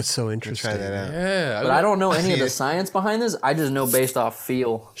 Oh, it's so Try interesting. that out. Yeah. But I don't know any of the science behind this. I just know based off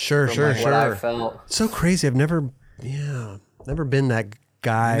feel. Sure, from, sure, like, what I sure. felt. So crazy. I've never been that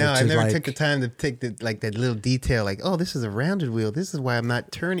guy. No, I to never like, took the time to take that little detail. Like, oh, this is a rounded wheel. This is why I'm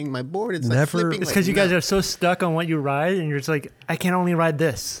not turning my board. It's Never- like flipping. It's because you guys are so stuck on what you ride, and you're just like, I can only ride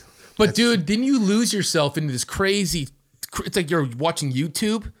this. But dude, didn't you lose yourself into this crazy? It's like you're watching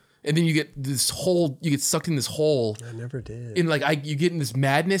YouTube, and then you get sucked in this hole. I never did. In you get in this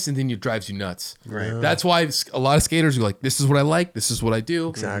madness, and then it drives you nuts. Right. That's why a lot of skaters are like, "This is what I like. This is what I do.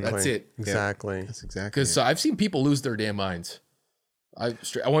 Exactly. That's it." Exactly. That's exactly. Because I've seen people lose their damn minds. I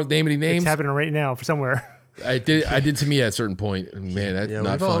won't name any names. It's happening right now for somewhere. I did to me at a certain point. And man, that's Yeah,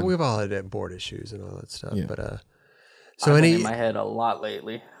 not we've all, fun. we've all had board issues and all that stuff. Yeah. But So I've been in my head a lot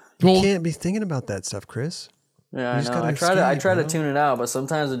lately. you can't be thinking about that stuff, Chris. Yeah, I just know. gotta I try escape, to tune it out, but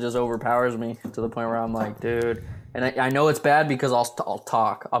sometimes it just overpowers me to the point where I'm like, dude. And I know it's bad because I'll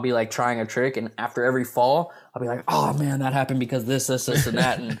talk. I'll be like trying a trick, and after every fall, I'll be like, oh man, that happened because this, and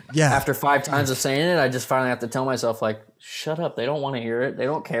that. And Yeah. after 5 times of saying it, I just finally have to tell myself, like, shut up. They don't want to hear it. They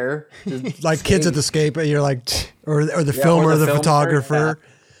don't care. Just Like kids at the skate, but you're like, or the filmer, or or the the filmer, photographer.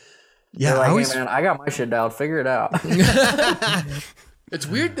 Yeah, They're like, I always. hey man, I got my shit dialed. Figure it out. It's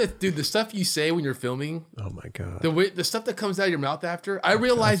weird that, dude, the stuff you say when you're filming, Oh my god. the stuff that comes out of your mouth after. I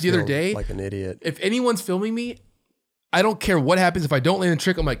realized the other feel day, like an idiot. if anyone's filming me, I don't care what happens. If I don't land a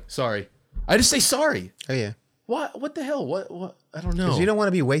trick, I'm like, sorry. I just say sorry. Oh yeah. What the hell? What? I don't know. Because you don't want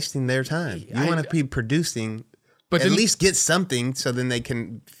to be wasting their time. You want to be producing, But at then- least get something, so then they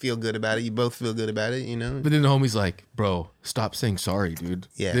can feel good about it. You both feel good about it. You know. But then the homie's like, bro, stop saying sorry, dude.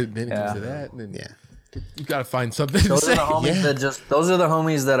 Yeah. Then it Yeah. comes to that. And then Yeah. you got to find something to Those are say. the homies Yeah. those are the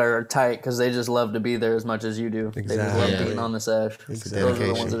homies that are tight because they just love to be there as much as you do. They just love Exactly. being on the sesh. Those are the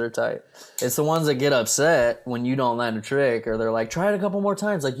dedication. ones that are tight. It's the ones that get upset when you don't land a trick, or they're like, try it a couple more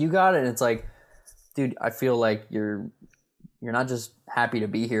times, like you got it. And it's like, dude, I feel like you're not just happy to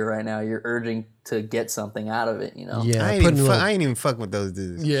be here right now. You're urging to get something out of it, you know? Yeah, I ain't, putting a little, I ain't even fucking with those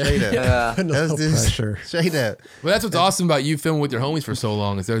dudes. Yeah. Straight up. Yeah. putting a Those little dudes. pressure. Straight up. Well, that's what's awesome about you filming with your homies for so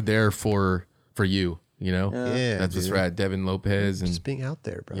long is they're there for you, you know? Yeah. That's what's dude. rad. Devin Lopez and Just being out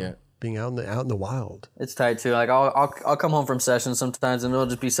there, bro. Yeah. Being out in the wild. It's tight too. Like I'll come home from sessions sometimes and it'll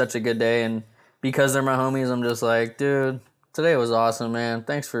just be such a good day, and because they're my homies, I'm just like, dude, today was awesome, man.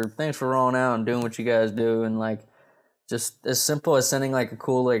 Thanks for rolling out and doing what you guys do, and like just as simple as sending like a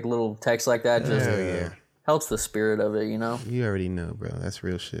cool like little text like that just Yeah. helps the spirit of it, you know? You already know, bro. That's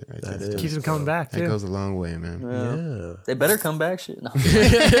real shit. Right That there. is. Keeps them coming back, That too. goes a long way, man. Yeah. They better come back, shit. No.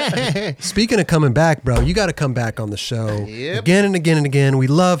 Speaking of coming back, bro, you got to come back on the show Yep. again and again and again. We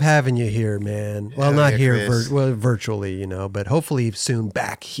love having you here, man. Well, Hell not yeah, here, Chris. virtually, you know, but hopefully soon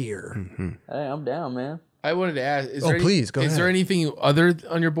back here. Hey, I'm down, man. I wanted to ask, is Oh, please, go Is there ahead. anything other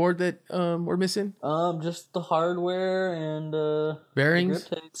on your board that we're missing? Just the hardware and Bearings?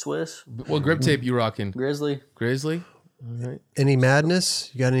 grip tape, Swiss, What grip tape you rocking? Grizzly. Grizzly? All right. Any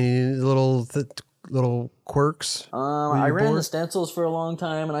madness? You got any little quirks? I ran the board? stencils for a long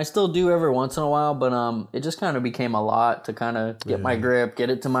time, and I still do every once in a while, but it just kind of became a lot to kind of get my grip,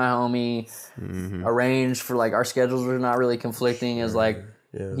 get it to my homie, arrange for like our schedules were not really conflicting as like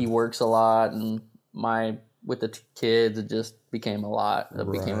he works a lot, and with the kids it just became a lot.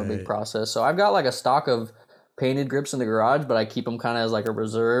 It became a big Right. process. So I've got like a stock of painted grips in the garage, but I keep them kind of as like a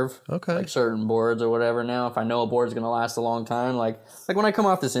reserve. Okay. Like certain boards or whatever now. If I know a board's going to last a long time, like when I come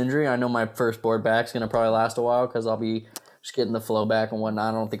off this injury, I know my first board back's going to probably last a while because I'll be just getting the flow back and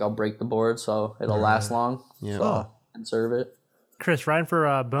whatnot. I don't think I'll break the board, so it'll last long. Yeah. So I'll conserve it. Chris, riding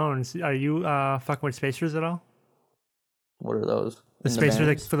for Bones, are you fucking with spacers at all? What are those? The spacers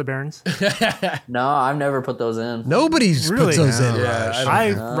like, for the Barons? No, I've never put those in. Nobody's Really? puts those in. Yeah, Raj.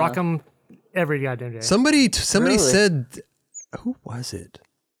 I rock them every goddamn day. Somebody Really? said, who was it?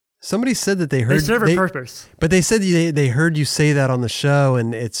 Somebody said that they They heard, serve a purpose. but they said they heard you say that on the show,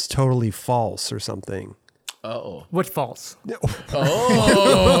 and it's totally false or something. Oh. What's false?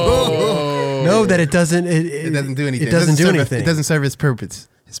 Oh. No, that it doesn't. It doesn't do anything. It doesn't do serve anything. It doesn't serve its purpose.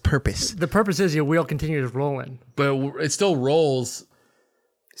 Its purpose. The purpose is your wheel continues rolling. But it still rolls.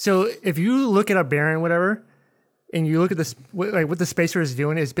 So if you look at a Baron, whatever, and you look at this, like what the spacer is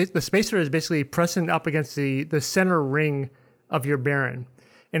doing is the spacer is basically pressing up against the center ring of your Baron.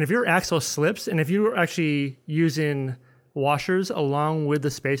 And if your axle slips, and if you're actually using washers along with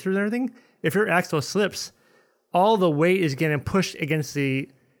the spacers and everything, if your axle slips, all the weight is getting pushed against the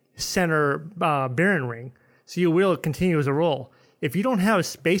center bearing ring. So your wheel continues to roll. If you don't have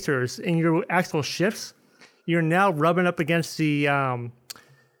spacers and your axle shifts, you're now rubbing up against the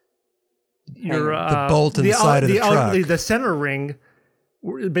The bolt inside of the truck. The center ring,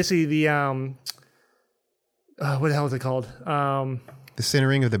 basically the what the hell is it called? The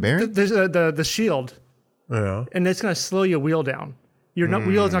centering of the Baron? There's the shield, Yeah. and it's gonna slow your wheel down. Your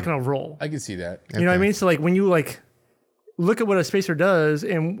wheel is not gonna roll. I can see that. You know what I mean? So like when you like look at what a spacer does,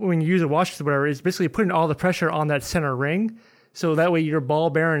 and when you use a washer or whatever, it's basically putting all the pressure on that center ring, so that way your ball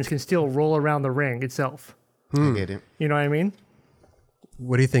bearings can still roll around the ring itself. I get it. You know what I mean?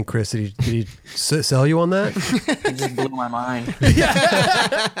 What do you think, Chris? Did he sell you on that? It just blew my mind.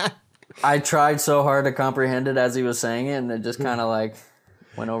 I tried so hard to comprehend it as he was saying it, and it just kind of like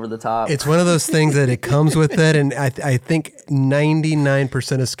went over the top. It's one of those things that it comes with it, and I think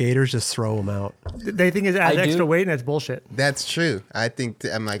 99% of skaters just throw them out. They think it adds I do. extra weight, and that's bullshit. That's true. I think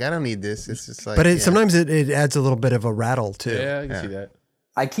I'm like, I don't need this. It's just like, But sometimes it adds a little bit of a rattle too. Yeah, I can see that.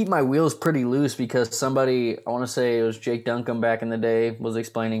 I keep my wheels pretty loose because somebody, I want to say it was Jake Duncombe back in the day, was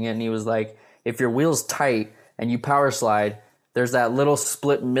explaining it, and he was like, if your wheel's tight and you power slide, there's that little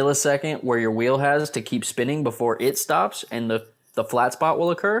split millisecond where your wheel has to keep spinning before it stops and the flat spot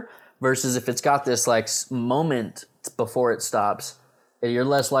will occur, versus if it's got this like moment before it stops, you're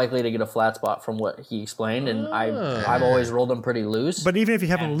less likely to get a flat spot from what he explained. And I've always rolled them pretty loose. But even if you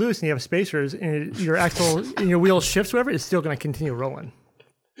have them loose and you have spacers and your axle and your wheel shifts, whatever, it's still going to continue rolling.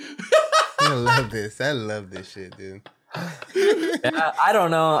 I love this. I love this shit, dude. I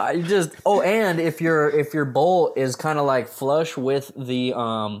don't know. I just and if your bolt is kind of like flush with the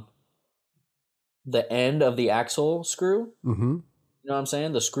end of the axle screw. Mm-hmm. You know what I'm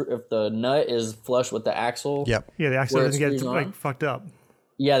saying? The screw, if the nut is flush with the axle. Yep. Yeah, the axle Where it doesn't get screws like on? fucked up.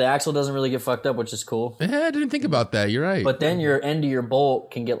 Yeah, the axle doesn't really get fucked up, which is cool. Yeah, I didn't think about that. You're right. But then your end of your bolt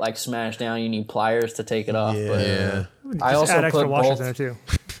can get like smashed down. You need pliers to take it off. Yeah. But yeah. I Just also add extra put washers both. in there too.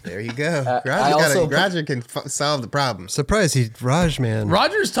 There you go. I also put- Roger can solve the problem. Surprised Raj, man.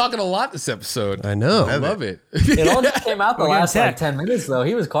 Roger's talking a lot this episode. I know. I love it. It all just came out the We're getting last like tech. 10 minutes though.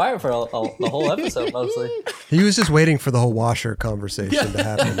 He was quiet for the whole episode mostly. He was just waiting for the whole washer conversation to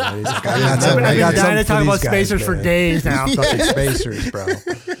happen. Man. He's like, I got something, I've I got been dying to something talk for about these guys, spacers for man. days now. Fucking spacers, bro.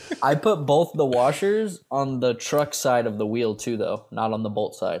 I put both the washers on the truck side of the wheel too, though, not on the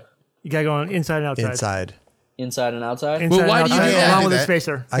bolt side. You gotta go on inside and outside. Inside. Inside and outside. Inside why and do you do outside, that? along Do with the that.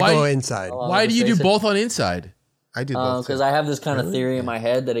 spacer. I Why- go inside. Why do you do both on inside? I do both. Because I have this kind of theory in my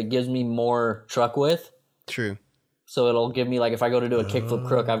head that it gives me more truck width. True. So it'll give me, like, if I go to do a kickflip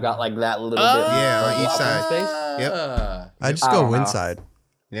crook, I've got, like, that little bit. Yeah, on each of side. Space. Yep. I just I go don't know. inside.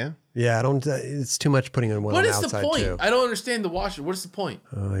 Yeah. Yeah, I don't. It's too much putting in one What on is the outside point? too. I don't understand the washer. What is the point?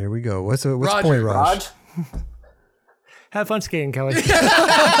 Oh, here we go. What's the Roger, point, Raj? Raj? Have fun skating, Kelly.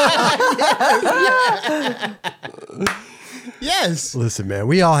 Yes. Listen, man,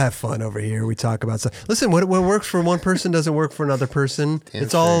 we all have fun over here. We talk about stuff. Listen, what works for one person doesn't work for another person.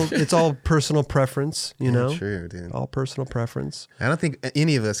 It's all personal preference, you know. True, dude. All personal preference. I don't think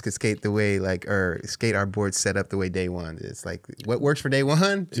any of us could skate the way or skate our board set up the way day one is. Like what works for day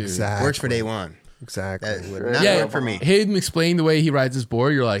one, Exactly. works for day one. Exactly. That would not Yeah, work for me. Him explain the way he rides his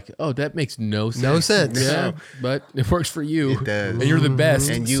board, you're like, oh, that makes no sense. No sense. Yeah, but it works for you. It does. And you're the best.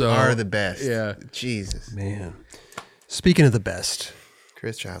 And you so- are the best. Yeah. Jesus. Man. Speaking of the best,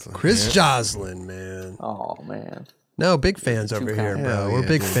 Chris Joslin. Chris Joslin, man. Oh, man. No, big fans over here, kind. bro. Hell We're yeah,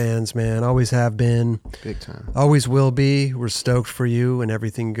 big dude. fans, man. Always have been. Big time. Always will be. We're stoked for you and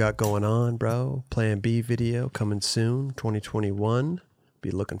everything you got going on, bro. Plan B video coming soon, 2021.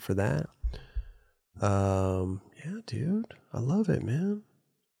 Be looking for that. Yeah, dude. I love it, man.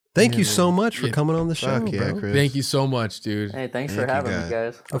 Thank you so much for coming on the show, Fuck yeah, bro. Chris. Thank you so much, dude. Hey, thanks Thank for you, having guys. me,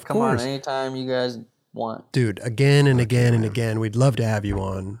 guys. Of Come course. on anytime you guys want. Dude, again and again and again. We'd love to have you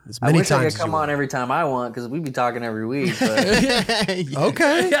on as I many wish times I as could you come want. on every time I want because we be talking every week. But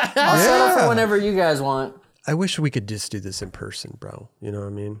Okay. I'll settle for whenever you guys want. I wish we could just do this in person, bro. You know what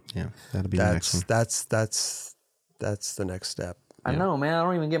I mean? Yeah, that'll be the next one. That's the next step. I know, man. I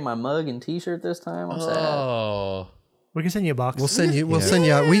don't even get my mug and T-shirt this time. I'm sad. Oh. We can send you a box. We'll send you. We'll send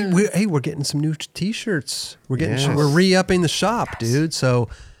you out. We're getting some new T-shirts. We're getting. Yes. We're re-upping the shop, dude. So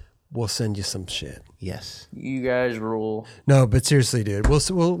we'll send you some shit. Yes. You guys rule. No, but seriously, dude.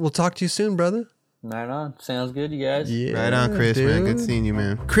 We'll talk to you soon, brother. Right on. Sounds good, you guys. Yeah. Right on, Chris, man. Good dude. seeing you,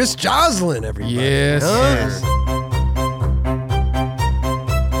 man. Chris Joslin, everybody. Yes. Huh? yes.